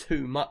putting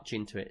too much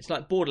into it. It's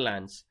like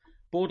Borderlands.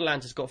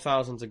 Borderlands has got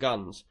thousands of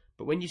guns,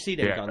 but when you see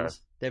their guns,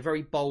 they're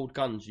very bold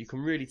guns. You can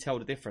really tell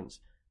the difference.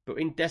 But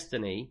in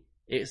Destiny,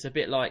 it's a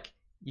bit like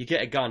you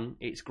get a gun,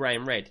 it's grey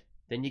and red.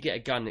 Then you get a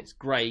gun, it's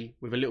grey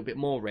with a little bit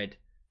more red.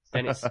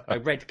 Then it's a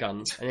red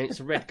gun, and then it's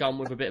a red gun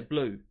with a bit of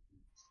blue.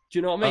 Do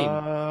you know what I mean?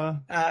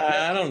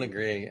 I don't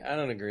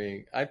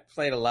agree. I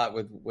played a lot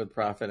with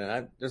Prophet,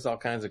 and there's all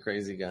kinds of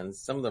crazy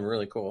guns. Some of them are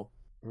really cool.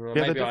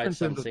 Maybe I haven't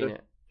seen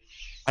it.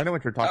 I know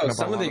what you're talking about.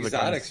 Some of the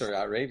exotics are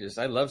outrageous.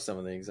 I love some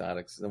of the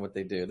exotics and what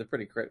they do. They're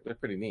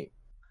pretty neat.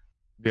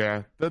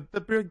 Yeah, the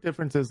big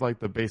difference is like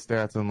the base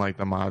stats and like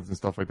the mods and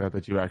stuff like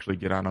that you actually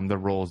get on them, the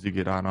rolls you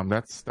get on them.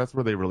 That's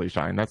where they really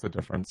shine. That's the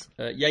difference.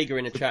 Jaeger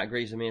in the chat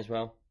agrees with me as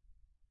well.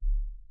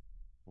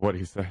 What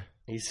he say?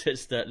 He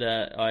says that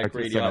I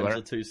agree the items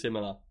are too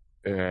similar.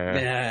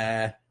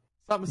 Yeah.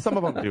 Some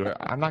of them do it.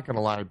 I'm not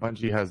gonna lie.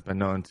 Bungie has been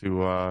known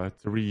to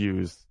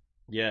reuse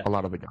a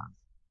lot of the guns.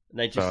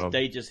 They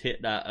just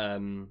hit that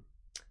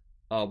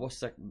what's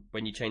that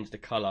when you change the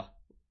color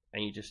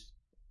and you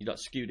like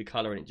skew the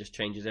color and it just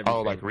changes everything.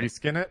 Oh, like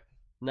reskin it?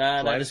 Nah,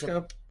 I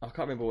can't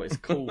remember what it's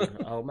called.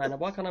 Oh man,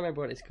 why can't I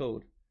remember what it's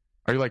called?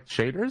 Are you like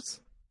shaders?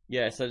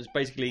 Yeah, so it's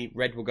basically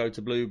red will go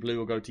to blue, blue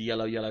will go to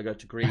yellow, yellow go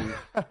to green,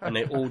 and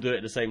they all do it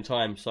at the same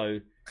time. So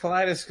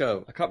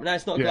kaleidoscope. No,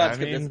 it's not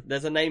kaleidoscope. I mean,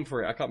 there's a name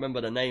for it. I can't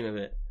remember the name of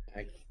it.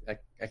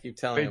 I keep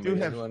telling you.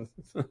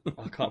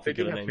 I can't think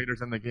of the name.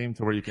 Shaders in the game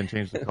to where you can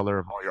change the color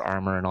of all your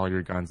armor and all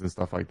your guns and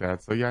stuff like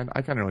that. So yeah,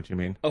 I kind of know what you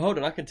mean. Oh, hold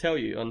on, I can tell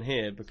you on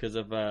here because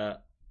of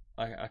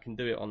I can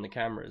do it on the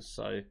cameras,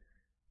 so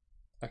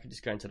I can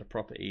just go into the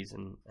properties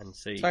and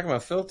see. Talking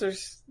about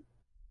filters.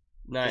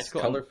 No, it's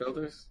got color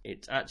filters.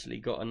 It's actually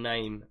got a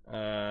name.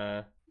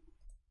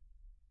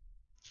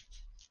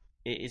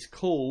 It is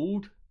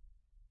called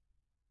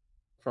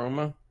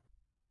Chroma.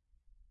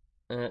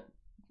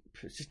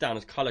 It's just down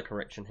as color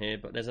correction here,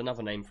 but there's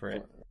another name for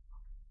it.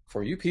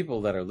 For you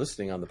people that are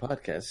listening on the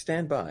podcast,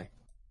 stand by.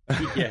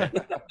 Yeah,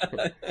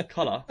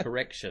 color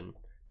correction.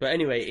 But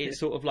anyway, it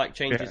sort of like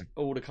changes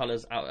all the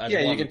colors out. As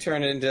one. You can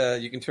turn it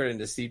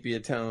into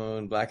sepia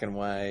tone, black and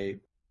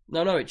white.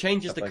 No, it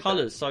changes the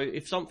colors. So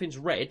if something's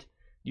red,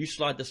 you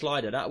slide the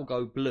slider, that will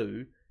go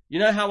blue. You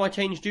know how I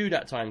changed you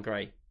that time,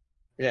 Gray?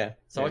 Yeah.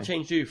 So I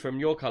changed you from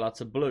your color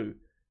to blue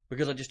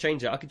because I just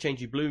changed it. I could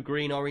change you blue,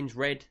 green, orange,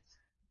 red.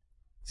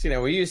 See, now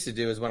what we used to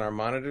do is when our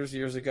monitors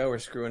years ago were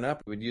screwing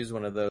up, we'd use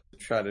one of those to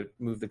try to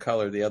move the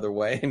color the other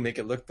way and make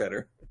it look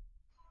better.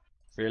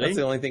 Really? That's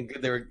the only thing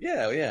good. They were,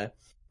 yeah.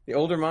 The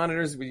older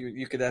monitors,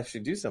 you could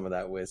actually do some of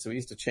that with. So we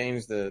used to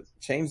change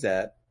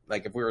that.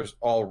 Like if we were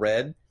all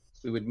red,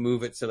 we would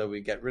move it so that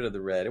we get rid of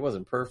the red. It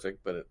wasn't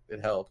perfect, but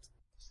it helped.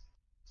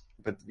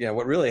 But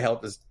what really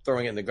helped is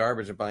throwing it in the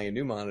garbage and buying a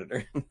new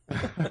monitor.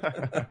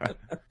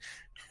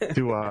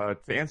 To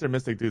answer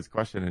Mystic Dude's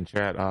question in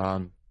chat,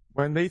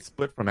 when they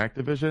split from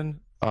Activision,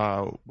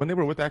 when they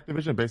were with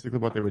Activision, basically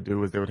what they would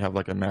do is they would have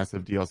like a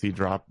massive DLC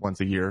drop once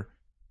a year,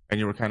 and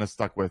you were kind of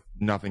stuck with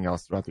nothing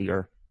else throughout the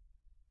year.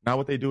 Now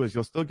what they do is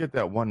you'll still get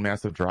that one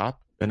massive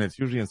drop, and it's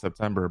usually in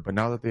September. But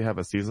now that they have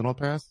a seasonal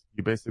pass,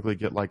 you basically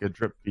get like a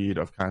drip feed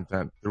of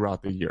content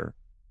throughout the year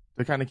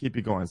to kind of keep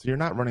you going. So you're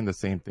not running the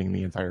same thing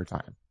the entire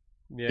time.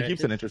 Yeah, It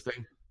keeps it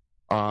interesting.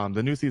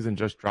 The new season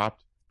just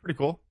dropped. Pretty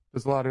cool.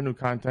 There's a lot of new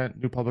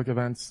content, new public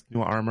events,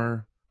 new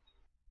armor.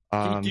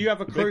 Do you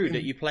have a crew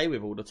that you play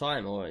with all the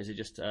time, or is it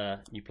just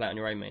you play on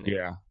your own mainly?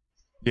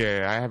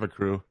 Yeah, I have a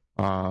crew.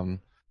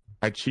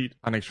 I cheat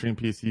on Extreme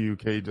PC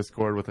UK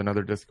Discord with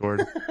another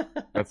Discord.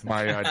 That's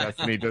my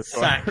Destiny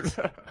Discord.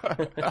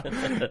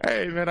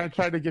 Hey man, I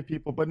tried to get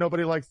people, but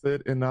nobody likes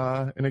it in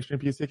Extreme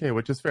PC UK,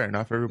 which is fair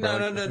enough.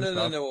 Everybody.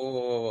 No.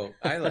 Whoa.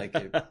 I like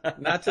it.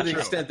 Not to the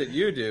extent that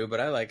you do, but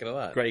I like it a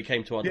lot. Gray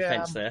came to our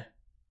defense there.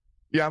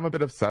 Yeah, I'm a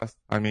bit obsessed.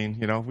 I mean,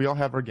 we all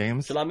have our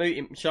games. Shall I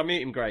mute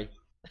him, Gray?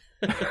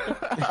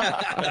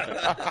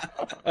 I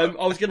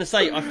was going to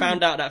say, I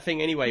found out that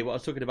thing anyway, what I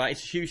was talking about.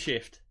 It's Hue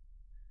Shift.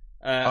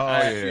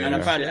 And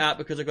I found it out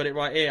because I got it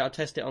right here. I'll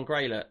test it on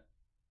Greylet.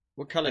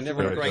 What colour do you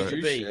want Grey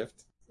to be?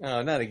 Shift.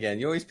 Oh, not again.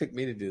 You always pick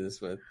me to do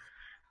this with.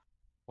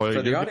 Well,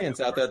 for the audience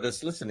out there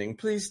that's listening,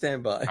 please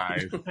stand by.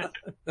 Nice.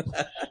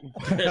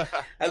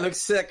 I look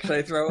sick. Should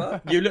I throw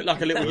up? You look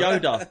like a little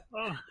Yoda.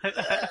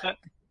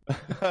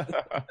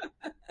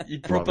 You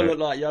proper look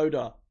like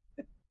Yoda.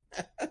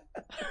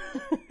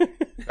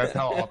 That's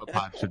how all the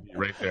pods should be,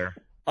 right there.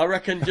 I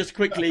reckon, just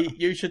quickly,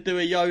 you should do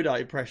a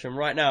Yoda impression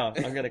right now.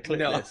 I'm going to click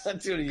this.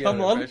 Not doing a Yoda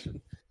Come on.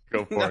 Impression.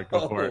 Go for it.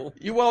 Go for it.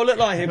 You well look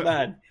like him,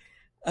 man.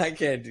 I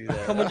can't do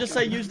that. Come on, just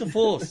say use the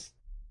Force.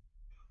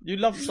 You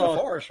love Star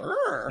Force.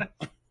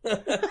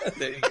 There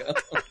you go.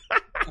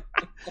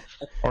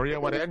 Or yeah,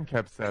 what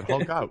Enkep said,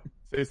 Hulk out.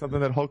 Say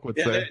something that Hulk would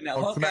say. Now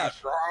Hulk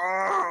smash.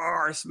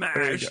 Out.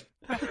 Smash.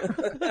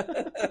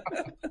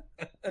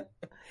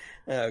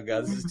 Oh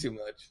god, this is too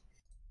much.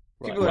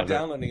 People are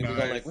downloading and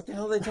going like, what the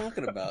hell are they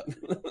talking about?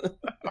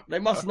 They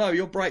must know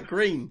you're bright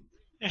green.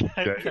 All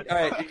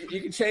right,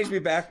 you can change me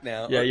back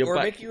now. Yeah, or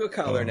back. Make you a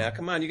color now.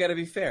 Come on, you got to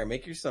be fair.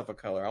 Make yourself a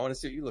color. I want to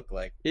see what you look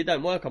like. It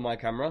don't work on my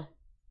camera.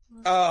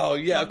 Oh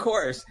yeah, of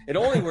course. It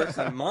only works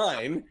on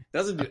mine.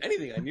 Doesn't do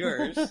anything on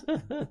yours.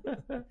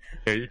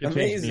 Yeah, you can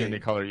change me any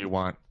color you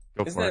want.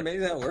 Go Isn't for that it.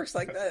 amazing how it works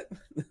like that?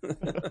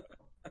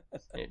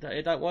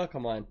 It don't work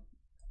on mine.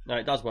 No,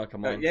 it does work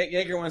on mine.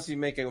 Jaeger wants you to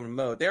make an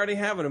emote. They already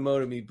have an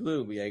emote of me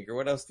blue, Jaeger.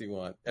 What else do you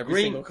want?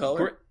 Every single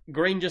color?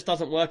 Green just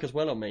doesn't work as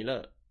well on me,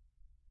 look.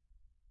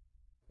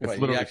 It's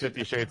literally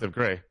 50 Shades of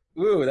Grey.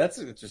 Ooh, that's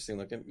interesting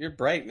looking. You're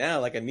bright now,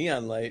 like a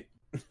neon light.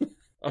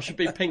 I should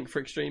be pink for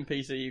Extreme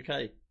PC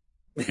UK.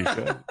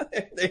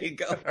 There you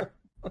go.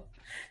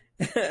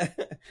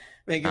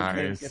 Make it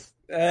nice. pink.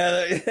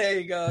 There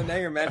you go. Now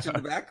you're matching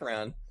the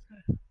background.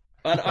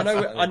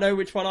 I know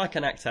which one I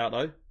can act out,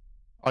 though.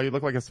 Oh, you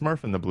look like a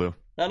Smurf in the blue.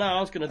 No, I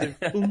was going to do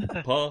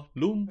Oompa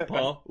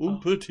Loompa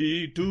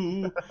Oompity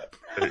Doo.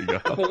 There you go.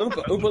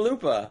 Oompa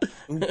Loompa.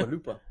 Oompa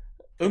Loompa.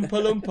 Oompa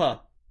Loompa.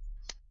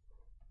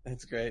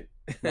 That's great.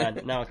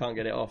 Man, now I can't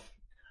get it off.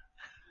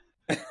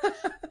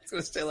 It's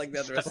going to stay like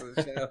that the rest of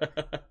the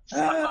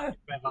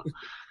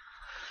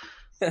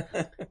show.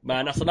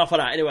 Man, that's enough of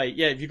that. Anyway,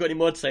 yeah, have you got any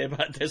more to say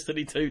about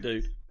Destiny 2,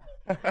 dude?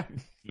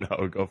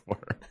 No, go for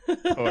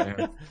it. Go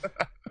ahead.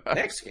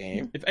 Next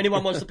game. If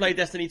anyone wants to play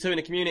Destiny 2 in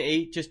the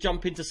community, just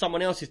jump into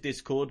someone else's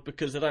Discord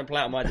because they don't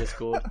play out on my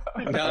Discord.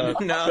 No.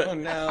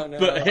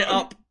 But hit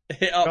up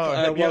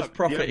World's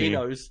Prophet, he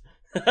knows.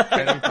 Hit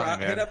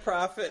up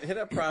Prophet.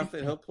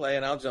 He'll play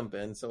and I'll jump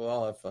in, so we'll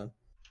all have fun.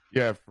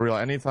 Yeah, for real.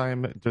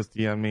 Anytime, just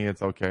DM me.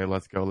 It's okay.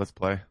 Let's go. Let's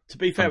play. To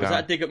be fair, was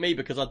that a dig at me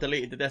because I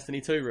deleted the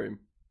Destiny 2 room?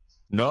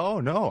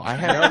 No. I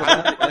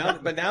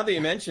have. But now that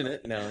you mention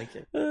it, no, I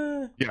can't.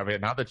 Yeah, but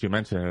now that you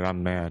mention it,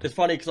 I'm mad. It's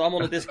funny because I'm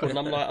on the Discord and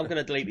I'm like, I'm going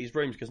to delete these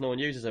rooms because no one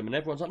uses them, and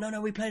everyone's like,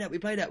 no, we play that, we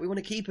want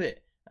to keep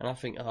it, and I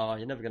think, oh,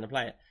 you're never going to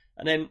play it,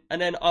 and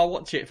then I'll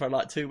watch it for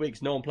like 2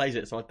 weeks, no one plays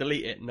it, so I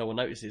delete it, and no one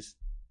notices.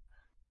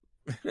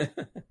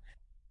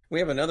 We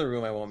have another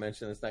room I won't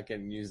mention that's not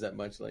getting used that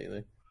much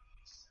lately.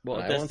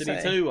 What, a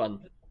Destiny 2 one?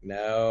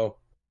 No.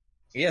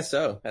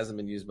 ESO hasn't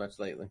been used much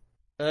lately.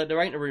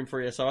 There ain't a room for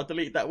ESO. I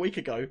deleted that a week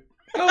ago.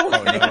 Oh no.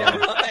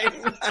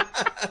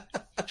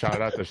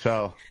 Shout out to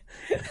Shell.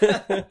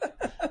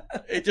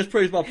 It just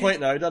proves my point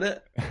though, doesn't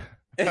it?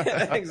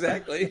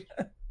 Exactly.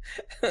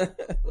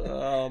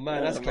 Oh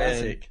man, that's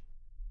classic.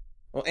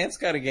 Well, Ant's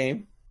got a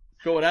game.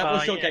 Go on, Ant.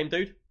 What's your game,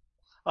 dude?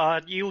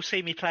 You'll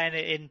see me playing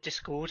it in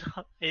Discord.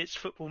 It's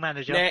Football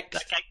Manager.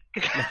 Next.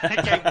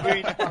 That game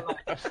ruined my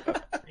life.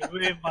 It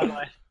ruined my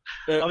life.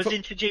 I was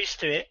introduced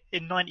to it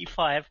in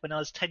 '95 when I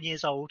was 10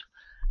 years old,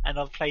 and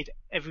I've played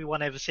every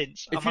one ever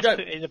since. If you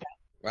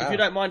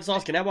don't mind us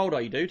asking, how old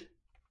are you, dude?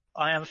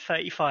 I am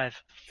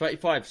 35.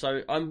 35.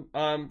 So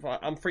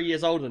I'm 3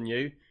 years older than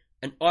you,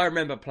 and I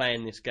remember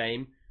playing this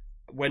game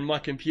when my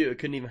computer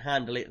couldn't even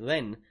handle it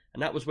then,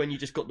 and that was when you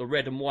just got the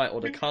red and white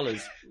or the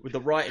colours with the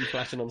writing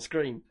flashing on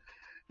screen.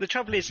 The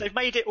trouble is, they've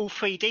made it all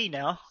 3D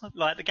now.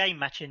 Like the game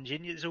match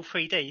engine is all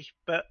 3D.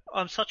 But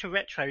I'm such a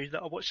retro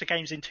that I watch the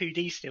games in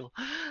 2D still.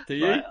 Do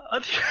you?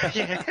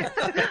 Yeah.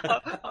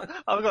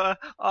 I've got a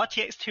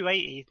RTX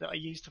 280 that I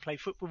use to play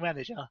Football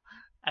Manager,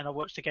 and I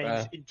watch the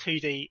games in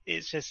 2D.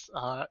 It's just,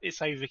 it's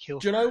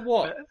overkill. Do you know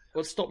what?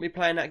 What stopped me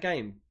playing that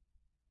game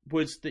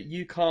was that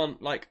you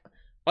can't, like,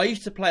 I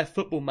used to play a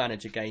Football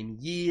Manager game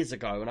years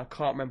ago, and I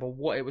can't remember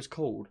what it was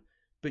called.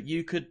 But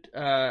you could,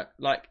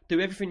 like, do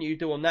everything you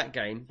do on that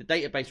game. The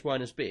database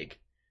weren't as big.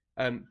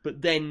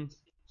 But then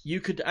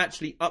you could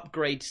actually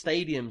upgrade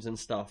stadiums and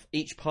stuff.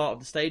 Each part of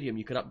the stadium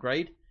you could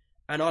upgrade.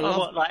 And I love...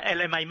 what, like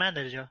LMA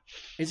Manager?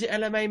 Is it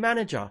LMA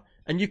Manager?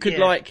 And you could,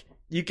 like,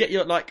 you get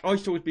your, like, I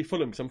used to always be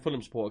Fulham, because I'm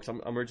Fulham supporter,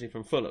 because I'm originally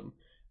from Fulham.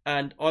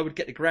 And I would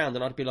get the ground,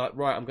 and I'd be like,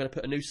 right, I'm going to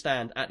put a new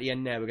stand at the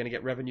end there. We're going to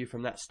get revenue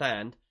from that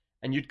stand.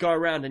 And you'd go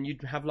around, and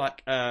you'd have,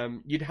 like,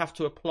 you'd have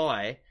to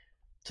apply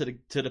to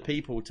the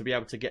people to be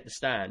able to get the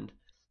stand,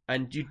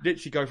 and you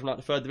literally go from like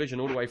the third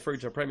division all the way through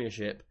to a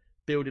Premiership,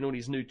 building all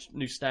these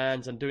new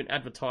stands and doing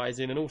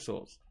advertising and all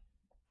sorts.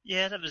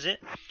 Yeah, that was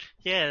it.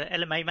 Yeah,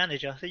 LMA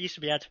Manager. They used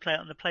to be able to play it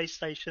on the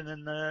PlayStation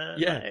and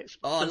Xbox.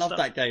 I love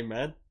that game,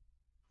 man.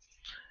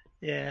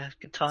 Yeah,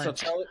 good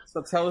times.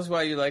 So tell us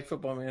why you like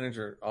Football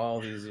Manager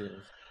all these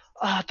years.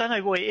 I don't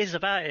know what it is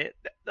about it.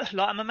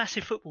 Like, I'm a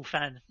massive football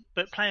fan,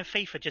 but playing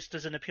FIFA just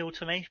doesn't appeal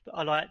to me. But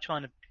I like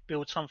trying to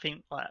build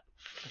something like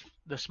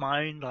that's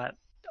my own. Like,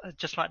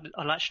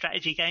 I like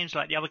strategy games.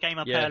 Like the other game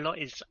I play a lot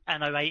is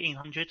Anno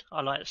 1800.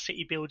 I like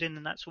city building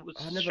and that sort of.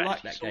 I never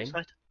liked that game.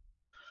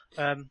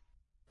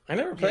 I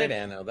never played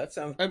Anno. That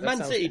sounds.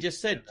 Man City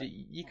just said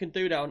you can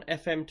do that on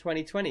FM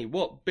 2020.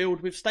 What,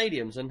 build with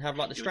stadiums and have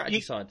like the strategy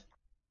side?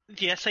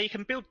 Yeah, so you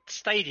can build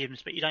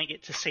stadiums, but you don't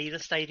get to see the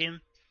stadium.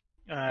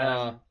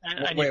 Wait.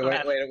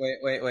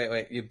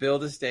 You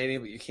build a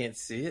stadium, but you can't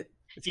see it?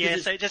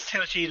 So it just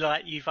tells you,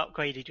 like, you've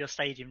upgraded your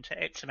stadium to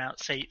X amount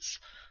of seats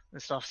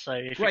and stuff. So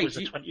if it was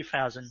a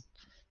 20,000...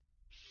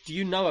 Do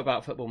you know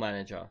about Football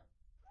Manager?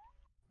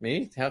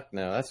 Me? Heck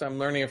no. That's why I'm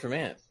learning it from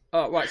Ant.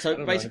 Oh, right.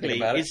 So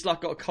basically, it's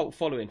like got a cult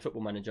following,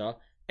 Football Manager.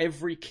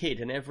 Every kid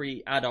and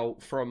every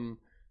adult from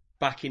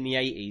back in the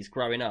 80s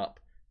growing up,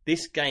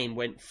 this game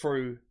went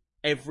through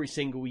every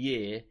single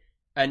year.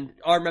 And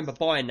I remember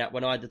buying that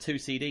when I had the 2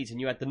 CDs,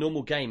 and you had the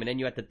normal game, and then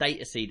you had the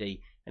data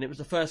CD, and it was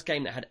the first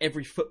game that had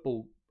every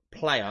football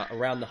player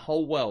around the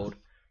whole world,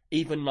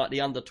 even like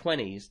the under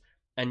 20s.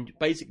 And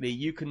basically,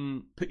 you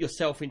can put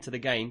yourself into the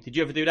game. Did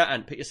you ever do that,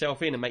 and put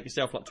yourself in and make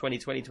yourself like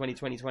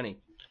 2020?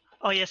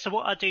 Oh yeah. So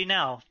what I do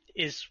now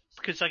is,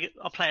 because I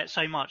play it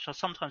so much, I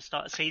sometimes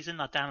start a season.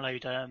 I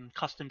download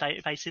custom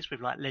databases with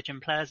like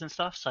legend players and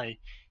stuff. So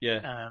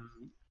yeah.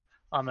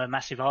 I'm a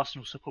massive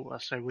Arsenal supporter,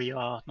 so we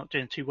are not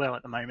doing too well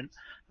at the moment.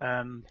 So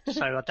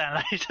I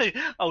download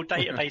old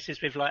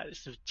databases with like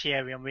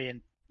Thierry Henry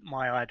and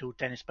my idol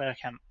Dennis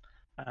Bergkamp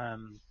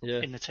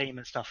in the team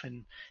and stuff,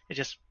 and it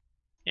just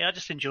I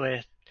just enjoy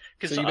it.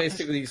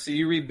 So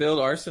you rebuild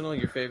Arsenal,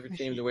 your favorite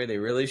team, the way they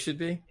really should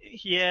be.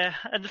 Yeah,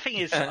 and the thing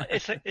is,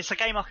 it's a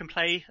game I can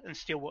play and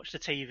still watch the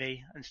TV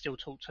and still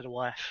talk to the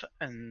wife,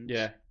 and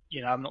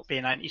I'm not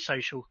being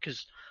antisocial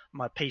because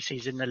my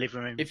PC's in the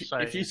living room.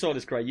 If you saw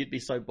this, Gray, you'd be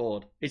so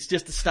bored. It's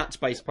just a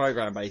stats-based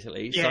program,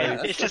 basically. Yeah,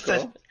 so it's just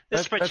a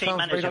spreadsheet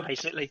manager,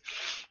 basically.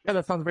 Yeah,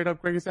 that sounds right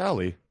up Greg's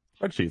alley.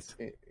 Spreadsheets.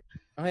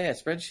 Oh yeah,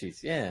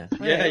 spreadsheets. Yeah.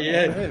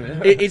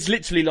 It's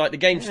literally like the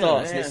game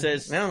starts and it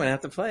says. Now I'm gonna have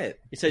to play it.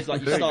 It says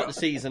like you start the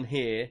season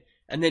here,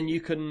 and then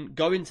you can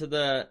go into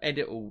the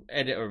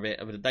editor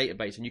of the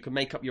database, and you can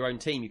make up your own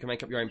team. You can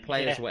make up your own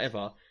players, or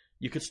whatever.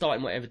 You could start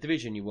in whatever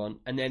division you want,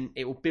 and then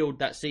it will build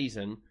that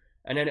season,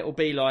 and then it will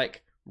be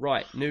like,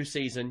 right, new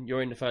season,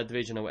 you're in the third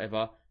division or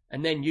whatever,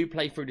 and then you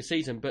play through the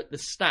season. But the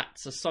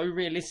stats are so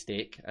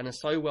realistic and are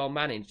so well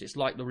managed. It's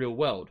like the real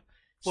world.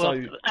 Well,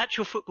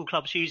 actual football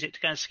clubs use it to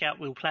go and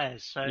scout real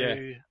players. So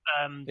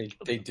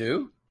they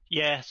do.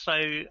 Yeah. So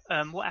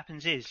what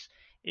happens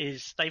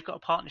is they've got a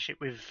partnership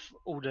with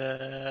all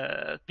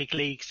the big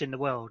leagues in the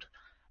world,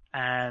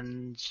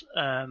 and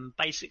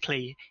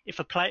basically, if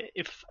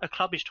a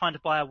club is trying to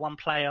buy one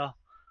player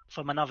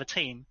from another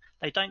team,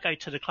 they don't go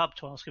to the club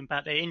to ask them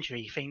about their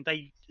injury thing.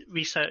 They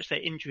research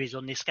their injuries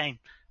on this game,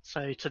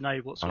 so to know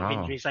what sort of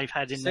injuries they've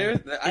had in there.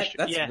 That's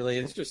really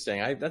interesting.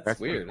 That's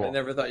weird. Cool. I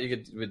never thought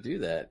you would do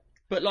that.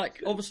 But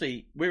like,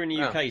 obviously, we're in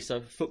the UK,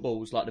 so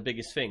football's like the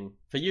biggest thing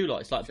for you.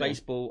 Like, it's like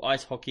baseball,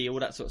 ice hockey, all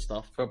that sort of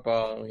stuff.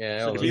 Football,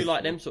 yeah. So do you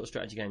like them sort of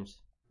strategy games?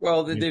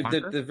 Well,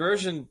 the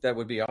version that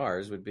would be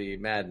ours would be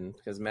Madden,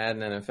 because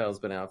Madden NFL has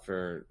been out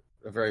for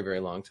a very, very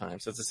long time.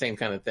 So it's the same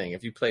kind of thing.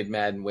 If you played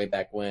Madden way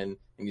back when,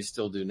 and you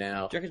still do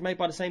now, do you reckon it's made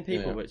by the same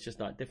people, but it's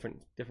just like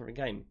different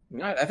game?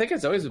 No, I think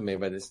it's always been made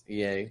by this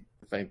EA,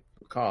 if I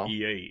recall.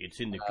 EA, it's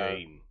in the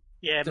game.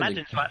 Yeah,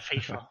 Madden's like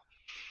FIFA.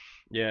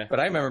 Yeah. But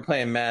I remember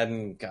playing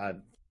Madden,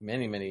 God,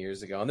 many, many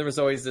years ago. And there was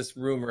always this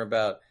rumor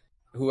about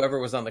whoever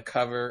was on the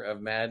cover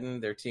of Madden,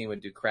 their team would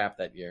do crap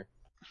that year.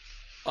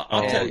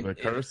 I'll tell you. The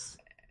curse?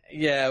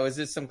 Yeah, it was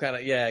just some kind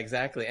of,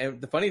 exactly. And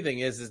the funny thing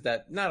is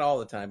that not all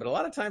the time, but a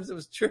lot of times it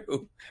was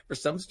true for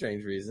some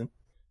strange reason.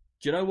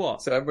 Do you know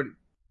what? So everybody.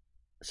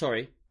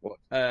 Sorry. What?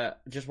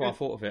 Just what I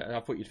thought of it. I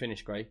thought you'd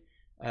finish, Gray.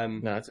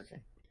 No, it's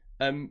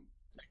okay.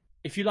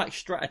 If you like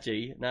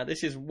strategy, now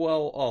this is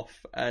well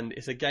off, and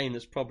it's a game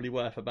that's probably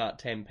worth about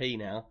 10p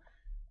now.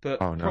 But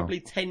probably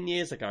 10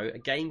 years ago, a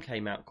game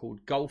came out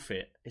called Golf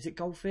It. Is it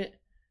Golf It?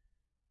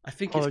 I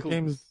think it's called.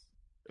 Isn't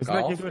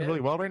that game doing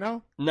really well right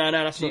now? No,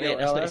 that's not it.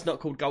 It's not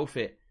called Golf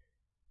It.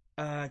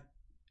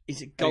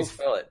 Is it Golf?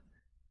 Spell it.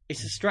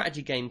 It's a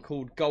strategy game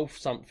called Golf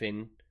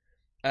something.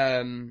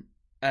 And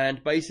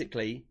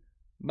basically,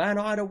 man,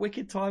 I had a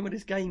wicked time with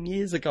this game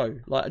years ago.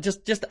 Like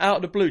just out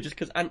of the blue, just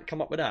because Ant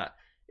come up with that.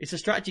 It's a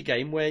strategy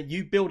game where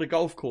you build a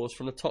golf course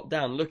from the top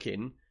down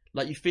looking,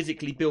 like you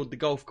physically build the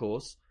golf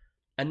course,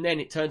 and then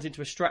it turns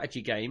into a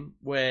strategy game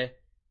where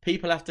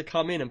people have to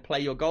come in and play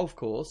your golf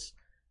course,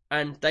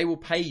 and they will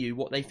pay you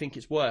what they think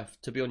it's worth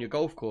to be on your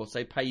golf course.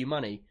 They pay you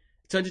money.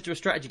 It turns into a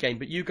strategy game,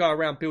 but you go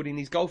around building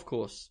these golf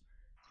course.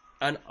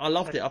 And I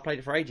loved it. I played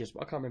it for ages,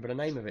 but I can't remember the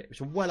name of it.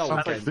 It's a well-old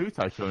Sounds game. like Zoo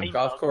Tycoon.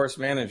 Golf course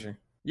manager.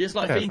 Yeah, it's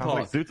like Yeah, it theme sounds park.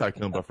 like Zoo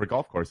Tycoon, but for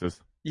golf courses.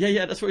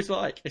 Yeah, that's what it's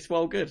like. It's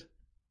well good.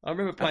 I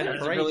remember playing it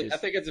for ages. I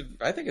think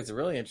it's a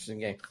really interesting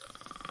game.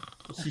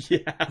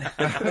 Yeah.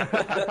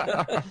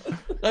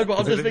 No, but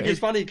I'm just thinking it's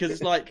funny because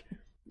it's like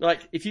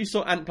if you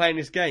saw Ant playing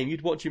this game,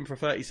 you'd watch him for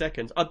 30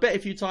 seconds. I bet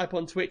if you type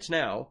on Twitch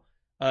now,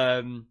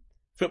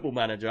 Football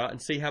Manager,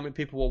 and see how many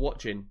people are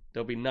watching,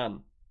 there'll be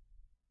none.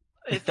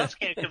 It does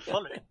get a good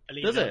following,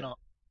 believe Does it or it? not.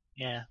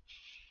 Yeah.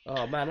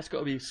 Oh man, that's got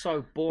to be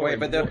so boring.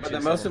 Wait, but the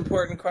most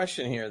important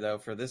question here, though,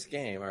 for this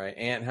game, all right,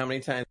 Ant, how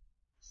many times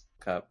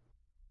Cup?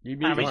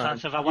 How many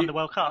times have I won the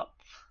World Cup?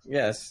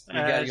 Yes.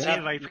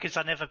 Zero, because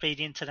I never be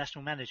the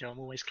international manager. I'm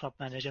always club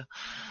manager.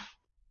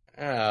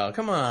 Oh,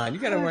 come on! You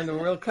got to win the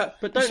World Cup.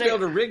 But you should be able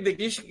to rig the.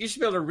 You should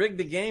be able to rig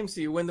the game so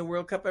you win the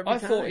World Cup every time.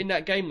 I thought in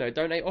that game though,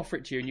 don't they offer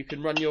it to you and you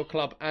can run your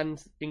club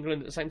and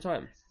England at the same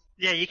time?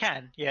 Yeah, you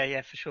can.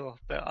 Yeah, for sure.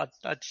 But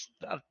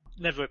I've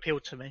never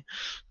appealed to me.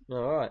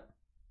 All right.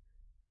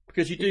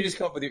 Because you just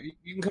come up with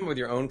you can come up with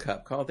your own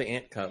cup. Call it the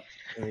Ant Cup.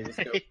 And you just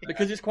go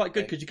because it's quite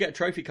good because you get a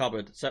trophy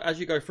cupboard. So as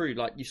you go through,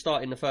 like you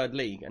start in the third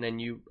league and then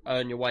you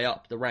earn your way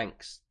up the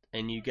ranks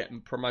and you get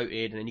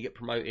promoted and then you get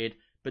promoted.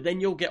 But then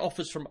you'll get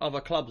offers from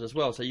other clubs as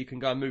well. So you can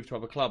go and move to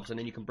other clubs and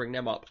then you can bring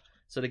them up.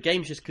 So the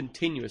game's just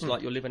continuous,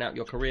 like you're living out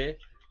your career,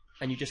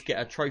 and you just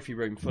get a trophy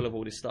room full of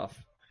all this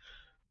stuff.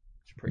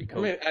 It's pretty cool.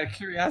 I mean, out of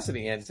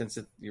curiosity, Ant, since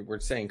we're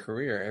saying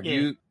career, have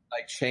you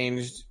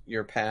changed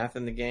your path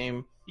in the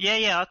game?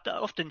 Yeah, I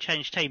often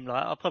change team.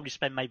 Like I'll probably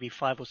spend maybe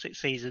 5 or 6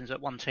 seasons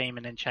at one team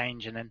and then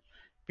change and then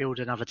build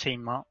another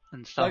team up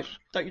and stuff.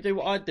 Don't you do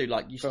what I do?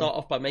 Like you start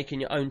off by making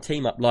your own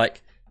team up,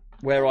 like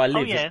where I live.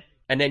 Oh, yeah.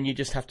 And then you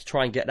just have to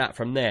try and get that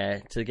from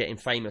there to getting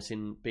famous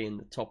in being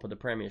the top of the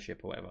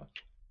Premiership or whatever.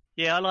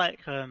 Yeah, I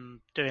like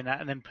doing that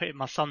and then putting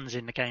my sons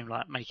in the game,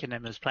 like making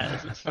them as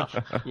players and stuff.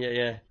 Yeah.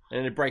 And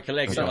then they break a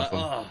leg. That's So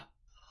awesome.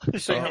 like, To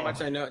show you how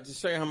much I know. To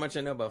show you how much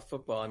I know about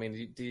football. I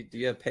mean, do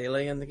you have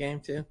Pele in the game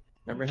too?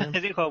 Remember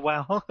him? Oh,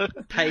 wow.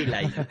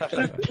 Pele.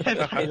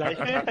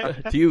 Pele.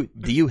 do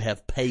you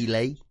have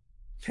Pele?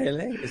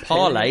 Pele? Is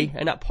Parlay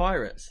and that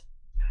Pirates.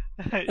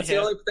 That's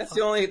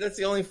the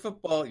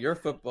only your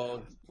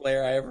football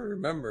player I ever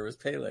remember was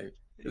Pele.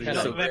 He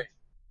was so great.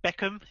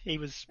 Beckham, he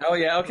was. Oh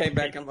yeah, okay,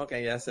 Beckham.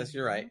 Okay, yes,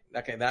 you're right.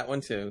 Okay, that one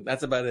too.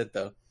 That's about it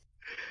though.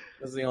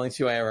 Those are the only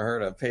two I ever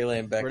heard of: Pele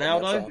and Beckham.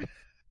 Ronaldo.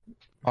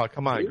 Oh,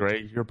 come on,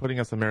 Greg. You're putting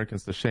us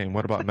Americans to shame.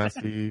 What about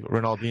Messi,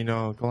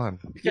 Ronaldinho? Go on.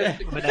 Yeah.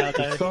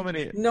 Ronaldo. So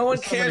many. No one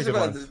there's so cares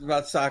many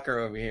about soccer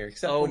over here.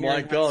 Except Oh when you're my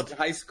in God.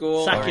 high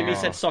school. Sack him. or- He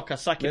said soccer.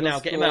 Sack him Middle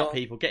now. Get him school. out,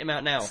 people. Get him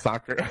out now.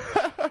 Soccer.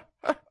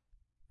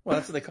 Well,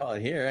 that's what they call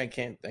it here. I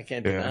can't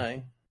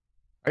deny.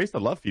 I used to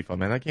love FIFA,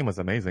 man. That game was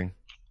amazing.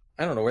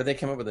 I don't know where they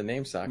came up with the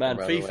name soccer. Man,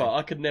 by the way. FIFA,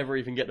 I could never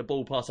even get the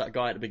ball past that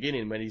guy at the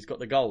beginning when he's got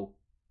the goal.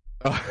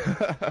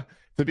 To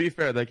be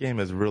fair, that game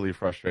is really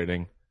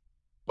frustrating.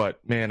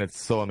 But, man,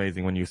 it's so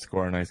amazing when you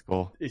score a nice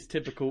goal. It's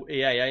typical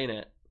EA, ain't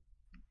it?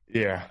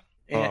 Yeah.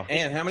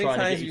 And how many Trying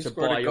to times get have you to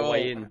scored buy a your goal?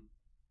 way in.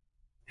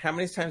 How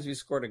many times have you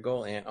scored a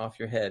goal, Ant, off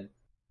your head?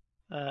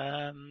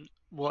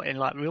 What, in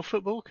like real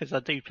football? Because I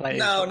do play.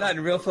 No, not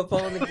in real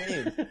football in the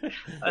game.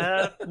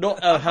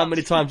 Not how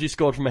many times you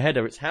scored from a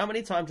header. It's how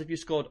many times have you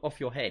scored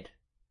off your head?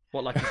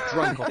 What, like he's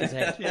drunk off his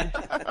head?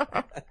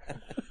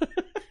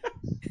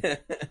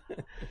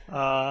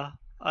 I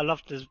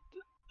love the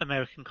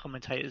American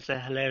commentators. They're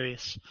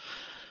hilarious.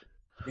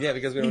 Yeah,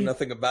 because we know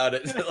nothing about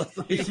it.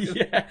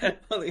 Yeah.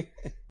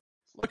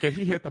 Look,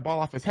 he hit the ball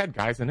off his head,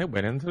 guys, and it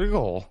went into the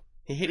goal.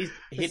 He hit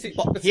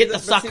But the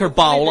soccer the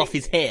ball funny off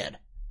his head.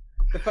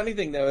 The funny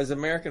thing, though, is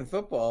American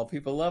football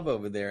people love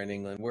over there in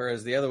England,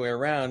 whereas the other way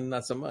around,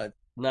 not so much.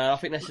 No, I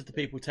think that's just the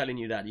people telling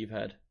you that you've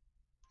heard.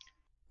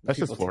 That's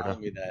People just Florida.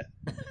 telling me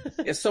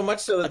that. It's so much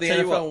so that the tell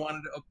you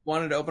NFL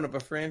wanted to open up a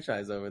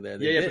franchise over there.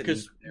 They Yeah, didn't.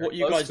 because They were what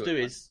you close guys to do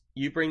it. is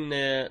you bring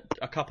a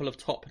couple of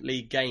top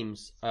league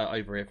games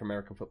over here for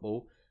American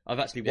football. I've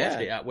actually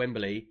watched it at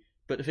Wembley.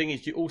 But the thing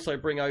is, you also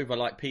bring over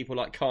like people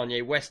like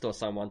Kanye West or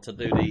someone to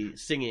do the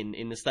singing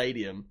in the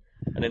stadium,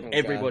 and then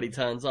everybody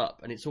turns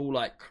up, and it's all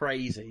like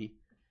crazy.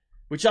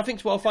 Which I think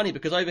is well funny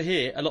because over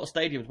here, a lot of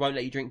stadiums won't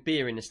let you drink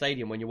beer in the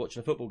stadium when you're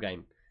watching a football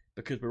game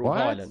because we're all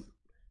violent.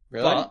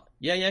 Really? But,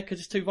 yeah, because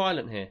it's too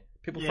violent here.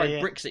 People throw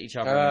bricks at each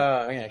other.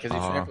 Yeah, because you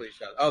trample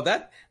each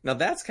other. Now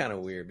that's kind of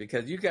weird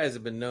because you guys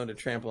have been known to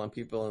trample on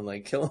people and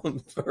like kill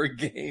them for a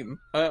game.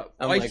 I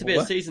used to be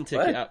a season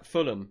ticket at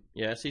Fulham.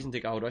 Yeah, season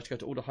ticket holder. I used to go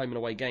to all the home and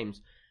away games,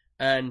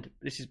 and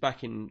this is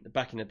back in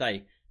the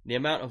day. The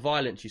amount of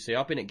violence you see.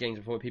 I've been at games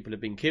before where people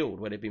have been killed,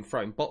 where they've been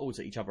throwing bottles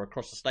at each other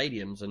across the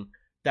stadiums and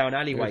down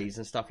alleyways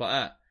and stuff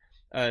like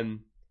that.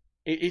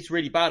 It's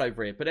really bad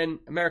over here. But then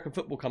American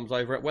football comes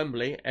over at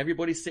Wembley.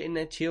 Everybody's sitting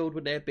there chilled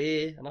with their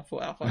beer. And I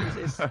thought, how funny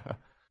is this?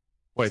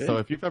 Wait, so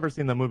if you've ever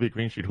seen the movie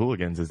Green Street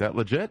Hooligans, is that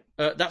legit?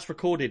 That's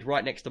recorded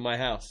right next to my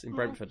house in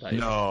Brentford, Dave.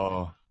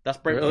 No. That's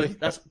Brentford. Really?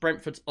 That's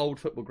Brentford's old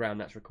football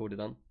ground that's recorded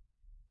on.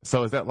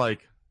 So is that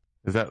like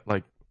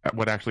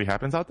what actually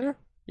happens out there?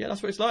 Yeah,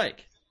 that's what it's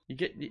like.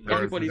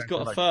 Everybody's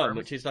got a firm,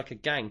 which is like a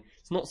gang.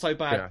 It's not so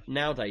bad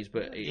nowadays,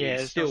 but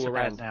it's still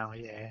around now.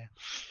 Yeah.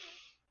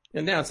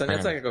 And now it's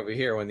like over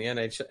here when the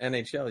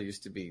NHL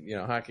used to be,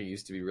 hockey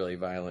used to be really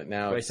violent.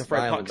 Now it's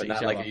violent, but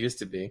not like it used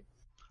to be.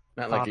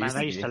 Not like it used to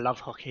be. I used to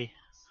love hockey.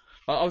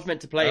 I was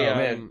meant to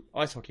play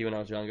ice hockey when I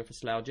was younger for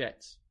Slough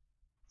Jets.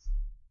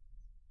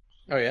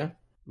 Oh yeah?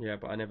 Yeah,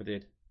 but I never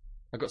did.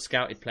 I got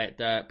scouted playing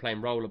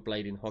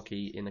rollerblading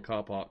hockey in the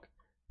car park,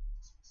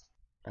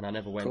 and I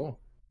never went. Cool.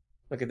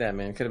 Look at that,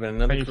 man. Could have been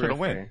another career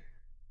for you.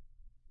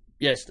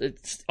 Yes,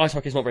 ice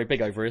hockey's not very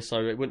big over here, so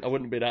I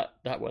wouldn't be that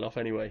well off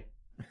anyway.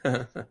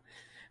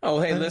 Oh,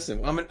 hey,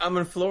 listen. I'm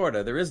in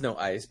Florida. There is no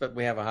ice, but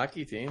we have a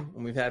hockey team,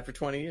 and we've had for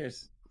 20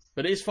 years.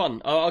 But it is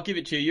fun. I'll give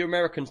it to you. You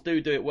Americans do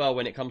it well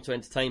when it comes to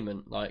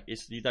entertainment. Like,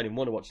 you don't even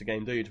want to watch the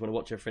game, do you? You just want to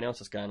watch everything else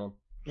that's going on.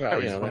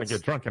 Well, you just want to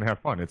get drunk and have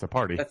fun. It's a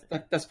party.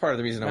 That's part of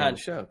the reason I'm on the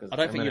show. I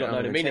don't think you don't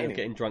know the meaning of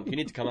getting drunk. You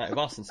need to come out with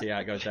us and see how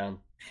it goes down.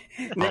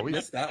 No, we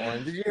missed that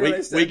one. Did you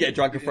hear we get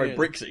drunk and throw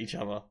bricks at each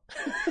other.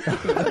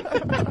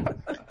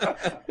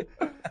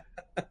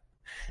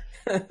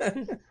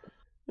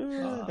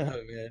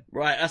 Oh, man.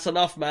 Right, that's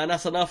enough, man.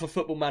 That's enough of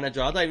Football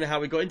Manager. I don't even know how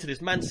we got into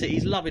this. Man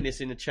City's loving this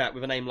in the chat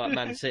with a name like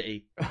Man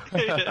City.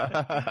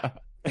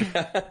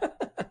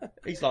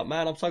 He's like,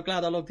 man, I'm so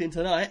glad I logged in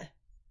tonight.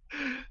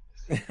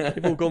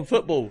 They've all gone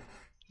football.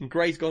 And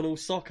Gray's gone all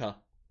soccer.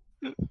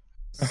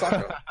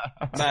 Soccer.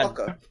 Man.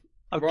 Soccer.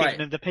 I'm giving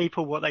them the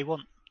people what they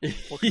want.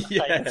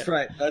 Yeah.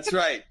 That's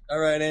right. All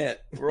right, Ant.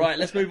 Right,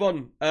 let's move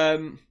on.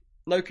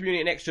 No community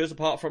and extras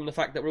apart from the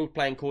fact that we're all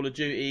playing Call of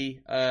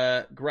Duty.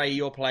 Gray,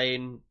 you're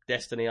playing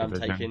Destiny, I'm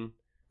taking.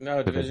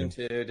 No, Division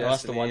 2, Destiny,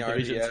 that's the one,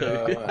 Division 2.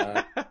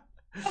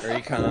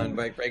 Recon,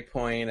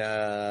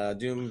 Breakpoint,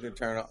 Doom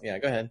Eternal. Yeah,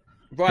 go ahead.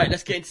 Right,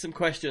 let's get into some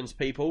questions,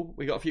 people.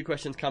 We got a few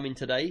questions coming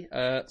today,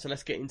 so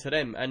let's get into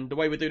them. And the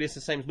way we do this is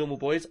the same as normal,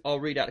 boys. I'll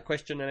read out the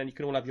question, and then you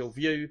can all have your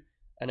view,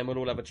 and then we'll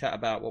all have a chat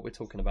about what we're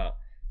talking about.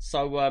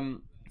 So,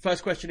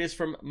 first question is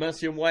from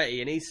Mercy and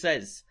Whitey, and he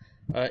says,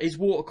 is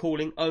water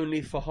cooling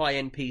only for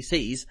high-end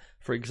PCs?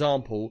 For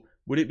example,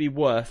 would it be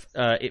worth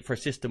it for a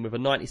system with a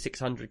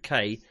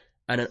 9600K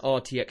and an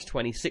RTX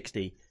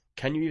 2060?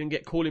 Can you even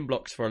get cooling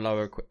blocks for a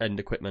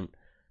lower-end equipment?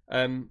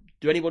 Do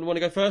anyone want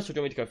to go first, or do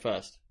you want me to go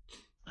first?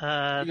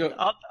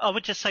 I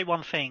would just say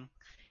one thing.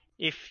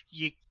 If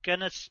you're going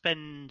to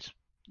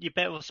you're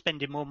better off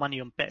spending more money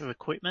on better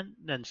equipment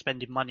than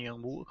spending money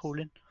on water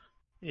cooling,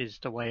 is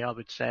the way I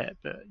would say it.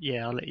 But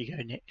yeah, I'll let you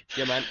go, Nick.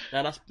 Yeah, man.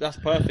 No, that's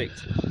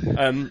perfect.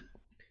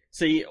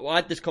 See, I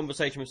had this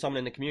conversation with someone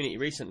in the community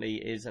recently,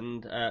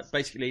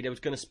 basically they was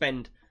going to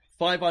spend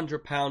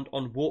 £500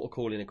 on water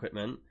cooling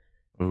equipment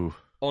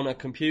on a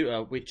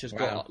computer which has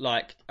got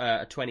like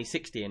a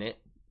 2060 in it,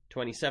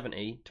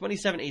 2070.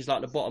 2070 is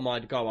like the bottom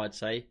I'd go, I'd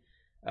say.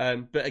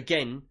 But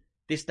again,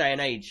 this day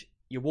and age,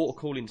 your water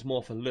cooling's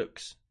more for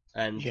looks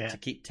and to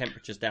keep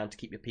temperatures down, to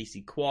keep your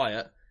PC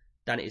quiet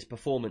than it is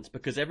performance.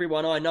 Because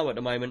everyone I know at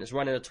the moment is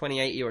running a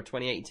 2080 or a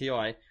 2080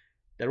 Ti.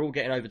 They're all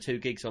getting over 2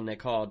 gigs on their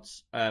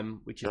cards,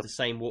 which is the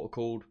same water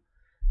cooled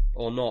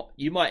or not.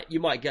 You might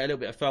get a little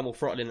bit of thermal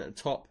throttling at the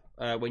top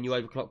when you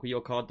overclock with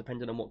your card,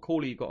 depending on what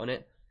cooler you've got on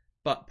it.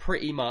 But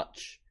pretty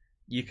much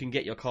you can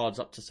get your cards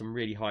up to some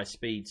really high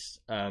speeds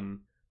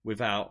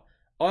without.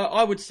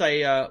 I would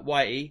say,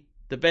 Whitey,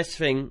 the best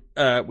thing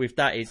with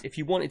that is if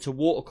you wanted to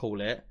water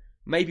cool it,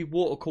 maybe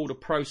water cool the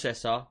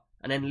processor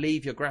and then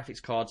leave your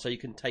graphics card so you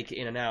can take it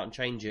in and out and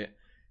change it.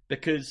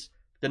 Because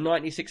the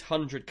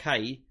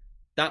 9600K,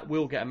 that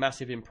will get a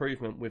massive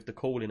improvement with the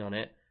cooling on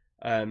it,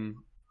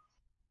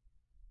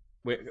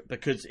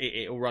 because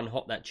it'll run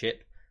hot, that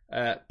chip.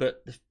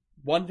 But the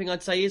one thing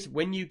I'd say is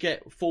when you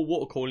get full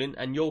water cooling,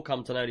 and you'll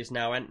come to know this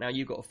now, and now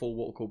you've got a full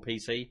water cooled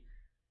PC,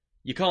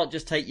 you can't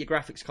just take your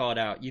graphics card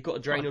out. You've got to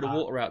drain all the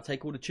water out,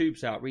 take all the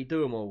tubes out,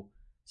 redo them all.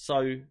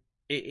 So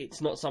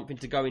it's not something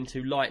to go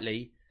into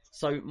lightly.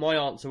 So my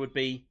answer would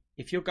be,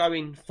 if you're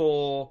going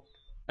for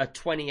a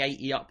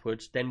 2080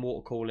 upwards, then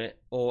water cool it,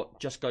 or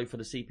just go for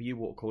the CPU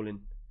water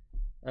cooling.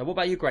 What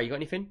about you, Gray? You got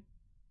anything?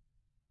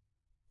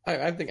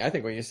 I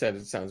think what you said,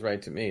 it sounds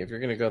right to me. If you're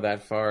going to go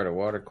that far to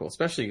water cool,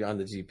 especially on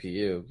the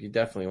GPU, you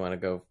definitely want to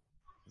go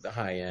the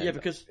high end. Yeah,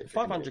 because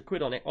 500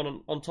 quid on it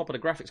on top of the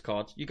graphics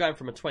cards, you're going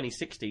from a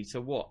 2060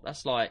 to what?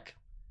 That's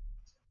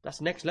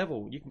next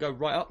level. You can go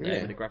right up there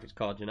with the graphics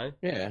card, you know.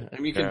 Yeah, I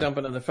mean, you can dump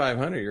another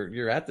 500.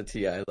 You're at the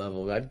TI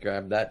level. I'd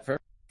grab that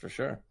for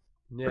sure.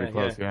 Yeah, Pretty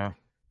close, yeah.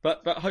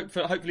 But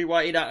hopefully,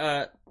 Whitey,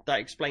 that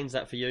explains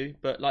that for you.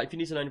 But like, if you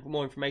need to know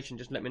more information,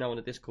 just let me know on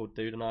the Discord,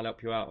 dude, and I'll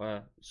help you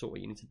out. Sort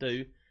what you need to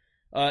do.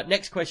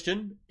 Next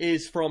question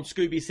is from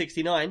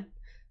Scooby69,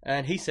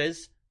 and he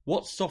says,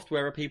 "What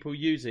software are people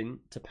using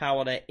to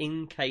power their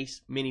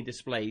in-case mini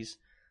displays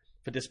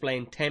for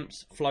displaying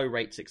temps, flow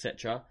rates,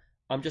 etc.?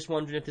 I'm just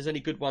wondering if there's any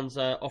good ones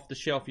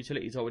off-the-shelf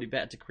utilities, or would it be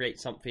better to create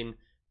something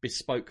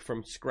bespoke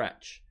from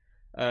scratch?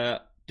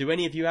 Do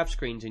any of you have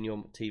screens in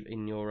your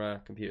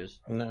computers?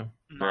 No.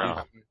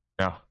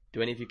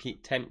 Do any of you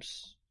keep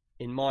temps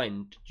in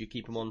mind? Do you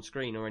keep them on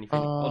screen or anything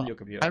on your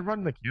computer? I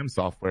run the cam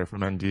software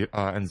from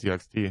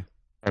NZXT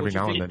every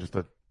now and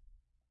then.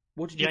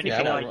 What did you think?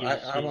 Yeah,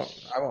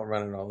 I won't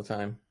run it all the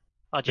time.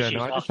 I just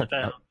use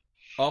Afterburner.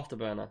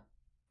 Afterburner.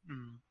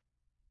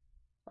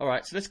 All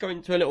right, so let's go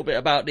into a little bit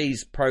about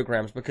these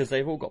programs because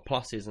they've all got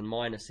pluses and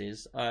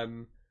minuses.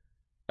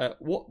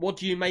 What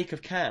do you make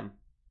of Cam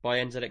by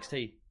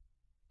NZXT?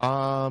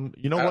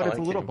 You know what? It's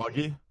a little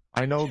buggy.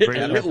 I know Grace a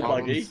has little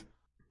problems.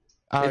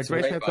 buggy.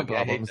 Grace had some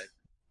problems.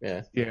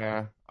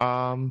 Yeah.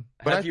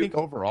 But I think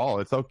overall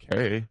it's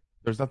okay.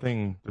 There's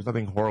nothing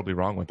horribly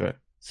wrong with it.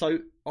 So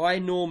I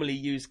normally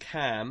use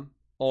Cam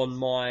on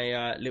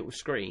my little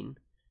screen,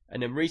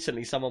 and then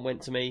recently someone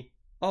went to me,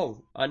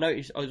 "Oh, I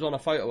noticed," I was on a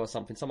photo or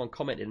something, someone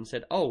commented and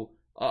said, "Oh,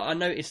 I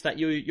noticed that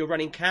you're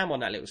running Cam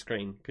on that little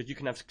screen," because you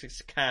can have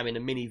Cam in a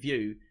mini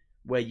view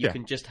where you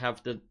can just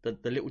have the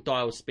little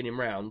dials spinning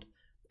round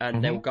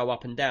and they'll go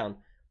up and down.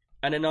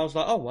 And then I was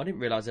like, oh, I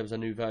didn't realise there was a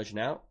new version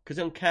out, because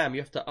on Cam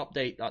you have to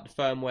update like the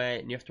firmware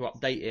and you have to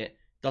update it. It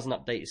doesn't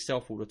update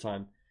itself all the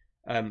time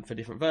for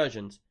different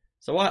versions.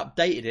 So I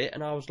updated it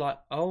and I was like,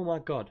 oh my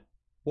god,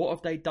 what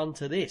have they done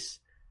to this?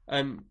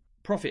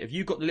 Prophet, have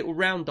you got the little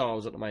round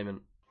dials at the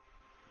moment?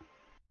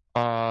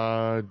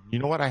 You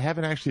know what? I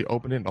haven't actually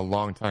opened it in a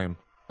long time.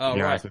 Oh,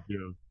 right. Honest with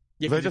you.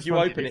 Yeah, I just if you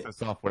run open the Asus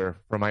software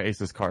from my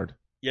Asus card.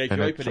 Yeah, if and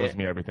you it open shows it,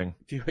 me everything.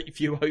 if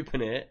you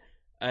open it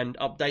and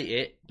update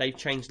it, they've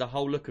changed the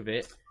whole look of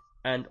it.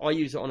 And I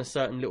use it on a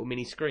certain little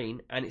mini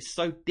screen, and it's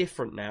so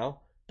different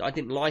now that I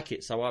didn't like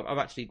it. So I've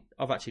actually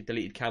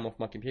deleted Cam off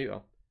my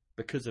computer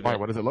because of it. Why?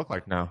 What does it look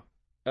like now?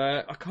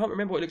 I can't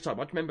remember what it looks like,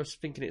 but I remember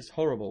thinking it's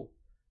horrible.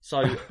 So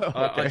Okay.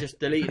 I just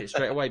deleted it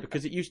straight away,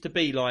 because it used to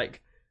be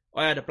like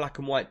I had a black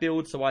and white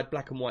build, so I had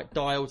black and white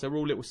dials. They were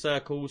all little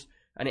circles,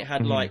 and it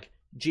had like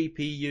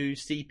GPU,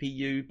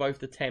 CPU, both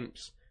the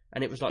temps,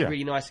 and it was like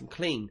really nice and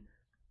clean.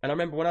 And I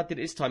remember when I did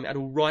it this time, it had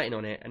all writing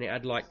on it, and it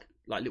had like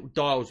little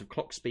dials with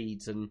clock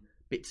speeds and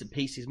bits and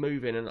pieces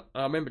moving. And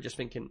I remember just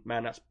thinking,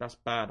 man, that's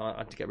bad. I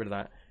had to get rid of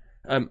that.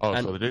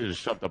 So they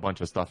just shoved a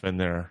bunch of stuff in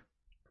there.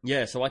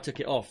 Yeah, so I took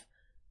it off.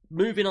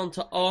 Moving on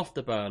to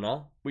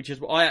Afterburner, which is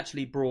what I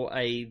actually brought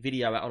a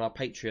video out on our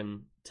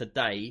Patreon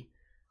today.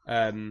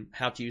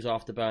 How to use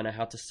Afterburner,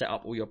 how to set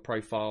up all your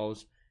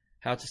profiles,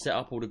 how to set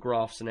up all the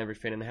graphs and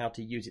everything, and how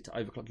to use it to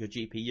overclock your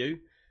GPU.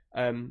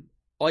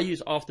 I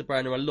use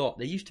Afterburner a lot.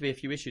 There used to be a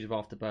few issues with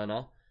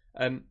Afterburner.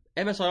 MSI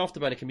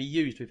Afterburner can be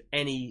used with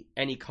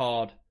any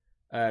card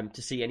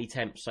to see any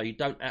temps, so you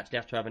don't actually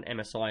have to have an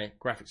MSI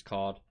graphics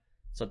card.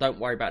 So don't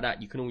worry about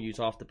that. You can all use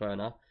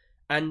Afterburner.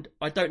 And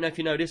I don't know if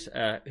you know this,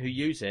 who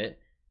use it.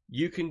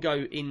 You can go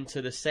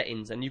into the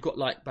settings, and you've got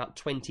like about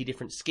 20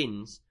 different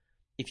skins.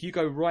 If you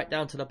go right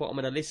down to the bottom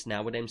of the list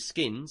now with them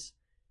skins,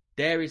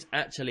 there is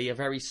actually a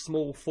very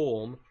small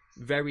form,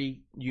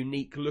 very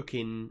unique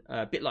looking,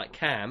 bit like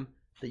Cam,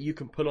 that you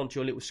can pull onto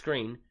your little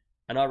screen,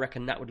 and I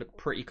reckon that would look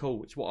pretty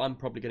cool. It's what I'm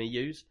probably going to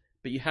use,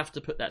 but you have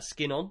to put that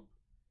skin on.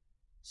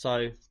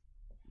 So,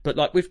 but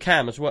like with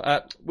Cam as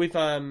well, with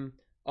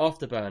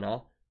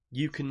Afterburner,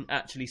 you can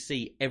actually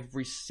see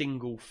every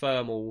single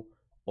thermal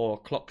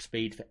or clock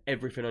speed for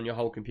everything on your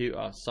whole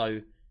computer. So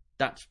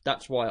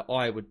that's why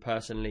I would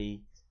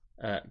personally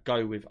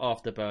go with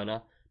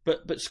Afterburner.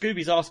 But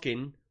Scooby's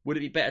asking, would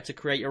it be better to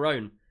create your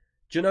own?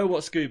 Do you know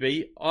what,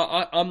 Scooby?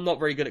 I'm not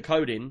very good at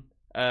coding,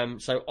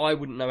 so I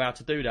wouldn't know how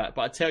to do that.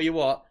 But I tell you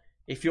what,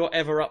 if you're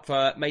ever up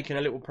for making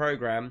a little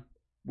program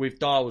with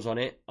dials on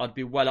it, I'd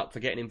be well up for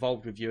getting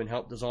involved with you and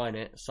help design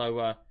it.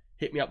 So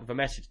hit me up with a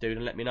message, dude,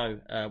 and let me know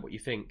what you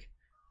think.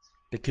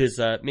 Because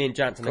me and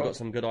Jansen have got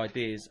some good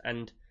ideas,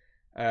 and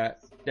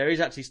there is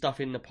actually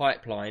stuff in the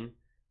pipeline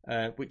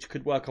which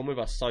could work on with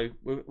us. So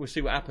we'll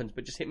see what happens.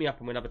 But just hit me up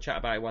and we'll have a chat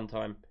about it one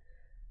time.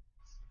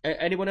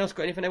 Anyone else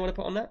got anything they want to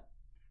put on that?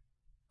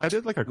 I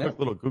did like a quick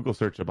little Google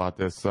search about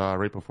this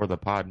right before the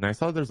pod, and I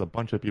saw there's a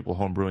bunch of people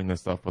homebrewing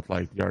this stuff with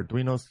like the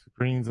Arduino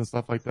screens and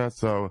stuff like that.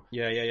 So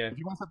yeah. If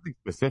you want something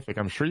specific,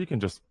 I'm sure you can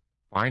just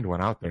find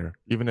one out there,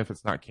 even if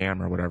it's not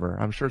Cam or whatever.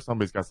 I'm sure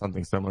somebody's got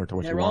something similar to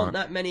what you want. There aren't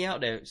that many out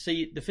there.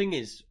 See, the thing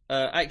is,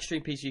 at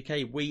Extreme PC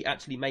UK, we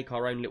actually make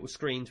our own little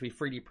screens. We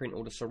 3D print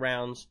all the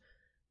surrounds.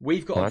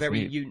 We've got a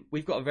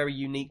very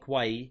unique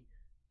way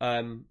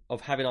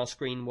of having our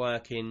screen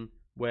working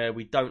where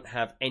we don't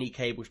have any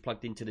cables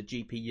plugged into the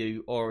GPU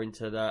or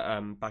into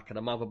the back of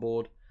the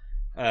motherboard.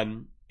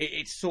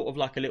 It's sort of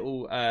like a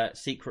little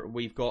secret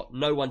we've got.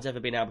 No one's ever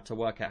been able to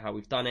work out how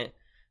we've done it.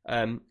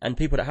 And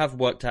people that have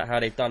worked out how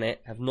they've done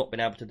it have not been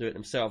able to do it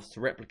themselves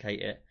to replicate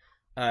it.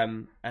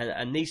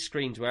 And these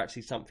screens were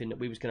actually something that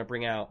we was going to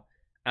bring out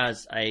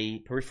as a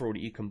peripheral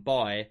that you can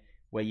buy,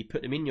 where you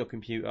put them in your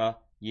computer,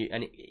 you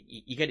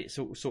get it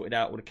sorted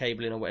out, or the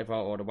cabling or whatever,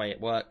 or the way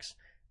it works.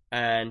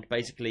 And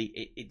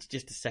basically, it's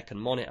just a second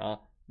monitor,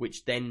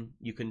 which then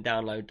you can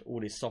download all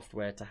this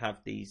software to have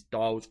these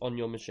dials on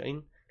your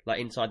machine, like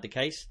inside the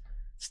case.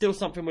 Still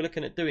something we're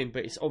looking at doing,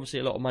 but it's obviously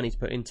a lot of money to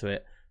put into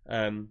it.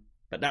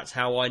 But that's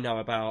how I know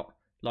about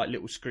like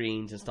little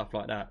screens and stuff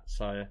like that.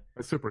 So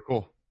it's super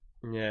cool.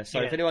 Yeah. So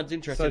if anyone's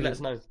interested, let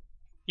us know.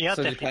 Yeah,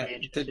 So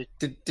definitely.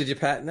 did you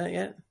patent that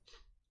yet?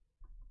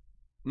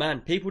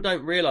 Man, people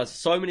don't realise.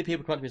 So many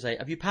people come to me and say,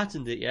 "Have you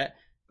patented it yet?"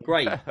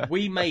 Great.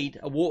 We made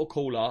a water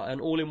cooler, an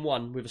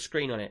all-in-one with a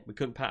screen on it. We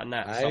couldn't patent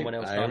that. Someone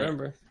else done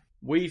it.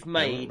 We've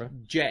made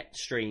jet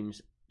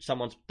streams.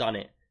 Someone's done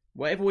it.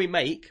 Whatever we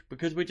make,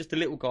 because we're just a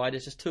little guy,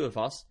 there's just two of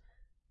us.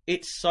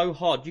 It's so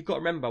hard. You've got to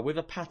remember, with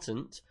a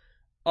patent,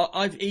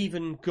 I've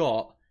even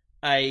got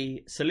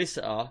a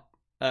solicitor,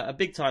 a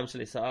big-time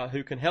solicitor,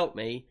 who can help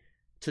me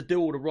to do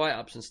all the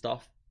write-ups and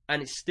stuff,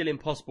 and it's still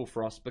impossible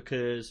for us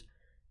because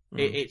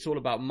it's all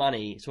about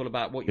money. It's all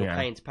about what you're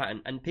paying to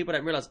patent. And people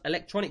don't realise,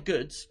 electronic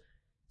goods,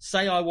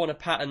 say I want to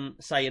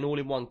patent, say, an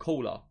all-in-one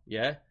cooler,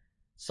 yeah?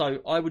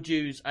 So I would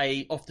use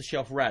a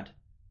off-the-shelf rad.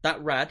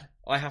 That rad,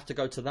 I have to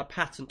go to the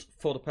patent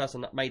for the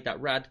person that made that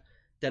rad.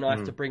 Then I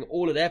have to bring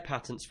all of their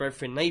patents for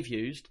everything they've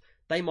used.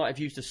 They might have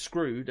used a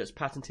screw that's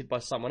patented by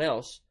someone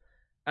else.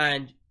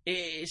 And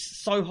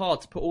it's so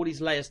hard to put all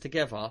these layers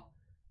together.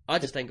 I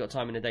just ain't got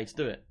time in the day to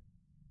do it.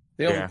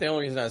 The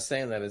only reason I was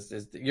saying that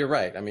is you're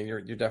right. I mean,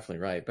 you're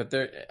definitely right. But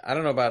I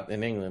don't know about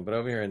in England, but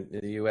over here in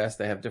the US,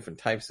 they have different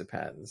types of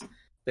patents.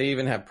 They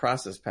even have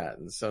process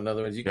patents. So in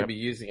other words, you can be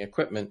using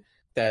equipment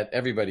that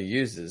everybody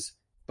uses,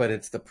 but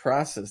it's the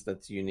process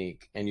that's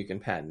unique, and you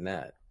can patent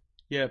that.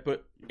 Yeah,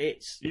 but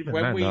it's even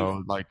when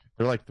though, like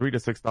they're like $3,000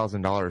 to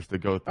 $6,000 to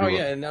go through. Oh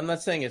yeah, and I'm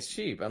not saying it's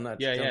cheap. I'm not.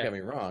 Don't get me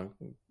wrong.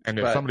 And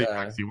if somebody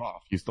cuts you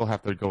off, you still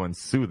have to go and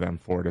sue them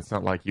for it. It's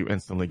not like you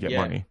instantly get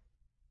money.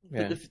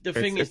 Yeah. The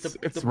thing is,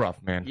 it's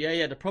rough, man.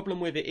 Yeah. The problem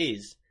with it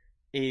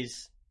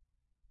is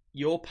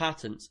your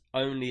patent's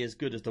only as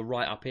good as the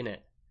write-up in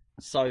it.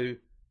 So,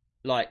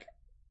 like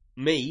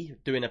me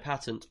doing a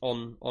patent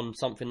on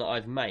something that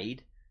I've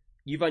made,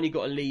 you've only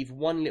got to leave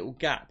one little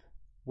gap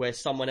where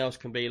someone else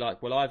can be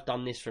like, well, I've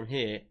done this from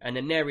here, and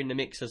then they're in the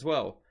mix as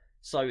well.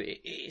 So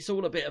it's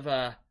all a bit of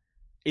a,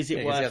 is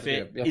it worth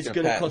it? It's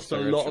going to cost a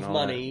lot of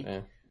money.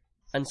 Yeah.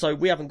 And so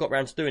we haven't got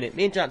round to doing it.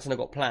 Me and Jansen have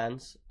got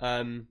plans,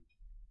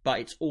 but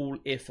it's all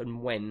if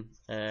and when.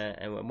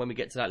 And when we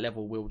get to that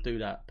level, we'll do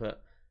that.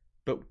 But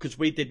because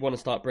we did want to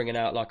start bringing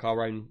out like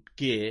our own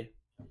gear,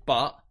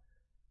 but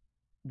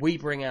we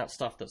bring out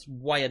stuff that's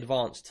way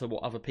advanced to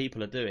what other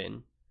people are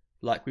doing.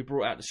 Like we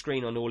brought out the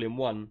screen on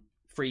All-in-One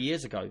 3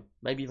 years ago,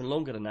 maybe even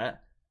longer than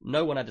that.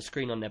 No one had a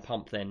screen on their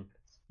pump then,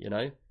 you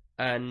know?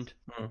 And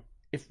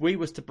if we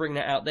was to bring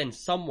that out then,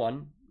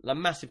 someone, a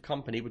massive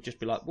company, would just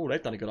be like, oh,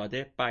 they've done a good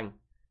idea. Bang.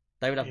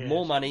 They would have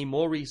more money,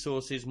 more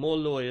resources, more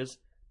lawyers.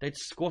 They'd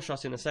squash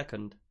us in a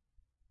second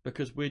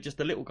because we're just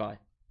a little guy.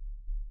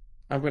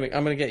 I'm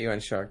gonna get you on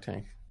Shark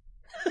Tank.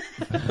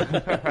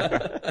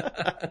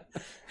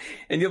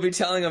 And you'll be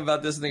telling them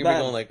about this and they'll be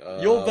going like,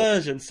 oh. Your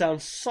version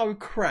sounds so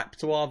crap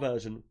to our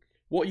version.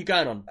 What are you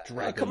going on?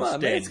 Dragon's come on,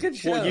 Den. man, it's a good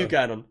show. What are you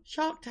going on?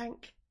 Shark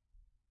Tank.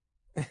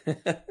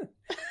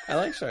 I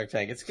like Shark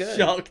Tank. It's good.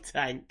 Shark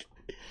Tank.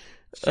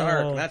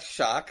 Shark, not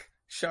shock.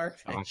 Shark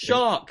Tank.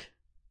 Shark.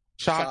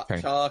 Shark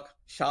Tank.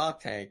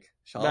 Shark Tank.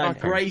 Man,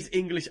 Gray's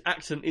English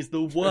accent is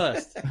the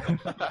worst.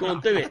 Go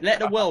on, do it. Let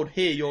the world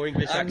hear your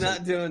English accent. I'm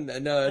not doing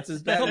that. No, it's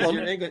as bad as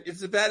your English.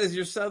 It's as bad as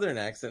your Southern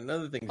accent.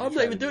 Another thing. I'm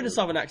not even doing a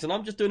Southern accent.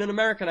 I'm just doing an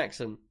American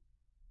accent.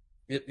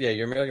 Yeah,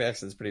 your American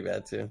accent's pretty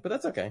bad too, but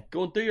that's okay.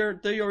 Go on, do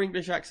your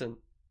English accent.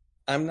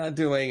 I'm not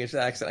doing English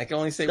accent. I can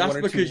only say that's one or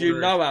two words. That's because you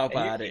know how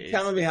bad it is.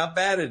 Telling me how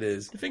bad it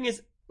is. The thing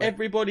is,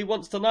 everybody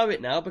wants to know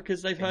it now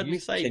because they've heard me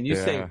say. Can you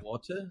say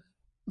water?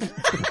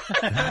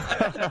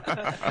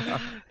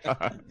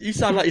 You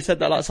sound like you said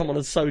that like someone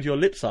has sewed your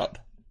lips up.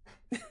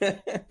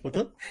 What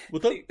up?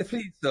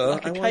 Please, sir.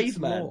 Like a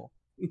caveman.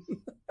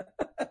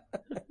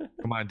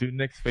 Come on, do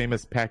Nick's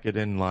famous pack it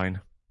in line.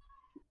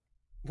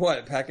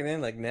 What? Pack it in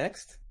like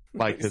next?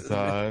 Like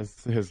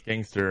his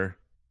gangster.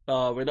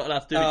 Oh, we're not allowed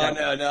to do that.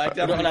 No, I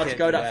definitely we're not allowed to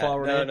go that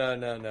far.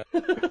 No.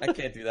 I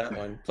can't do that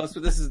one. Plus,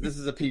 this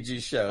is a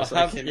PG show.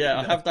 I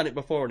have done it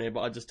before on here,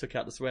 but I just took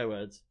out the swear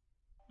words.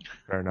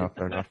 Fair enough.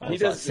 He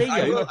does see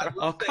you.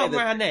 I'll come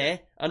around there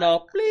and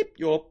I'll bleep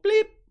your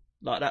bleep,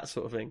 like that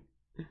sort of thing.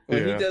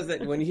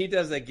 When he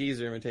does that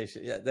geezer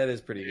imitation, yeah, that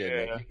is pretty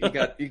good. Yeah.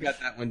 You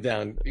got that one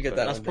down. You got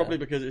that. That's probably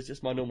because it's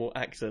just my normal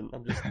accent.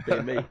 I'm just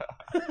being me.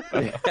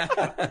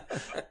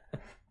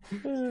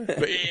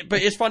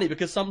 But it's funny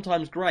because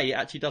sometimes Gray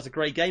actually does a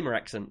Gray gamer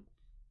accent.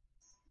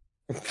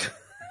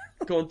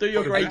 Go on, do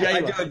your Grey I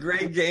Gamer. do a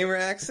Grey Gamer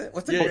accent.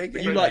 What's a Yeah, Grey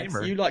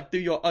Gamer? you do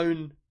your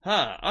own.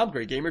 I'm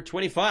Grey Gamer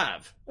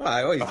 25, Well,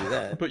 I always do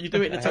that. but you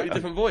do it in a totally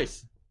different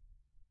voice.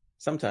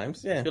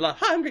 Sometimes, yeah. You're like,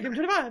 hi, I'm Grey Gamer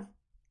 25.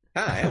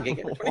 Hi, I'm Grey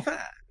Gamer 25.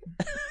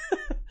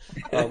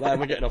 Oh man,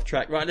 we're getting off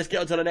track. Right, let's get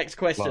on to the next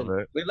question. Love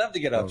it. We love to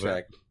get off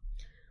track.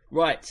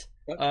 Right,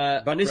 Buck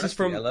and this Rusty, is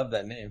from I love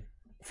that name.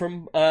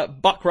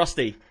 Buck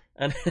Rusty,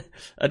 and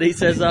and he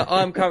says,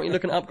 I'm currently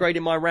looking at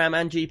upgrading my RAM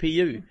and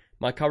GPU.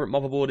 My current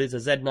motherboard is a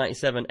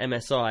Z97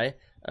 MSI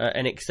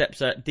and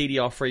accepts a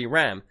DDR3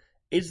 RAM.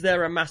 Is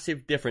there a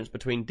massive difference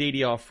between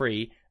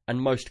DDR3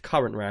 and most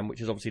current RAM,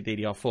 which is obviously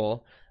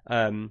DDR4?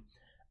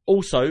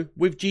 Also,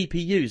 with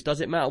GPUs,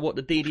 does it matter what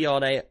the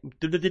DDR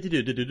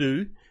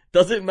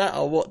Does it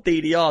matter what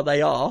DDR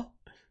they are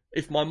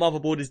if my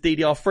motherboard is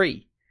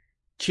DDR3?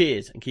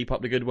 Cheers and keep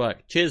up the good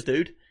work. Cheers,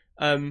 dude.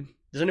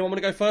 Does anyone want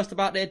to go first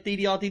about their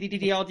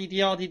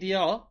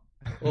DDR?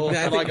 Or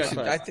Yeah, can I go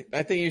first?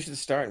 I think you should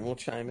start and we'll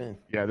chime in.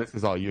 Yeah, this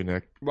is all you,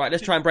 Nick. Right,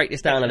 let's try and break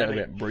this down a little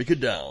bit. Break it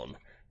down.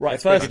 Right,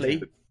 Let's break it firstly,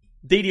 down.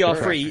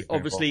 DDR3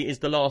 obviously is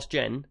the last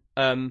gen,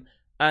 and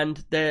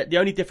the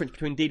only difference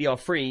between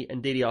DDR3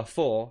 and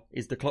DDR4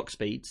 is the clock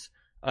speeds.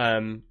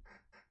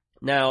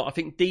 Now, I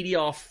think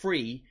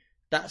DDR3,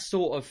 that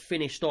sort of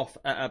finished off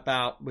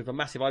at with a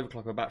massive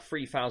overclock of about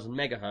 3,000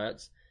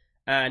 megahertz,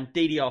 and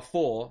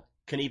DDR4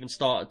 can even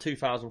start at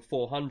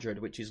 2,400,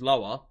 which is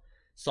lower.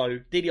 So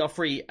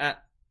DDR3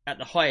 at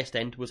the highest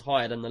end was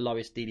higher than the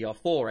lowest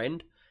DDR4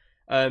 end.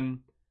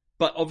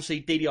 But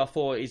obviously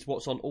DDR4 is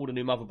what's on all the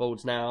new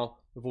motherboards now,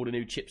 with all the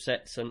new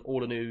chipsets and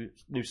all the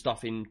new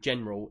stuff in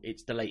general.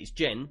 It's the latest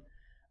gen.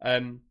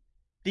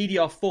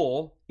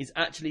 DDR4 is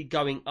actually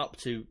going up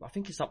to, I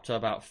think it's up to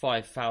about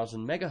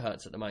 5,000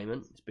 megahertz at the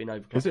moment. It's been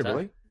overclocked. Is it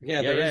really?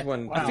 Yeah, there is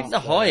one. I think the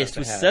highest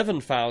was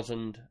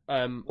 7,000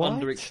 What?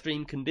 under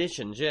extreme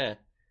conditions. Yeah.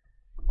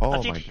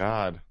 Oh my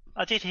god.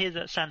 I did hear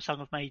that Samsung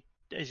have made,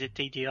 is it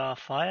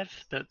DDR5,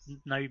 that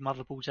no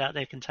motherboards out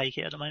there can take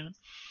it at the moment?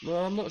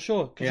 Well, I'm not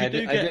sure. 'Cause Yeah, you I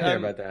did hear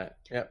about that.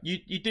 Yep.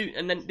 You do,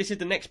 and then this is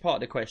the next part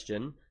of the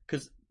question,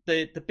 because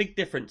the big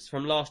difference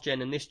from last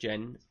gen and this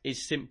gen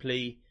is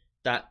simply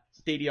that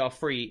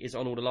DDR3 is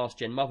on all the last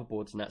gen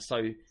motherboards and that.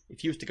 So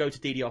if you was to go to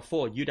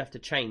DDR4, you'd have to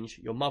change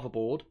your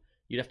motherboard,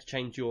 you'd have to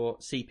change your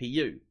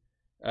CPU.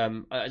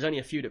 There's only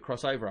a few that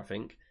cross over, I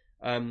think.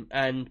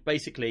 And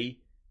basically,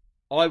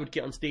 I would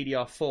get onto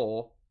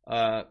DDR4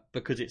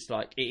 because it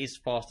is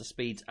faster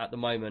speeds at the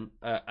moment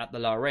at the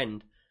lower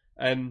end.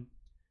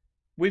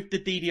 With the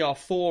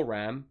DDR4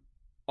 RAM,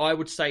 I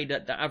would say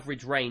that the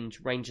average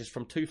ranges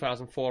from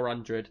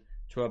 2,400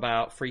 to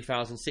about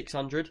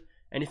 3,600.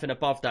 Anything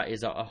above that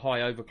is a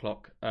high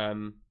overclock.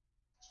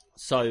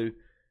 So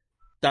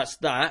that's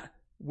that.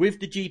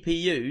 With the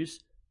GPUs,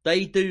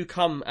 they do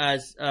come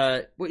as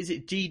what is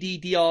it?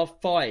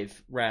 GDDR5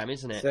 RAM,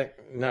 isn't it?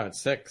 No,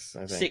 it's 6.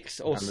 I think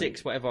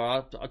 6, whatever.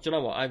 I don't know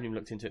what. I haven't even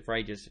looked into it for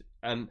ages.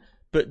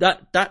 But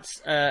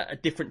that's a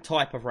different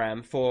type of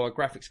RAM for a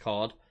graphics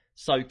card.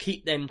 So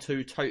keep them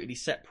two totally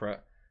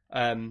separate.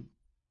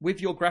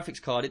 With your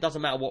graphics card, it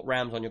doesn't matter what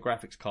RAM's on your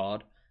graphics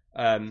card.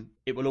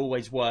 It will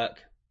always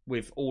work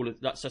with all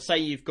of that. So say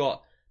you've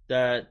got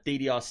the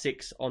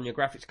DDR6 on your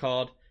graphics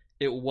card,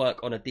 it will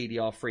work on a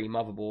DDR3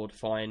 motherboard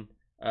fine.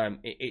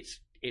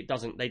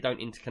 They don't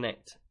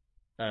interconnect.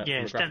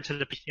 It's down to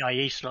the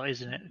PCIe slot,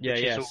 isn't it?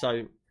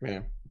 Yeah.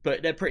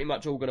 But they're pretty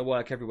much all going to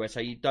work everywhere, so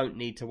you don't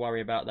need to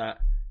worry about that.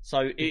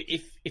 So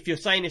if you're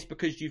saying this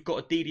because you've got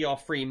a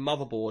DDR3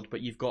 motherboard,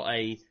 but you've got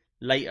a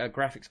later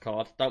graphics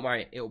card, don't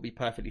worry, it'll be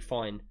perfectly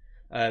fine.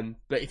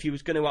 But if you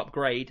was going to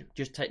upgrade,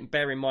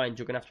 bear in mind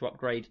you're going to have to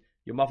upgrade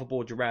your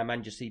motherboard, your RAM,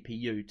 and your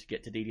CPU to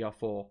get to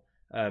DDR4.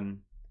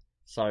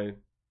 So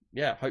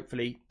yeah,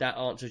 hopefully that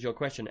answers your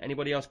question.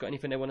 Anybody else got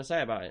anything they want to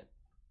say about it?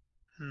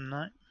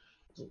 No.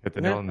 Hit the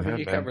nail on the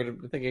head, man.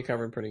 I think you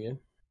covered pretty good.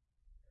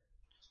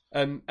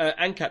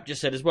 ANCAP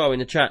just said as well in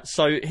the chat.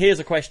 So here's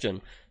a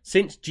question: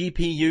 since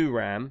GPU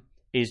RAM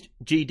is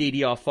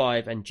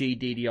GDDR5 and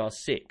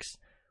GDDR6,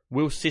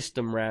 will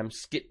system RAM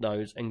skip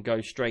those and go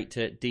straight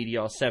to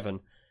DDR7?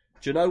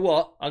 Do you know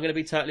what? I'm going to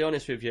be totally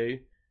honest with you.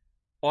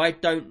 I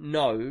don't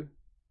know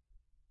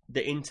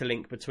the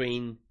interlink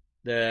between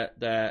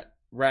the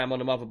RAM on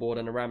the motherboard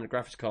and the RAM on the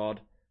graphics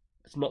card.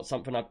 It's not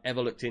something I've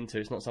ever looked into.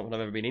 It's not something I've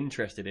ever been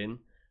interested in.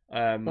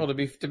 Well, to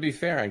be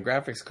fair, on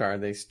graphics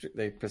card they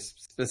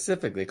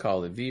specifically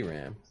call it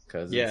VRAM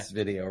because it's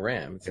video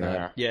RAM. It's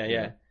not.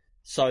 Yeah.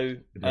 So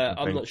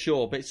I'm thing. not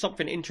sure, but it's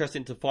something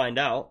interesting to find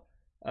out.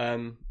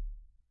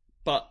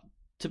 But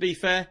to be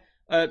fair,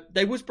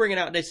 they was bringing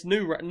out this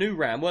new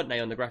RAM, weren't they,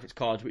 on the graphics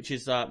cards, which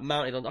is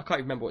mounted on. I can't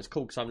even remember what it's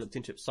called because I haven't looked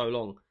into it for so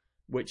long.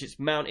 Which is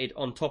mounted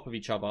on top of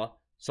each other,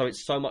 so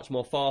it's so much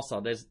more faster.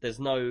 There's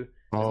no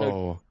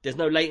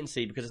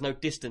latency because there's no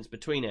distance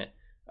between it.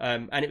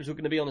 And it was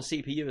going to be on a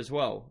CPU as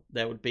well.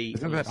 There would be.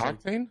 Isn't that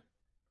Octane?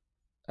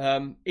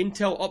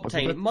 Intel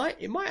Optane. It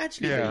might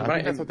actually be. Yeah, I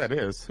think that's what that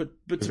is.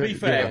 But to be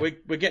fair,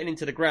 we're getting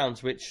into the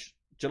grounds which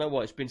Do you know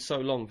what? It's been so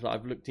long that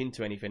I've looked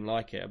into anything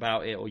like it,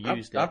 about it, or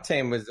used it.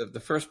 Optane was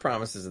the first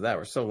promises of that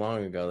were so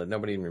long ago that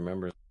nobody even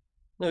remembers.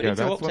 No, Yeah, Intel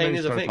that's when Optane they is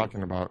a started thing.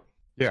 talking about.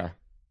 Yeah,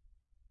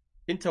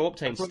 Intel Optane's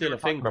That's when they still were a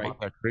thing, talking right?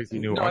 about that crazy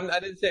new. No, I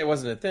didn't say it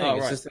wasn't a thing. Oh,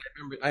 It's right. just that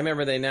I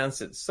remember they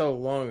announced it so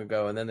long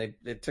ago, and then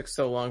it took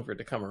so long for it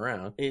to come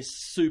around. It's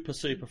super,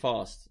 super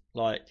fast.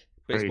 Like,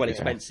 but it's Very well fast.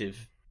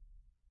 expensive.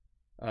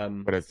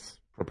 But it's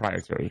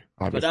proprietary,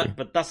 obviously.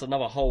 But that's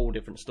another whole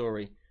different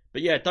story.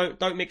 But yeah,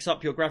 don't mix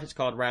up your graphics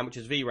card RAM, which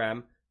is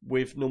VRAM,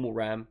 with normal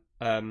RAM,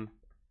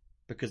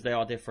 because they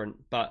are different.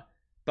 But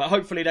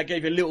hopefully that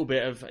gave you a little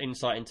bit of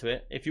insight into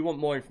it. If you want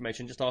more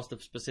information, just ask the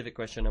specific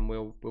question, and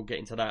we'll get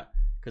into that,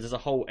 because there's a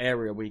whole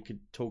area we could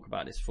talk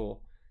about this for.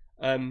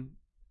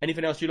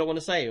 Anything else you don't want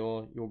to say,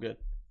 or you're good?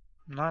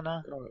 No,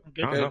 I'm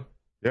good. No.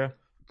 Yeah.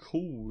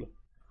 Cool.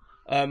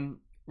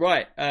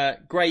 Right,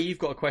 Gray, you've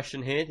got a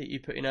question here that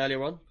you put in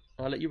earlier on.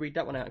 I'll let you read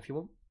that one out if you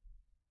want.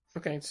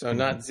 Okay, so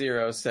Not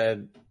Zero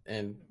said,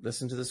 and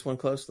listen to this one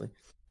closely.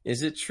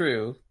 Is it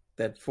true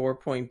that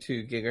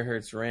 4.2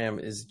 gigahertz RAM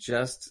is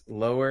just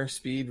lower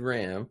speed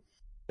RAM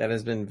that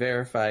has been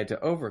verified to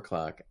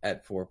overclock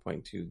at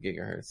 4.2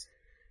 gigahertz?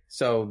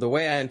 So the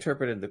way I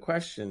interpreted the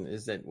question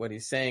is that what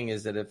he's saying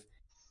is that if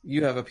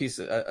you have a piece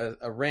of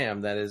a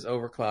RAM that is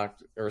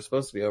overclocked or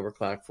supposed to be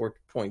overclocked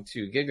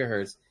 4.2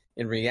 gigahertz,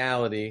 in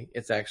reality,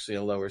 it's actually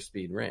a lower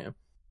speed RAM.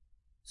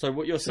 So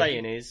what you're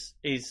saying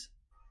is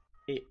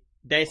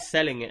they're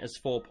selling it as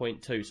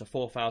 4.2, so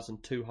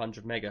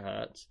 4,200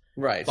 megahertz.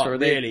 Right. But so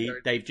really,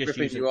 they've just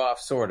ripping used you off,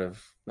 sort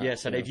of. Yeah,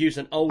 so they've used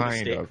an older Kind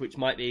stick, of. which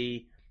might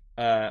be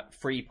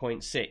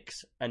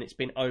 3.6, and it's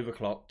been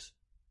overclocked,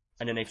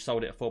 and then they've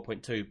sold it at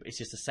 4.2, but it's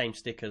just the same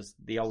stick as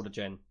the older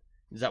gen.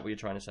 Is that what you're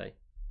trying to say?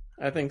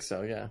 I think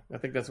so, yeah. I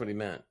think that's what he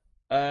meant.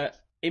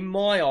 In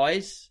my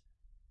eyes,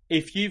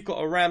 if you've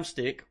got a RAM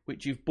stick,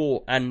 which you've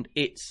bought, and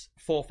it's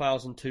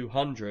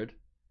 4,200,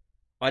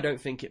 I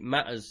don't think it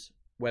matters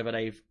whether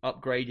they've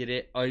upgraded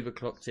it,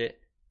 overclocked it.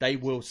 They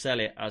will sell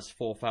it as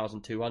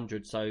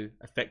 4,200, so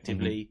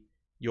effectively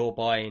you're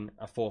buying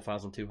a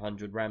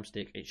 4,200 RAM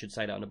stick. It should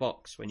say that on the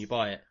box when you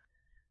buy it.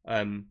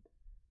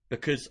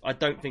 Because I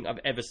don't think I've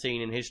ever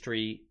seen in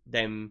history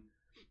them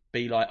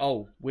be like,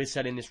 oh, we're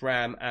selling this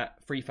RAM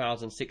at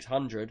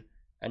 3,600,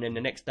 and then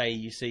the next day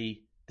you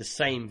see the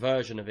same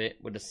version of it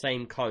with the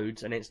same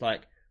codes, and it's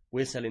like,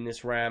 we're selling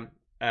this RAM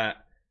at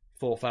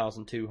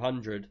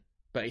 4,200,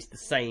 but it's the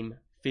same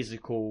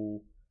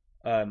physical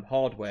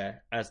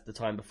hardware as the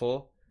time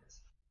before.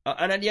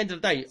 And at the end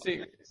of the day,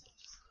 See,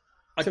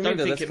 I to don't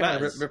me, though, think that's it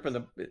matters.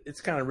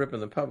 it's kind of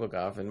ripping the public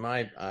off in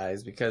my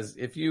eyes, because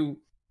if you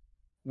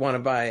want to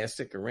buy a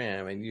stick of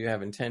RAM and you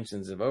have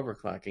intentions of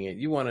overclocking it,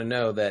 you want to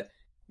know that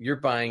you're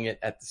buying it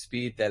at the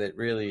speed that it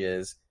really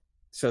is,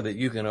 so that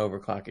you can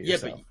overclock it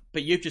yourself. Yeah,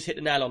 but you've just hit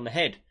the nail on the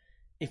head.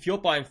 If you're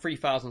buying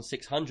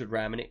 3,600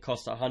 RAM and it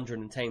costs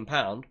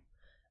 £110,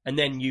 and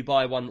then you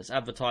buy one that's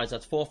advertised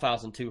as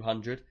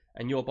 4,200,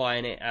 and you're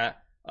buying it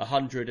at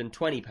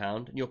 £120,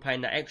 and you're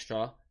paying that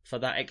extra for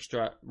that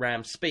extra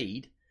RAM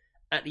speed,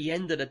 at the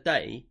end of the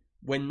day,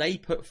 when they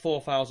put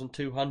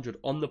 4,200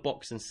 on the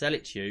box and sell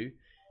it to you,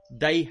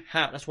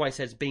 that's why it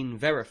says been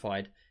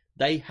verified.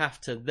 They have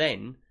to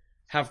then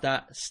have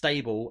that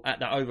stable at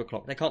that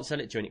overclock. They can't sell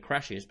it to you and it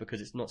crashes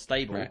because it's not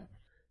stable. Right.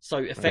 So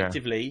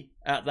effectively,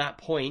 at that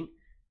point,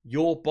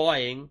 you're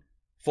buying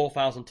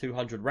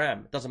 4,200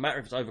 RAM. It doesn't matter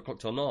if it's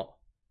overclocked or not.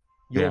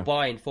 You're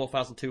buying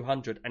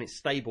 4,200 and it's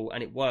stable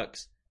and it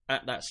works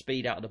at that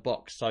speed out of the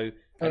box. So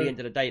at the end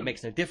of the day, it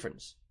makes no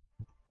difference.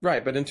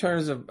 Right, but in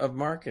terms of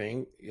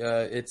marketing,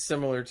 it's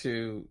similar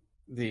to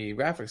the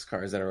graphics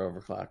cards that are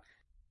overclocked.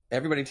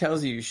 Everybody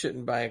tells you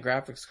shouldn't buy a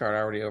graphics card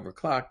already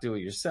overclocked. Do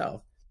it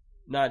yourself.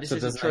 No, this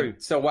isn't true.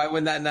 So why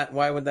would that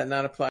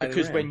not apply?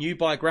 Because to when you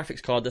buy a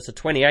graphics card that's a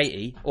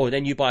 2080, or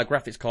then you buy a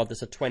graphics card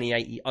that's a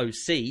 2080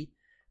 OC,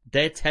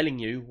 they're telling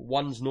you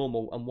one's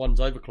normal and one's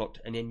overclocked,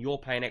 and then you're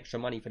paying extra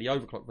money for the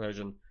overclocked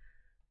version.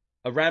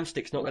 A RAM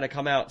stick's not going to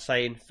come out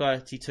saying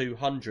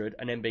 3,200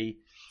 and then be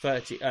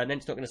 30, and then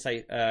it's not going to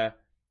say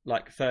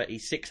like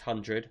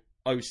 3,600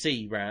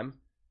 OC RAM,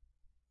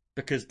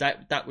 because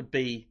that would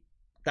be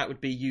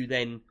you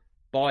then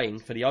buying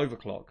for the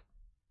overclock.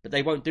 But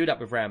they won't do that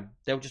with RAM.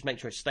 They'll just make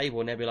sure it's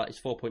stable, and they'll be like,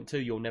 it's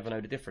 4.2. You'll never know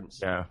the difference.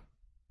 Yeah.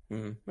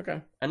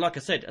 Okay. And like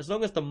I said, as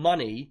long as the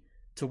money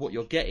to what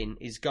you're getting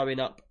is going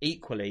up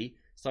equally,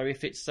 so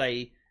if it's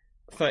say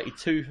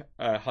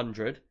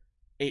 3,200,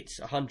 it's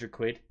 100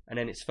 quid, and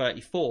then it's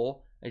 34,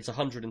 it's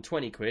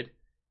 120 quid.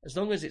 As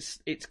long as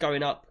it's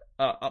going up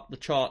the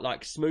chart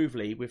like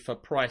smoothly with a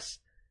price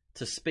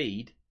to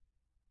speed,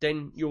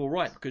 then you're all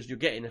right, because you're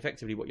getting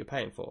effectively what you're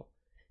paying for.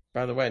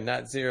 By the way,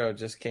 Not Zero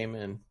just came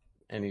in,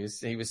 and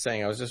he was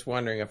saying, I was just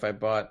wondering if I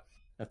bought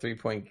a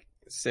 3.6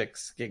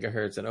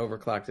 gigahertz and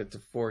overclocked it to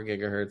 4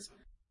 gigahertz,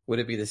 would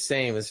it be the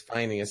same as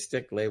finding a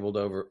stick labeled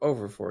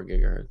over 4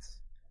 gigahertz?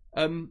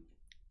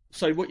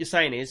 So what you're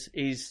saying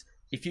is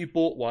if you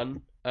bought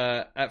one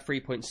at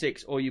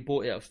 3.6 or you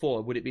bought it at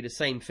 4, would it be the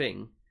same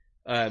thing?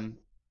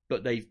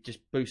 But they've just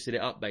boosted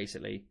it up,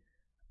 basically.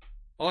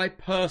 I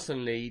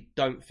personally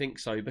don't think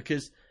so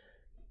because,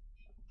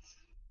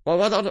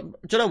 well, do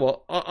you know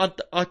what?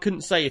 I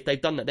couldn't say if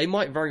they've done that. They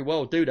might very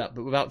well do that,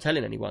 but without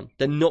telling anyone.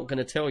 They're not going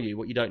to tell you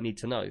what you don't need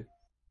to know.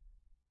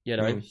 You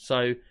know.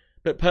 So,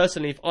 but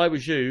personally, if I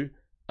was you,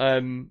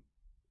 and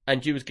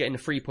you was getting the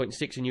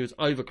 3.6 and you was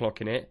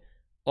overclocking it,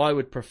 I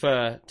would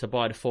prefer to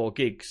buy the 4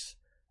 gigs.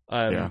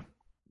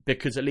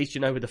 Because at least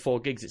you know with the 4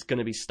 gigs it's going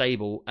to be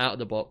stable out of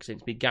the box and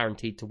it's be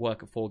guaranteed to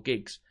work at 4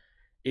 gigs.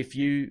 If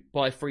you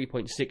buy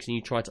 3.6 and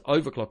you try to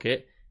overclock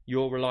it,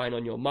 you're relying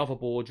on your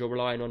motherboard, you're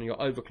relying on your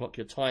overclock,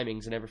 your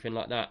timings and everything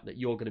like that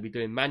you're going to be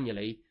doing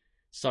manually.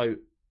 So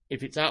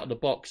if it's out of the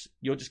box,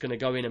 you're just going to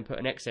go in and put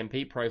an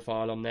XMP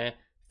profile on there,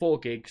 4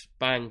 gigs,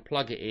 bang,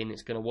 plug it in,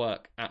 it's going to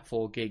work at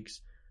 4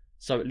 gigs.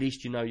 So at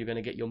least you know you're going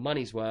to get your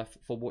money's worth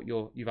for what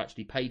you've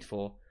actually paid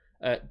for.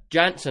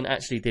 Jansen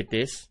actually did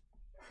this.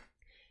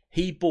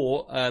 He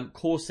bought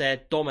Corsair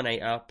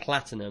Dominator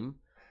Platinum,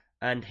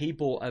 and he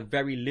bought a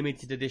very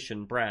limited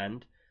edition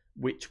brand,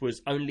 which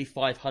was only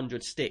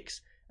 500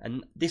 sticks.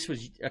 And this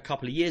was a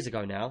couple of years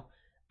ago now,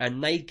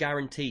 and they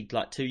guaranteed,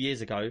 like 2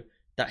 years ago,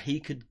 that he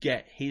could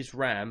get his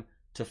RAM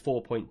to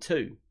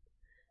 4.2.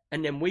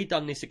 And then we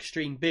done this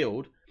extreme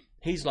build.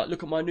 He's like,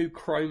 look at my new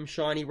Chrome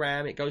shiny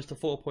RAM. It goes to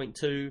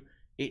 4.2.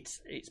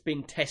 It's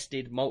been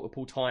tested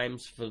multiple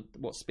times for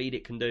what speed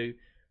it can do.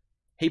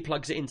 He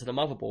plugs it into the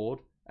motherboard,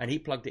 and he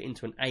plugged it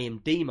into an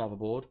AMD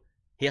motherboard.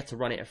 He had to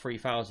run it at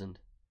 3000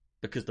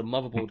 because the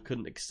motherboard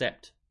couldn't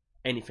accept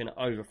anything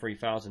over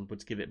 3000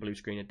 would give it blue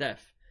screen of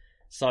death.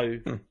 So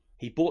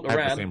he bought the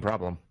RAM, the same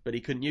problem, but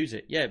he couldn't use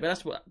it. Yeah,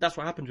 but that's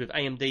what happens with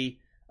AMD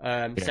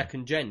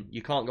second gen.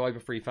 You can't go over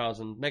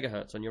 3000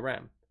 megahertz on your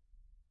RAM.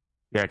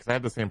 Yeah, because I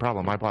had the same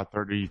problem. I bought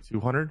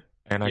 3200,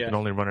 and I can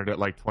only run it at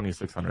like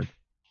 2600.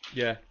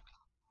 Yeah.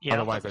 Yeah,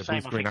 otherwise I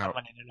blue screen out.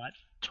 Running at like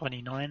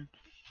 29.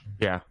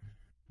 Yeah.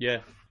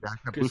 I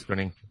kept blue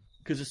screening.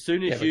 Because as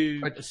soon as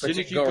you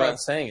go around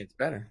saying it's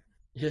better.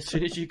 Yeah, as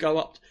soon as you go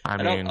up,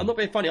 I'm not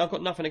being funny. I've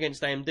got nothing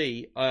against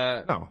AMD.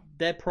 No.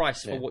 Their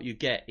price for what you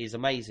get is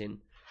amazing,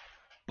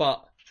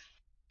 but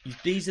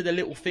these are the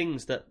little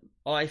things that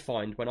I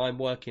find when I'm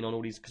working on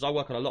all these. Because I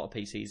work on a lot of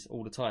PCs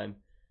all the time.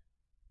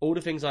 All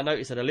the things I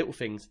notice are the little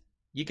things.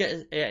 You get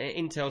an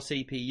Intel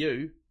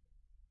CPU,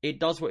 it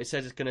does what it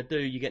says it's going to do.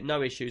 You get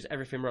no issues.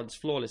 Everything runs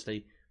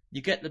flawlessly.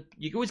 You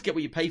always get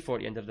what you pay for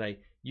at the end of the day.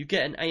 You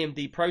get an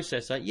AMD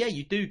processor. Yeah,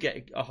 you do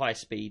get a high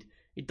speed.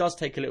 It does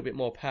take a little bit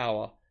more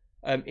power.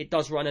 It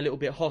does run a little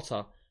bit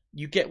hotter.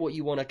 You get what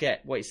you want to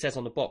get. What it says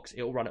on the box,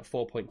 it'll run at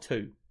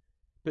 4.2.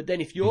 But then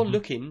if you're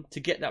looking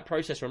to get that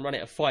processor and run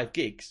it at 5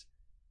 gigs,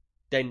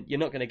 then you're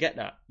not going to get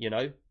that. You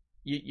know,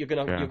 you're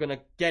gonna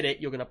get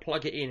it. You're gonna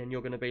plug it in, and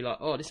you're gonna be like,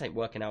 oh, this ain't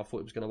working how I thought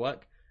it was gonna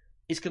work.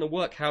 It's gonna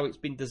work how it's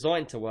been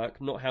designed to work,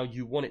 not how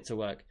you want it to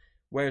work.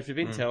 Whereas with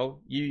Intel,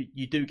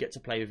 you do get to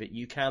play with it.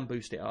 You can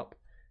boost it up,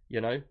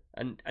 you know.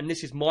 And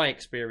this is my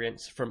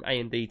experience from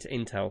AMD to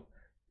Intel.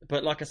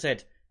 But like I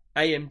said,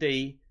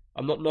 AMD,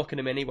 I'm not knocking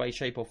them in any way,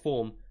 shape or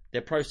form.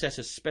 Their processors,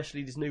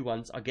 especially these new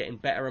ones, are getting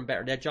better and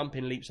better. They're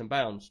jumping leaps and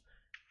bounds.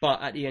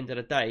 But at the end of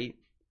the day,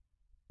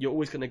 you're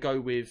always going to go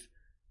with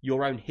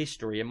your own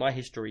history. And my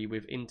history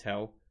with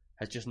Intel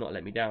has just not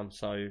let me down.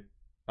 So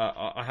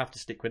I have to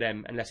stick with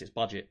them unless it's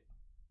budget.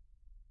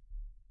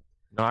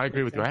 No, I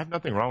agree with you. I have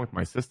nothing wrong with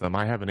my system.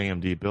 I have an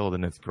AMD build,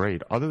 and it's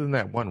great. Other than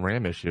that one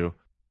RAM issue,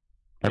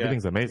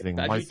 everything's amazing.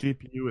 My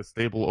CPU is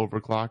stable,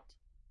 overclocked.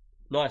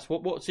 Nice.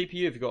 What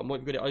CPU have you got? And what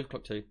have you got it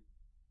overclocked to?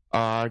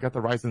 I got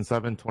the Ryzen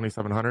 7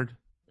 2700.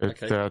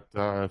 It's at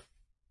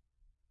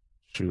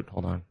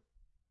hold on.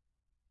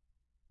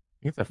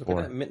 I think it's at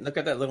 4. Look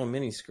at that little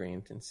mini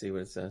screen and see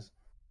what it says.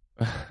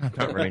 I'm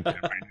not running it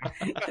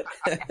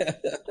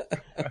right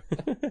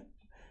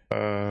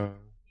now.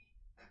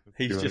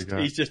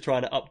 He's just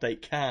trying to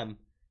update Cam,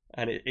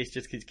 and it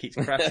keeps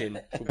crashing.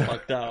 It's all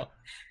bugged out.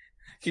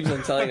 Keeps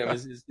on telling him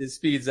his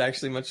speed's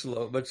actually much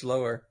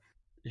lower.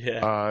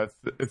 Yeah.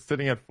 It's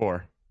sitting at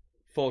 4.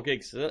 4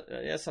 gigs.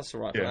 Yes, that's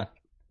all right for that.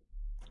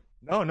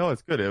 No,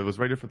 it's good. It was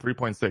rated for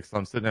 3.6, so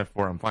I'm sitting at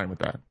 4. I'm fine with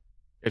that.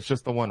 It's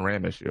just the one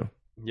RAM issue.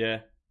 Yeah.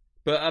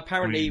 But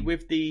apparently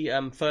with the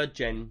 3rd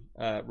gen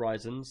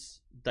Ryzens,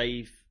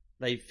 they've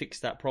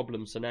fixed that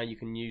problem, so now you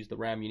can use the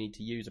RAM you need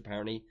to use,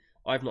 apparently.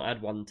 I've not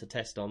had one to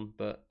test on,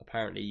 but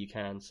apparently you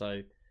can,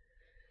 so...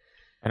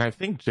 And I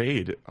think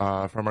Jade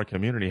from our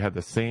community had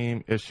the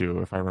same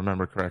issue, if I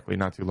remember correctly,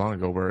 not too long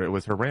ago, where it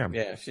was her RAM.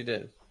 Yeah, she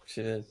did.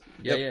 Yeah,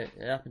 it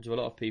happened to a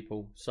lot of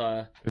people.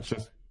 So it's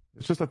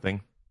just a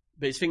thing.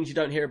 But it's things you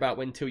don't hear about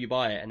until you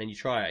buy it, and then you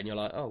try it, and you're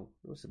like, oh,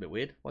 that's a bit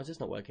weird. Why is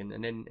this not working?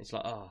 And then it's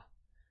like, oh.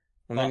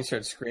 And then you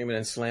start screaming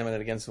and slamming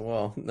it against the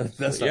wall. That's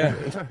not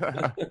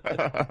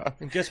good.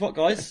 And guess what,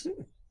 guys?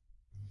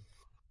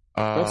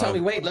 Don't tell me.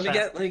 Wait, let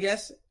me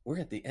guess. We're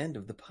at the end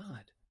of the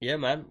pod. Yeah,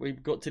 man,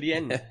 we've got to the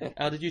end.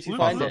 How did you two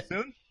find it?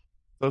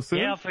 So soon?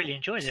 Yeah, I've really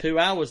enjoyed it. 2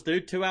 hours,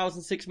 dude. 2 hours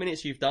and 6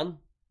 minutes you've done.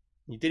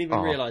 You didn't even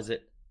realise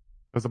it.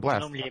 It was a blast.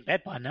 I'm normally in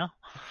bed by now.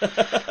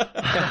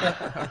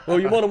 Well,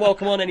 you're more than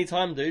welcome on any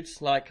time,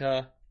 dudes. Like,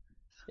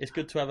 it's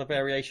good to have a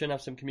variation,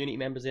 have some community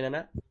members in and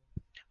that.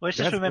 Well, it's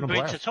Yeah, just it's been a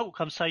remembering blast. to talk.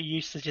 I'm so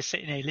used to just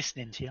sitting here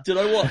listening to you. Do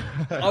you know what?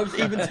 I was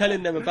even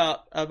telling them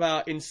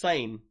about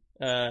Insane.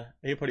 He'll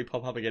probably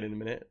pop up again in a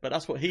minute, but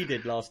that's what he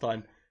did last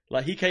time.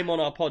 Like, he came on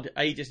our pod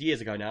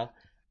years ago now,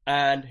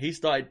 and he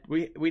started.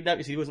 We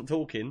noticed he wasn't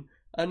talking,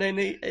 and then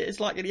it's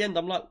like at the end,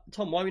 I'm like,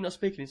 Tom, why are we not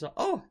speaking? He's like,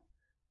 oh,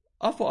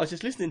 I thought I was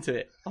just listening to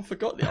it. I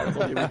forgot that I was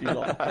on here with you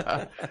lot.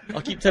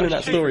 I keep telling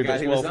that story, but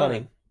it's well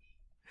funny.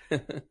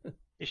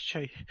 It's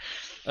true.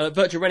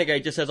 Virtual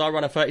Renegade just says, I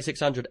run a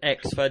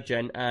 3600X 3rd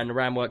gen and the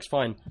RAM works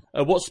fine.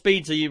 What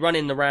speeds are you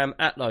running the RAM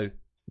at though?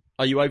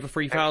 Are you over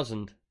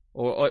 3000?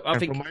 Or I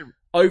think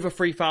over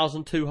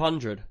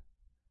 3200?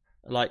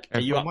 Like, are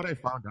you from up? what I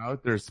found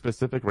out, there's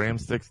specific RAM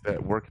sticks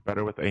that work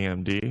better with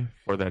AMD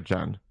for that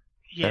gen.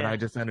 Yeah. And I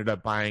just ended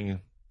up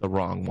buying the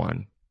wrong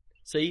one.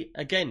 See,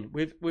 again,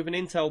 with an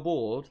Intel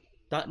board,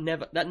 that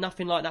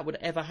nothing like that would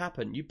ever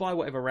happen. You buy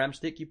whatever RAM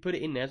stick, you put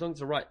it in there, as long as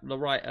the right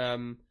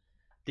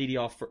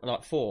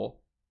DDR4,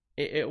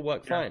 it'll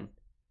work fine.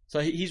 So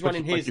he's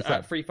running his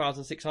at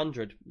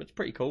 3600. It's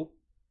pretty cool.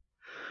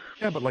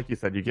 Yeah, but like you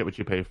said, you get what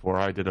you pay for.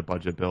 I did a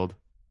budget build.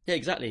 Yeah,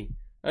 exactly.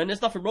 And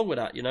there's nothing wrong with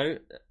that, you know.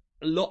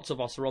 Lots of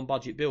us are on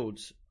budget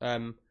builds.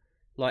 I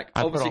put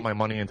all my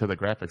money into the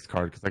graphics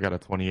card because I got a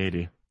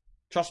 2080.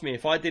 Trust me,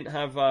 if I didn't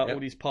have all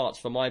these parts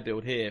for my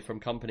build here from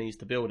companies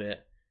to build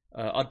it,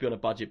 I'd be on a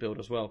budget build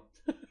as well.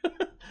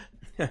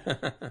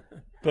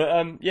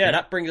 But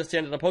that brings us to the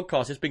end of the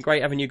podcast. It's been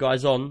great having you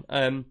guys on.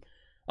 I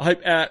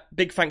hope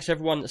big thanks to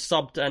everyone that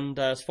subbed and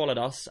has followed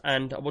us.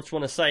 And I just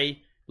want to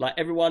say, like,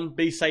 everyone,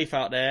 be safe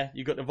out there.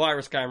 You've got the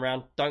virus going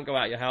around. Don't go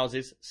out your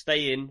houses.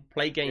 Stay in.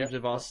 Play games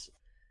with us.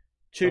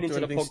 Tune into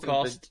the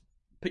podcast. Stupid.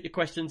 Put your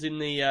questions in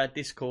the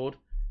Discord.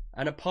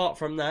 And apart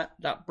from that,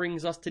 that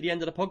brings us to the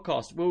end of the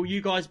podcast. Will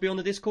you guys be on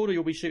the Discord or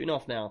you'll be shooting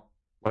off now?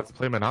 Let's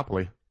play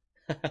Monopoly.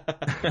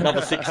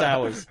 Another 6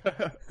 hours.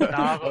 No,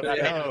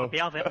 I'll be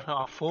up at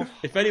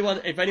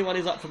 4:30. If anyone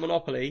is up for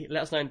Monopoly,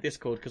 let us know in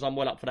Discord because I'm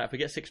well up for that. If we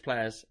get 6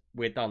 players,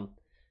 we're done.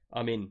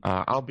 I'm in.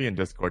 I'll be in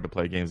Discord to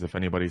play games if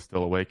anybody's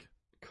still awake.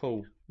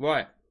 Cool.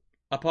 Right.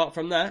 Apart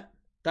from that,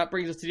 that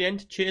brings us to the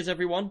end. Cheers,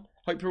 everyone.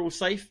 Hope you're all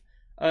safe.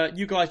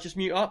 You guys just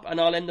mute up and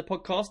I'll end the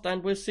podcast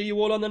and we'll see you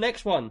all on the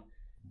next one.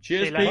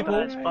 Cheers, people.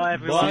 Later, bye,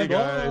 everyone. See you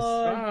guys.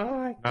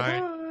 Bye.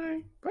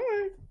 Bye.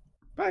 Bye.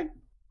 Bye.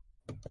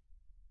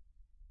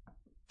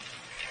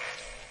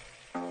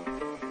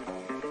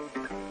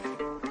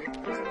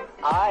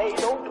 I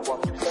don't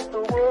want to set the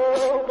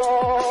world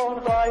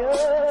on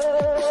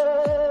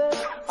fire.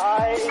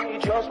 I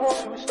just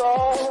want to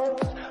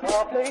start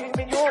a flame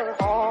in your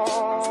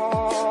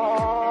heart.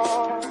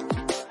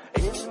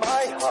 In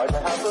my heart I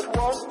have but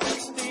one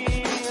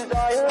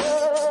desire,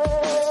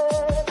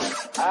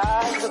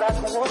 and that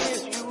one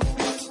is you.